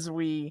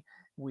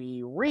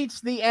 we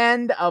reach the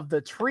end of the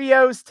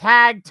Trios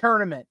Tag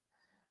Tournament.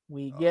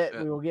 We Oh shit.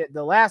 will get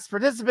the last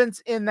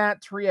participants in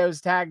that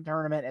Trios Tag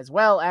Tournament as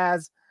well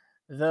as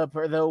the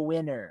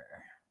winner.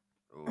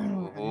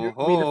 Oh,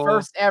 Will be the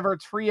first ever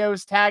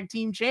Trios Tag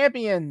Team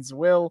Champions.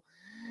 Will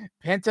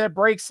Penta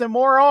break some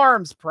more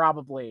arms?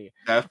 Probably.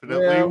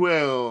 definitely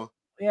will.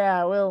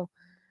 Yeah,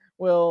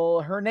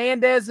 will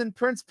Hernandez and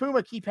Prince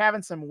Puma keep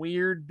having some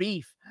weird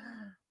beef?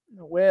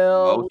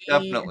 Most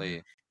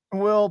definitely.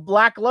 Will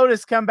Black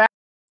Lotus come back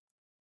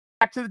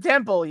to the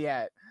temple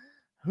yet?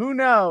 Who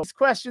knows?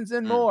 Questions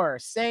and more.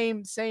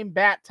 Same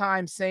bat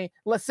time, same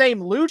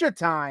Lucha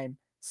time,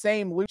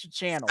 same Lucha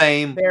channel.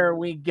 Same There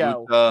we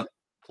go. Lucha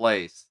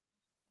place.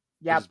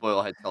 Yep. Which is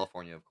Boyle Heights,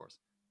 California, of course.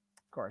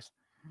 Of course.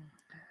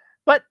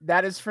 But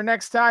that is for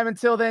next time.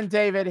 Until then,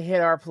 David,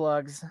 hit our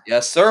plugs.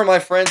 Yes, sir, my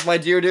friends, my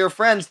dear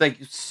friends. Thank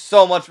you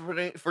so much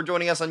for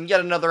joining us on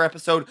yet another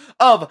episode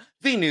of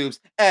the Noobs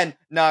and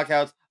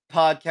Knockouts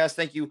podcast.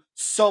 Thank you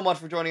so much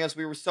for joining us.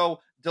 We were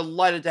so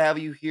delighted to have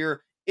you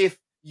here. If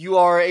you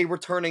are a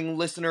returning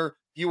listener,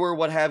 viewer,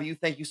 what have you,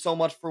 thank you so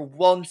much for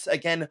once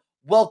again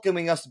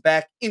welcoming us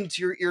back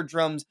into your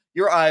eardrums,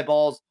 your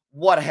eyeballs,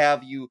 what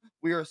have you.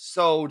 We are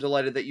so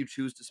delighted that you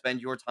choose to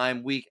spend your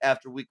time week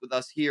after week with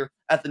us here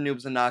at the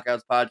Noobs and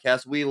Knockouts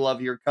podcast. We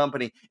love your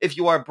company. If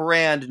you are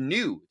brand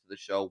new to the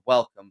show,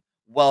 welcome.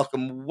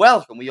 Welcome,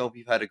 welcome. We hope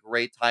you've had a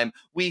great time.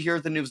 We here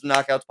at the Noobs and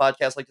Knockouts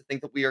podcast like to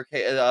think that we are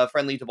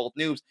friendly to both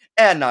noobs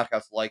and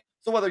knockouts alike.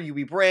 So whether you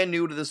be brand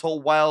new to this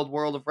whole wild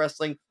world of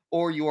wrestling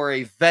or you are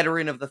a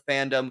veteran of the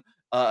fandom,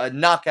 a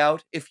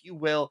knockout, if you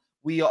will,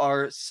 we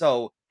are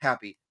so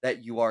happy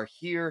that you are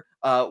here.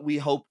 We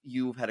hope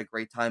you've had a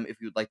great time. If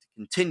you'd like to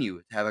continue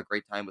to have a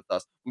great time with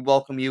us, we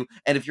welcome you.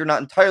 And if you're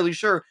not entirely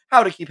sure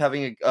how to keep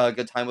having a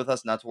good time with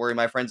us, not to worry,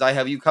 my friends, I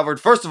have you covered.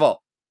 First of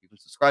all, you can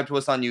subscribe to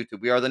us on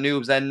YouTube. We are the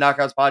Noobs and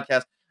Knockouts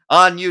podcast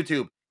on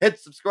YouTube. Hit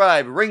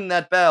subscribe, ring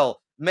that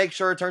bell. Make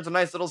sure it turns a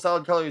nice little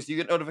solid color so you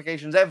get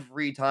notifications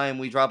every time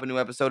we drop a new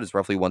episode. It's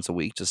roughly once a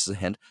week, just as a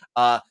hint.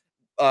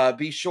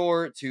 Be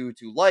sure to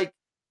like,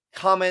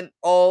 comment,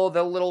 all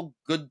the little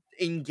good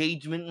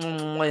engagement.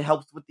 It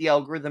helps with the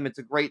algorithm. It's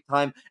a great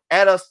time.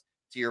 Add us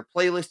to your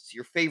playlists,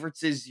 your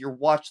favorites, your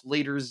watch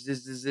laters.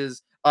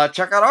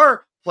 Check out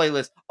our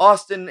playlist.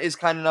 Austin is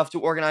kind enough to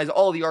organize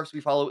all the arcs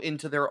we follow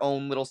into their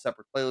own little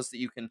separate playlists that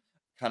you can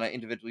kind of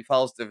individually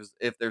follow. So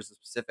if there's a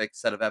specific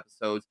set of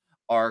episodes,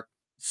 arc,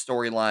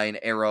 storyline,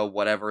 era,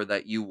 whatever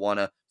that you want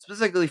to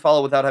specifically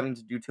follow without having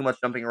to do too much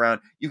jumping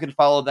around, you can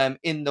follow them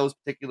in those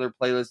particular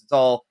playlists. It's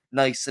all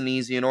nice and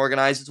easy and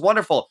organized. It's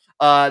wonderful.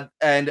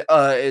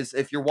 Is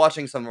if you're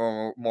watching some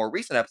more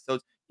recent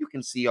episodes, you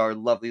can see our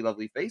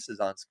lovely faces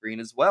on screen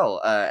as well,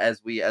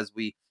 as we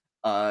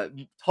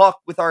talk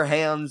with our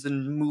hands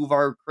and move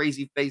our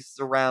crazy faces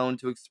around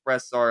to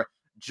express our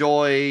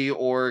joy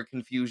or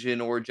confusion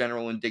or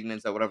general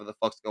indignance at whatever the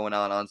fuck's going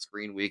on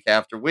screen week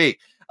after week.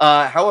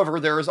 However,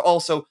 there is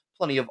also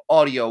plenty of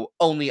audio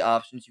only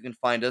options. You can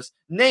find us,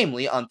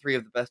 namely, on 3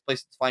 of the best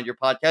places to find your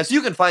podcast.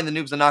 You can find the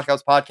Noobs and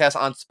Knockouts podcast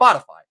on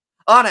Spotify,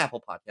 on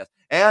Apple Podcasts,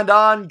 and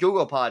on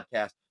Google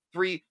Podcasts.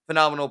 3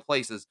 phenomenal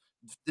places.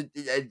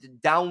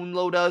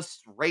 Download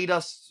us, rate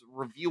us,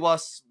 review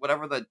us,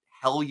 whatever the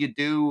hell you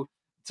do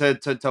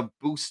to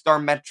boost our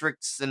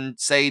metrics and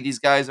say these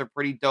guys are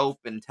pretty dope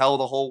and tell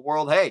the whole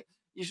world, hey,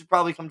 you should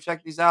probably come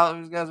check these out.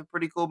 These guys are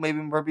pretty cool. Maybe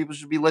more people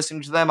should be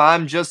listening to them.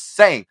 I'm just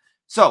saying.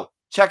 So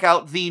check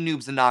out the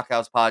Noobs and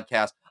Knockouts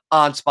podcast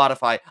on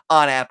Spotify,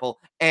 on Apple,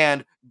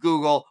 and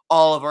Google.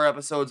 All of our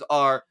episodes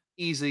are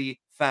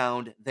easily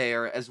found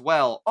there as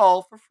well,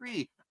 all for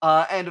free.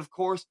 And of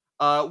course,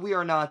 we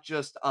are not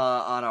just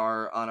on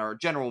our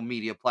general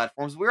media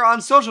platforms. We're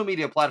on social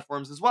media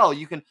platforms as well.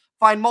 You can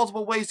find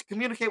multiple ways to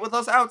communicate with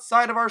us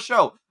outside of our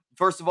show.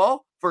 First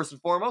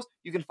and foremost,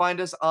 you can find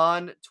us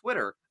on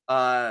Twitter.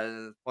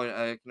 I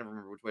can never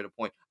remember which way to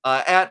point.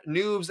 At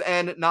Noobs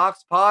and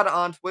Knox Pod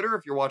on Twitter.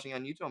 If you're watching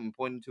on YouTube, I'm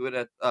pointing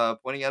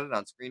at it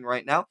on screen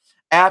right now.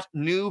 At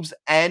Noobs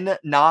and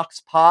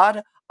Knox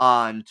Pod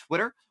on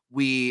Twitter.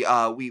 We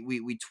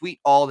tweet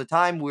all the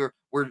time. We're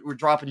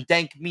dropping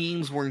dank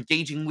memes. We're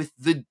engaging with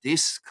the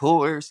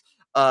discourse.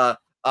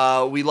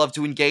 We love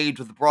to engage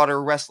with the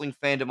broader wrestling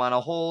fandom on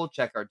a whole.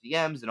 Check our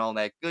DMs and all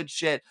that good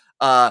shit.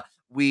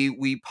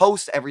 We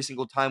post every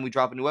single time we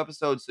drop a new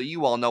episode, so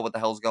you all know what the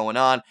hell's going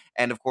on.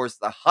 And of course,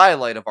 the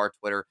highlight of our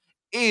Twitter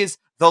is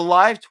the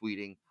live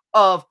tweeting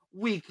of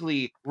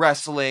weekly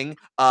wrestling,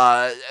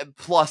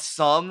 plus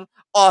some.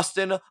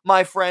 Austin,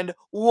 my friend,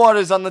 what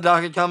is on the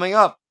docket coming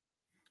up?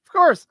 Of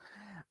course,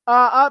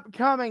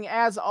 upcoming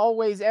as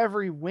always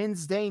every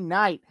Wednesday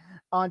night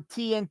on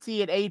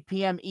TNT at 8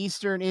 p.m.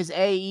 Eastern is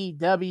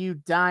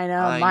AEW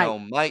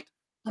Dynamite.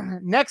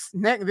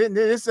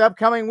 This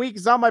upcoming week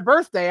is on my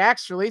birthday,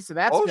 actually, so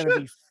that's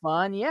gonna be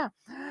fun. Yeah.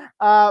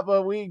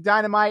 But we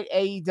Dynamite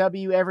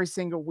AEW every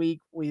single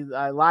week. We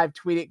live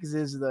tweet it because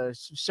this is the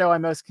show I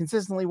most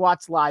consistently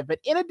watch live. But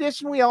in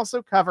addition, we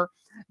also cover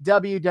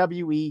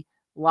WWE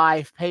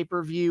live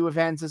pay-per-view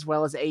events as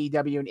well as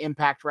AEW and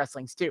Impact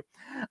Wrestling's too.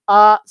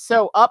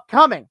 So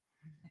upcoming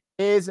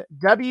is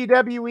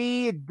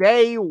WWE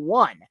Day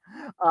One.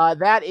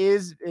 That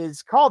is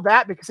called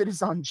that because it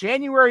is on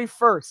January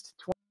 1st,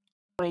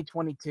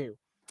 2022.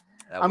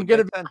 I'm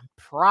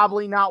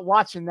probably not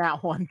watching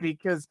that one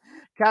because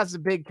it's a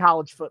big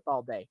college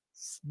football day.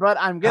 But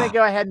I'm gonna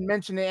go ahead and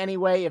mention it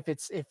anyway.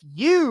 If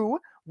you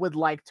would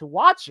like to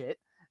watch it,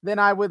 then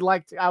I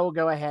will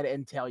go ahead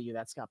and tell you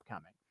that's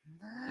upcoming.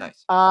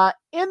 Nice.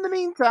 In the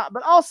meantime,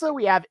 but also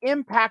we have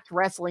Impact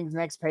Wrestling's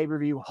next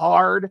pay-per-view,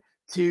 Hard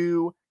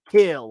to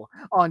Kill,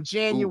 on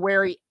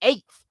January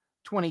 8th,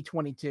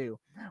 2022.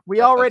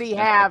 We already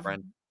have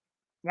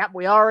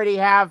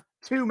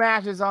two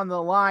matches on the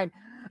line.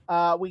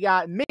 We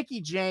got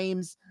Mickie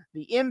James,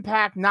 the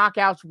Impact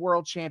Knockouts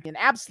World Champion,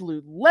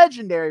 absolute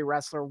legendary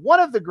wrestler, one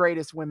of the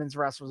greatest women's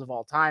wrestlers of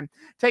all time,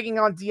 taking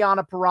on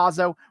Deonna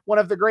Purrazzo, one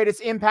of the greatest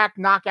Impact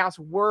Knockouts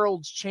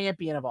World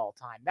Champion of all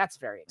time. That's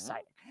very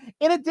exciting.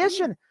 In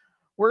addition,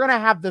 we're going to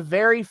have the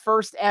very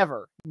first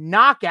ever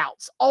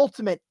Knockouts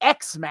Ultimate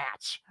X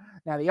match.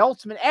 Now, the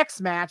Ultimate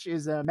X match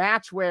is a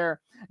match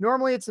where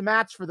normally it's a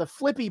match for the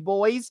Flippy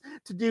Boys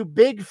to do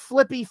big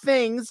flippy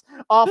things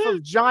off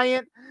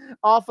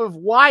of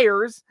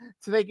wires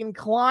so they can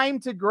climb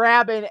to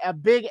grab a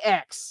big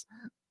X.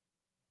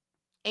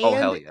 And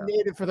hell yeah.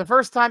 For the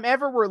first time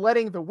ever, we're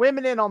letting the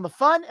women in on the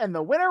fun, and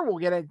the winner will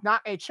get a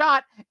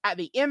shot at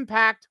the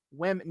Impact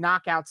Women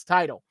Knockouts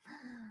title.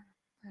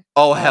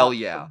 Oh, hell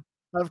yeah.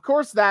 Of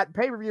course, that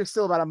pay-per-view is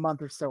still about a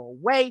month or so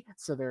away,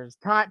 so there's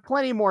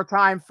plenty more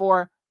time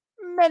for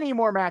many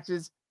more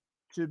matches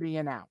to be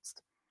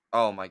announced.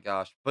 Oh my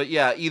gosh. But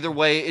yeah, either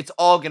way, it's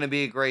all going to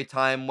be a great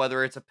time,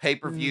 whether it's a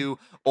pay-per-view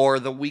or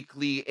the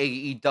weekly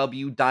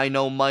AEW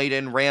Dynamite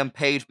and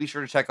Rampage. Be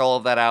sure to check all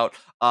of that out.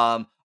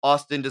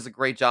 Austin does a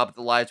great job at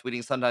the live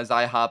tweeting. Sometimes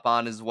I hop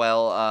on as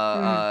well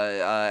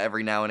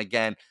every now and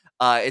again.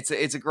 It's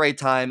a great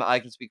time. I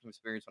can speak from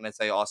experience when I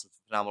say Austin's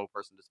a phenomenal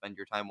person to spend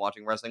your time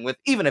watching wrestling with,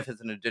 even if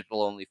it's in a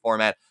digital-only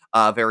format.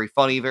 Very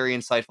funny, very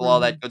insightful, all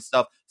that good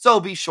stuff. So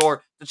be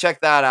sure to check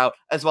that out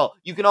as well.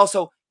 You can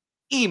also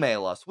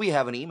email us. We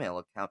have an email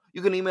account.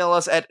 You can email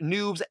us at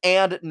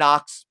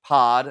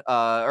noobsandknockspod,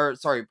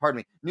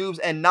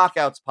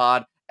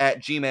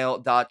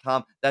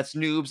 noobsandknockoutspod@gmail.com. That's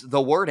noobs,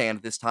 the word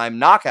and this time,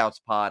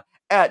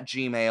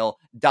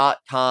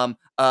 knockoutspod@gmail.com.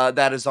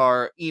 That is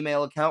our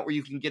email account where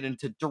you can get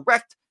into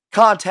direct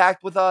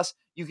contact with us.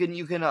 You can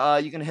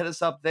hit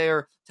us up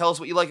there. Tell us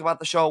what you like about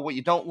the show, what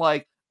you don't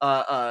like,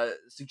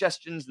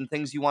 suggestions and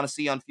things you want to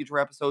see on future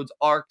episodes,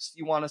 arcs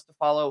you want us to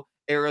follow,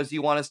 eras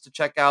you want us to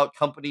check out,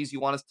 companies you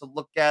want us to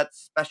look at,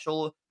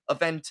 special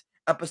event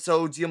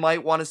episodes you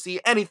might want to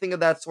see, anything of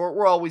that sort.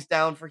 We're always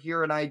down for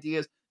hearing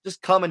ideas.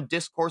 Just come and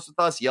discourse with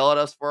us, yell at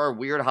us for our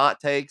weird hot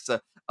takes,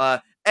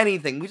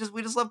 anything. We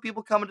just love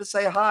people coming to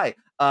say hi,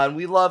 and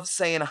we love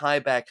saying hi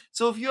back.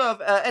 So if you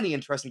have any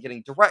interest in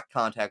getting direct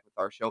contact with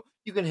our show,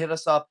 you can hit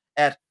us up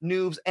at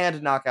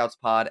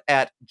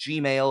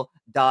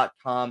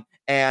noobsandknockoutspod@gmail.com.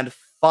 And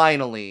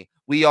finally,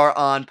 we are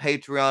on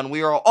Patreon.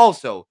 We are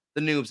also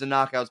the Noobs and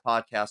Knockouts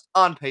podcast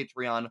on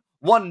Patreon.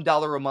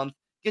 $1 a month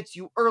gets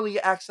you early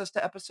access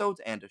to episodes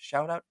and a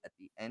shout out at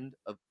the end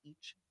of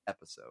each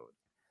episode.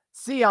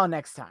 See y'all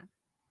next time.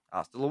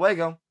 Hasta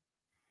luego.